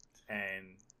team,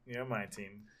 and you're on my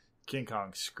team. King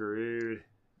Kong screwed.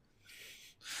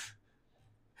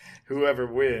 Whoever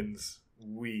wins,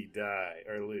 we die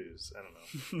or lose. I don't know.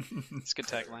 It's a good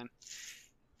tagline.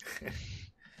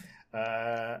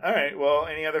 All right. Well,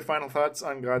 any other final thoughts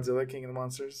on Godzilla, King of the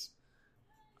Monsters?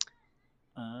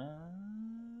 I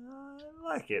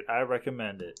like it. I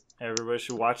recommend it. Everybody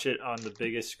should watch it on the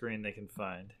biggest screen they can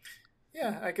find.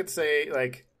 Yeah, I could say,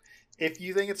 like, if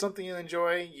you think it's something you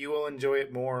enjoy, you will enjoy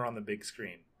it more on the big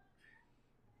screen.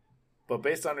 But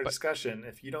based on our discussion,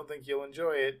 if you don't think you'll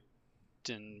enjoy it,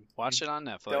 then watch it on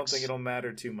Netflix. I don't think it'll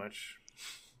matter too much.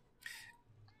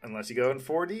 Unless you go in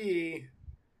 4D.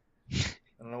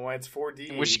 I don't know why it's 4D.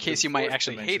 In which case you might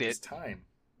actually hate it. Time.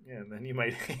 Yeah, and then you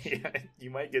might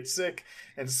get sick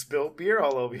and spill beer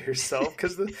all over yourself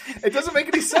because it doesn't make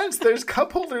any sense. There's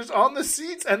cup holders on the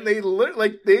seats, and I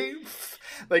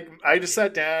just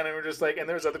sat down and we're just like, and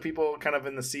there's other people kind of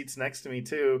in the seats next to me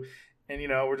too, and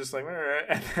we're just like,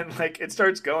 and then like it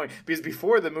starts going because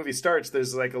before the movie starts,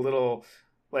 there's like a little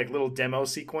demo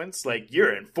sequence, like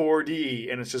you're in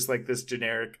 4D, and it's just like this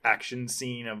generic action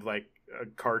scene of like a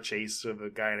car chase of a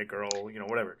guy and a girl,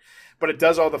 whatever. But it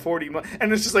does all the 4D,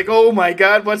 and it's just like, oh my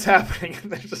god, what's happening? And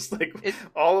they're just like,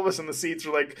 all of us in the seats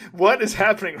are like, what is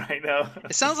happening right now?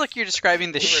 It sounds like you're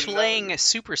describing the Schlang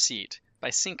Super Seat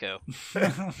by Cinco.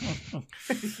 Yep,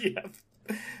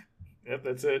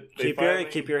 that's it.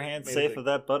 Keep your hands safe of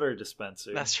that butter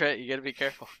dispenser. That's right. You got to be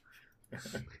careful.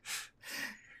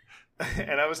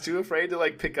 And I was too afraid to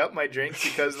like pick up my drink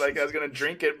because like I was gonna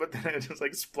drink it, but then it just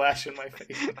like splashed in my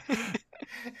face.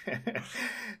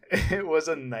 It was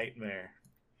a nightmare.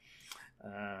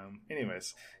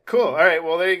 Anyways, cool. All right,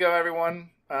 well there you go, everyone.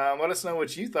 Let us know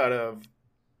what you thought of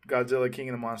Godzilla King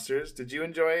of the Monsters. Did you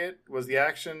enjoy it? Was the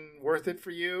action worth it for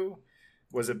you?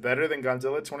 Was it better than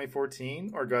Godzilla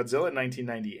 2014 or Godzilla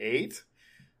 1998?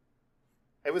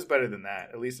 It was better than that,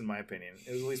 at least in my opinion.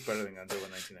 It was at least better than Godzilla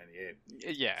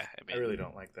 1998. Yeah. I really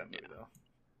don't like that movie, though.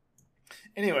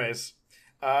 Anyways,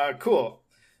 cool.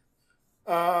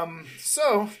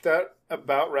 So that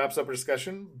about wraps up our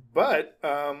discussion. But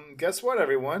guess what,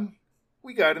 everyone?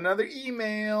 We got another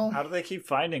email. How do they keep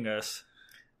finding us?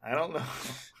 I don't know.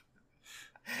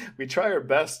 We try our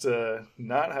best to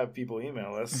not have people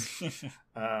email us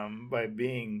by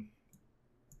being,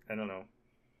 I don't know,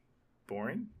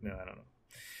 boring? No, I don't know.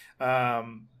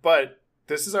 But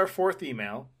this is our 4th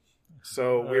email.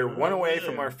 So we're one away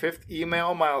from our 5th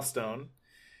email milestone.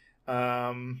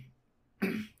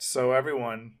 So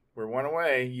everyone, we're one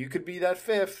away. You could be that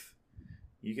 5th.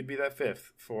 You could be that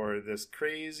 5th for this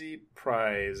crazy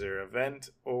prize or event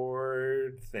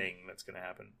or thing that's going to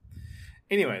happen.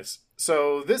 Anyways,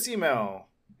 so this email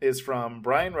is from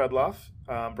Brian Redloff.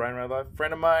 Brian Redloff,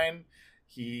 friend of mine.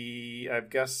 I've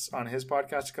guessed on his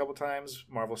podcast a couple times,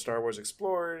 Marvel Star Wars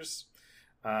Explorers.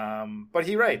 But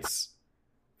he writes,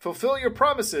 fulfill your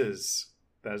promises.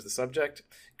 That is the subject.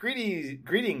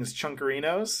 Greetings,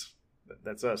 Chunkerinos.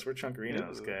 That's us. We're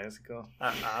Chunkerinos, guys. Cool.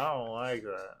 I don't like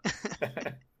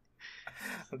that.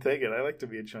 I'll take it. I like to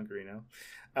be a Chunkerino.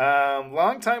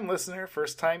 Long-time listener,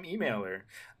 first-time emailer.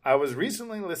 I was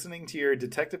recently listening to your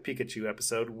Detective Pikachu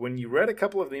episode when you read a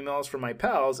couple of emails from my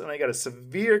pals, and I got a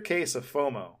severe case of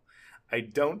FOMO. I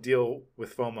don't deal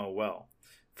with FOMO well.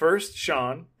 First,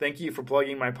 Sean, thank you for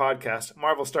plugging my podcast,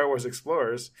 Marvel Star Wars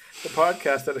Explorers, the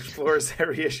podcast that explores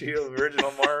every issue of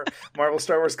original Marvel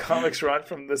Star Wars comics run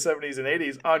from the 70s and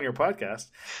 80s on your podcast.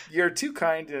 You're too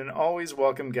kind and an always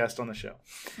welcome guest on the show.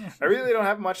 I really don't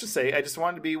have much to say. I just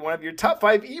wanted to be one of your top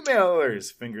 5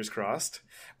 emailers, fingers crossed.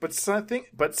 But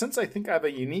since I think I have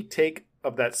a unique take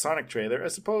of that Sonic trailer, I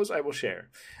suppose I will share.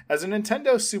 As a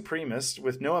Nintendo supremacist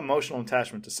with no emotional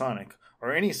attachment to Sonic,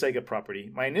 or any Sega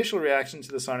property, my initial reaction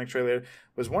to the Sonic trailer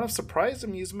was one of surprised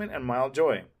amusement and mild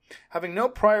joy. Having no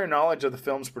prior knowledge of the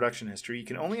film's production history, you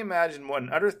can only imagine what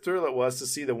an utter thrill it was to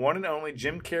see the one and only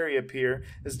Jim Carrey appear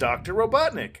as Dr.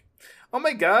 Robotnik. Oh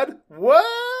my god, what?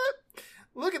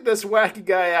 Look at this wacky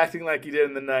guy acting like he did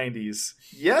in the 90s.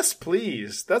 Yes,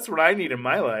 please. That's what I need in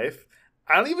my life.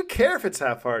 I don't even care if it's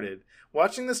half-hearted.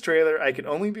 Watching this trailer, I can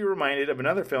only be reminded of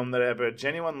another film that I have a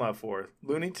genuine love for,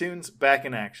 Looney Tunes Back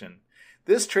in Action.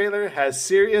 This trailer has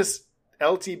serious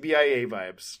LTBIA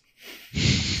vibes.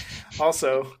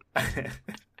 Also, I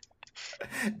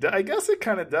guess it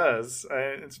kind of does.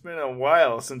 It's been a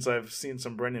while since I've seen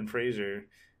some Brendan Fraser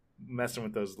messing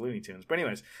with those Looney Tunes. But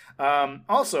anyways,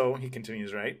 also, he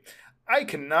continues, right? I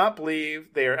cannot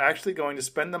believe they are actually going to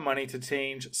spend the money to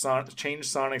change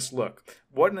Sonic's look.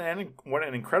 What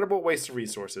an incredible waste of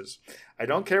resources. I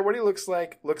don't care what he looks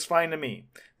like. Looks fine to me.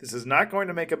 This is not going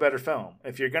to make a better film.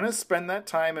 If you're going to spend that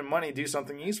time and money, do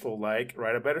something useful, like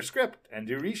write a better script and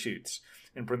do reshoots.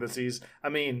 In parentheses, I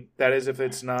mean, that is if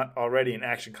it's not already an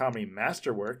action comedy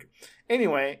masterwork.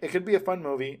 Anyway, it could be a fun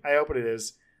movie. I hope it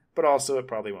is. But also, it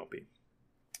probably won't be.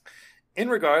 In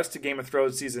regards to Game of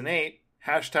Thrones Season 8,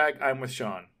 hashtag I'm with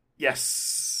Sean.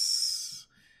 Yes.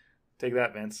 Take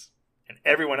that, Vince. And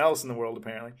everyone else in the world,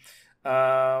 apparently.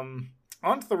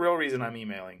 On to the real reason I'm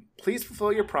emailing. Please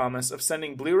fulfill your promise of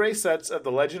sending Blu-ray sets of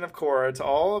The Legend of Korra to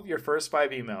all of your first 5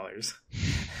 emailers.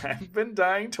 I've been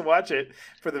dying to watch it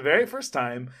for the very first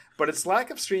time, but its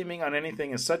lack of streaming on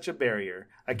anything is such a barrier.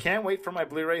 I can't wait for my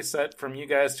Blu-ray set from you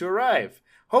guys to arrive.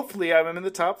 Hopefully I'm in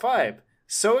the top 5.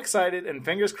 So excited, and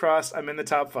fingers crossed I'm in the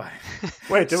top 5.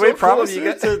 Wait, did So we cool promise of you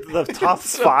you guys- to the top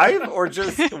 5? Or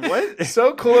just, what?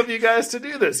 So cool of you guys to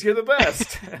do this. You're the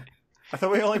best. I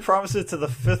thought we only promised it to the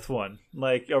 5th one,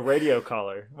 like a radio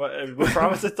caller. What, we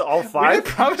promised it to all We 5?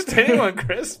 didn't promise to anyone,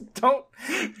 Chris.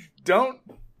 Don't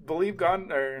believe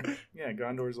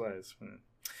Gondor's lies.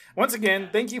 Once again,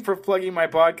 thank you for plugging my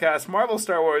podcast, Marvel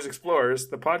Star Wars Explorers,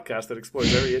 the podcast that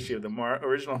explores every issue of the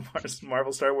original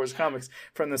Marvel Star Wars comics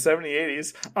from the 70s,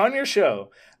 80s, on your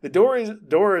show. The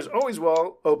door is always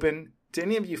well open to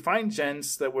any of you fine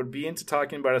gents that would be into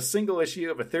talking about a single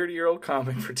issue of a 30-year-old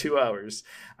comic for 2 hours.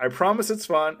 I promise it's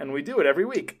fun, and we do it every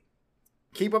week.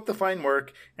 Keep up the fine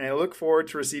work, and I look forward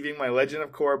to receiving my Legend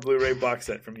of Korra Blu-ray box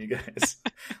set from you guys.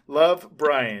 Love,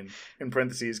 Brian, in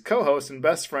parentheses, co-host and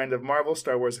best friend of Marvel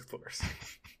Star Wars Explorers.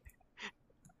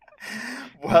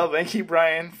 Well, thank you,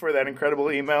 Brian, for that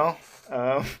incredible email.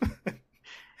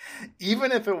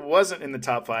 Even if it wasn't in the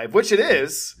top 5, which it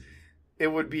is, it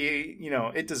would be,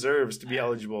 it deserves to be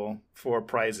eligible for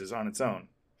prizes on its own.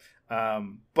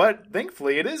 But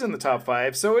thankfully, it is in the top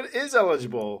 5, so it is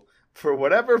eligible for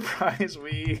whatever prize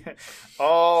we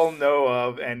all know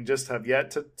of and just have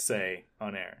yet to say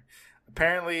on air.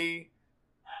 Apparently,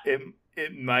 it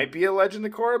might be a Legend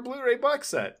of Korra Blu-ray box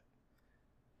set.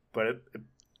 But it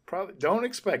probably don't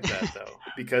expect that, though,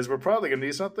 because we're probably going to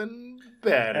do something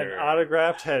better. An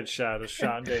autographed headshot of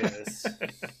Sean Davis.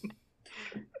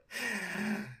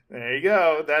 There you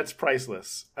go. That's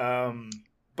priceless.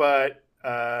 But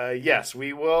yes,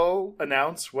 we will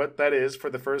announce what that is for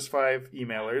the first 5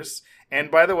 emailers. And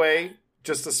by the way,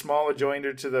 just a small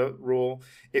adjoinder to the rule: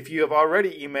 if you have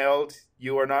already emailed,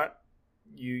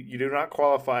 you do not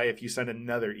qualify if you send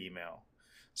another email.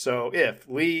 So if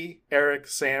Lee, Eric,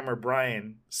 Sam, or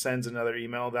Brian sends another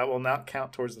email, that will not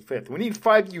count towards the 5th. We need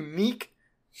 5 unique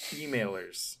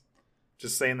emailers.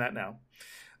 Just saying that now.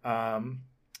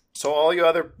 So all you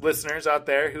other listeners out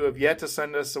there who have yet to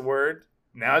send us a word,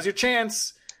 now's your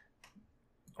chance.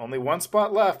 Only 1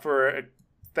 spot left for a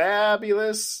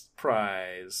fabulous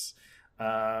prize.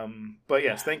 But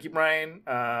yes, thank you, Brian.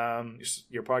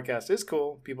 Your podcast is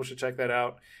cool. People should check that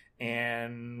out.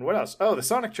 And what else? Oh, the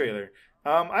Sonic trailer.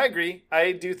 I agree.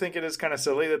 I do think it is kind of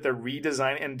silly that they're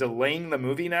redesigning and delaying the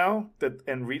movie now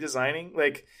and redesigning.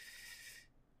 Like,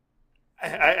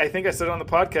 I think I said it on the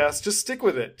podcast, just stick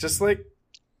with it. Just like,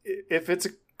 if it's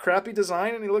a crappy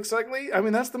design and he looks ugly, I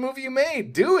mean, that's the movie you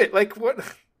made. Do it. Like, what?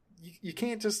 you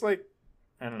can't just like,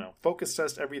 I don't know, focus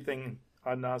test everything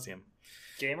ad nauseum.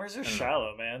 Gamers are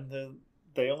shallow, man.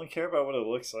 They only care about what it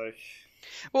looks like.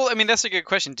 Well, I mean, that's a good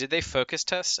question. Did they focus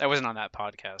test? I wasn't on that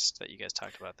podcast that you guys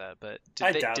talked about that, but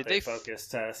I doubt they focus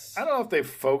test. I don't know if they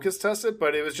focus tested,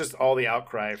 but it was just all the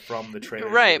outcry from the trailer.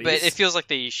 Right, release. but it feels like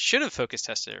they should have focus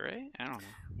tested it, right? I don't know.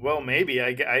 Well, maybe.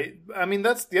 I mean,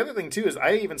 that's the other thing, too, is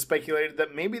I even speculated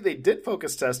that maybe they did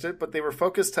focus test it, but they were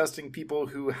focus testing people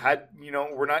who had,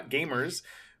 were not gamers,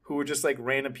 who were just like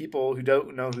random people who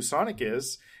don't know who Sonic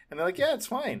is. And they're like, yeah, it's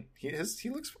fine. He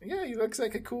looks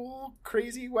like a cool,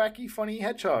 crazy, wacky, funny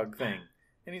hedgehog thing.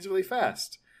 And he's really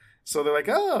fast. So they're like,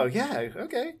 oh, yeah,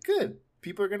 okay, good.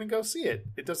 People are going to go see it.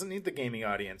 It doesn't need the gaming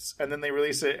audience. And then they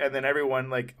release it, and then everyone,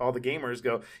 like, all the gamers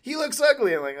go, he looks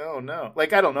ugly. I'm like, oh, no.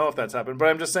 Like, I don't know if that's happened, but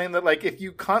I'm just saying that, like, if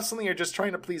you constantly are just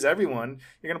trying to please everyone,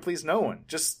 you're going to please no one.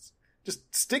 Just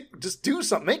do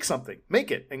something.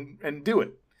 Make it, and do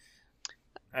it.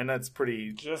 And that's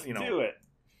pretty, do it.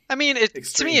 I mean,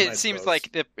 to me, it seems suppose.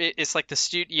 like it's like the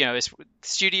studio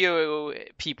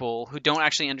people who don't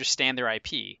actually understand their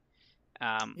IP.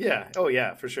 Yeah. Oh,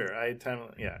 yeah, for sure. I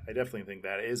definitely think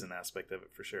that is an aspect of it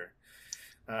for sure.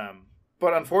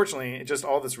 But unfortunately, just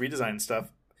all this redesign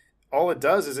stuff, all it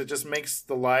does is it just makes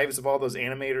the lives of all those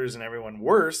animators and everyone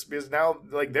worse because now,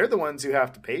 like, they're the ones who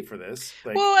have to pay for this.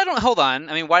 Like, well, hold on.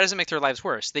 I mean, why does it make their lives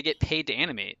worse? They get paid to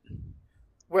animate.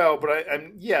 well, but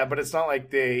but it's not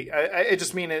like I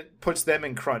just mean it puts them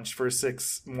in crunch for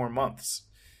 6 more months.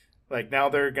 Like, now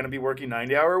they're going to be working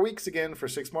 90-hour weeks again for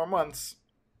 6 more months.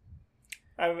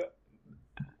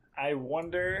 I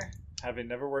wonder, having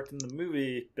never worked in the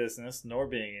movie business nor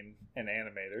being an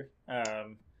animator,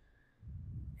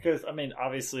 because I mean,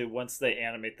 obviously, once they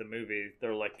animate the movie,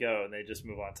 they're let go and they just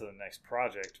move on to the next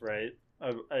project, right?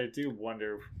 I do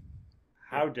wonder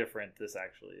how different this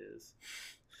actually is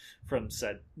from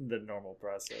the normal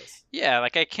process. Yeah,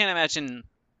 like I can't imagine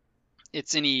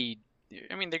it's any.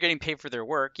 I mean, they're getting paid for their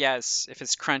work. Yes, if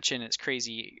it's crunch and it's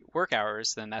crazy work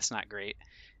hours, then that's not great.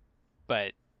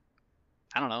 But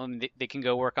I don't know. They can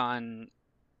go work on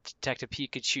Detective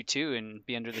Pikachu 2 and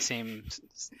be under the same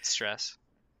stress.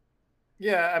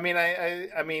 Yeah, I mean,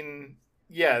 I mean,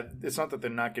 yeah, it's not that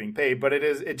they're not getting paid, but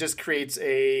it just creates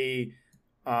it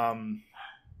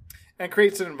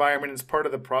creates an environment. It's part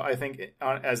of the I think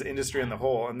as an industry in the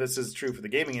whole, and this is true for the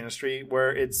gaming industry,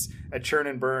 where it's a churn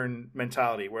and burn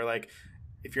mentality, where like,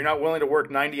 if you're not willing to work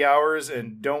 90 hours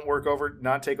and don't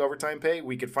not take overtime pay,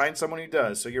 we could find someone who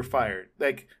does. So you're fired.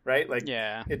 Like, right? Like,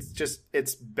 yeah,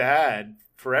 it's bad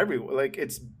for everyone. Like,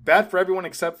 it's bad for everyone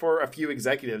except for a few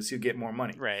executives who get more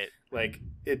money. Right. Like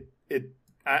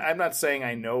I'm not saying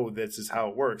I know this is how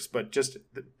it works, but just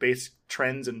the basic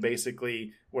trends and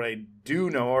basically what I do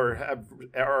know or have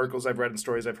articles I've read and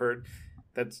stories I've heard,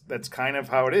 that's kind of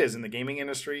how it is in the gaming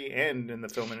industry and in the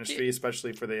film industry,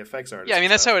 especially for the effects artists. Yeah, I mean,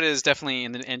 that's how it is definitely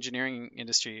in the engineering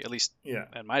industry, at least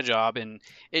at my job. And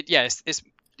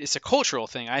it's a cultural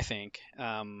thing, I think.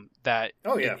 That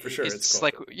for sure. It's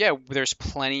like, there's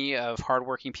plenty of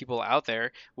hardworking people out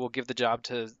there who will give the job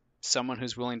to someone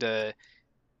who's willing to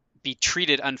be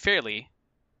treated unfairly.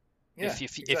 If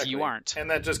you aren't.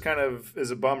 And that just kind of is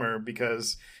a bummer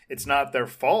because it's not their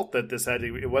fault that this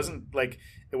it wasn't the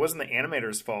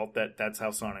animator's fault that that's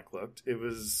how Sonic looked. It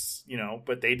was,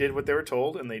 but they did what they were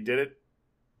told and they did it,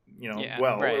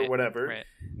 or whatever. Right.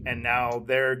 And now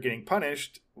they're getting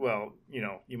punished. Well,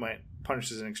 you might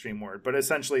punish is an extreme word, but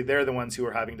essentially they're the ones who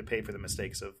are having to pay for the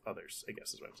mistakes of others, I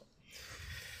guess is what I'm saying.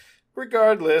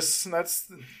 Regardless, that's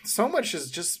so much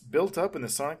is just built up in the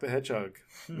Sonic the Hedgehog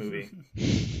movie.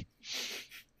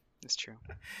 That's true.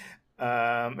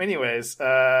 Anyways,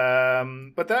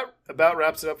 but that about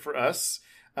wraps it up for us.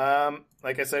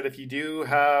 Like I said, if you do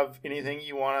have anything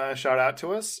you want to shout out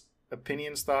to us,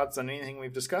 opinions, thoughts on anything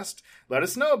we've discussed, let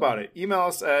us know about it. Email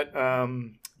us at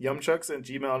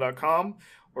yumchucks@gmail.com,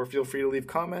 or feel free to leave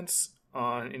comments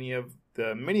on any of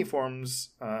the many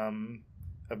forms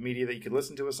of media that you could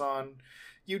listen to us on: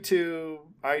 YouTube,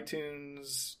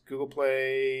 iTunes, Google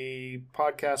Play,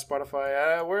 Podcast,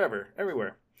 Spotify, wherever,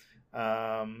 everywhere.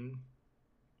 And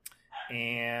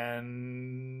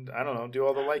I don't know, do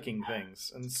all the liking things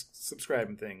and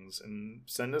subscribing things and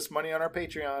send us money on our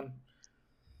Patreon.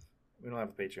 We don't have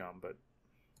a Patreon, but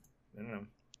I don't know,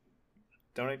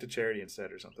 donate to charity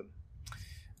instead or something.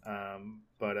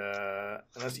 But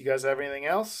unless you guys have anything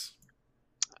else,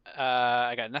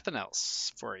 I got nothing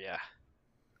else for you.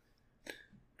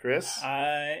 Chris?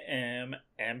 I am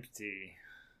empty.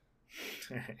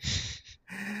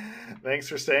 Thanks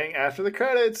for staying after the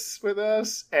credits with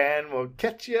us, and we'll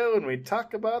catch you when we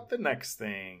talk about the next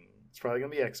thing. It's probably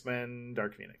going to be X-Men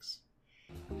Dark Phoenix.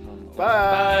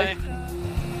 Bye.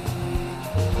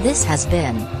 This has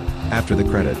been After the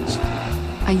credits.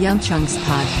 a Young Chunks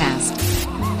podcast.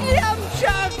 Yum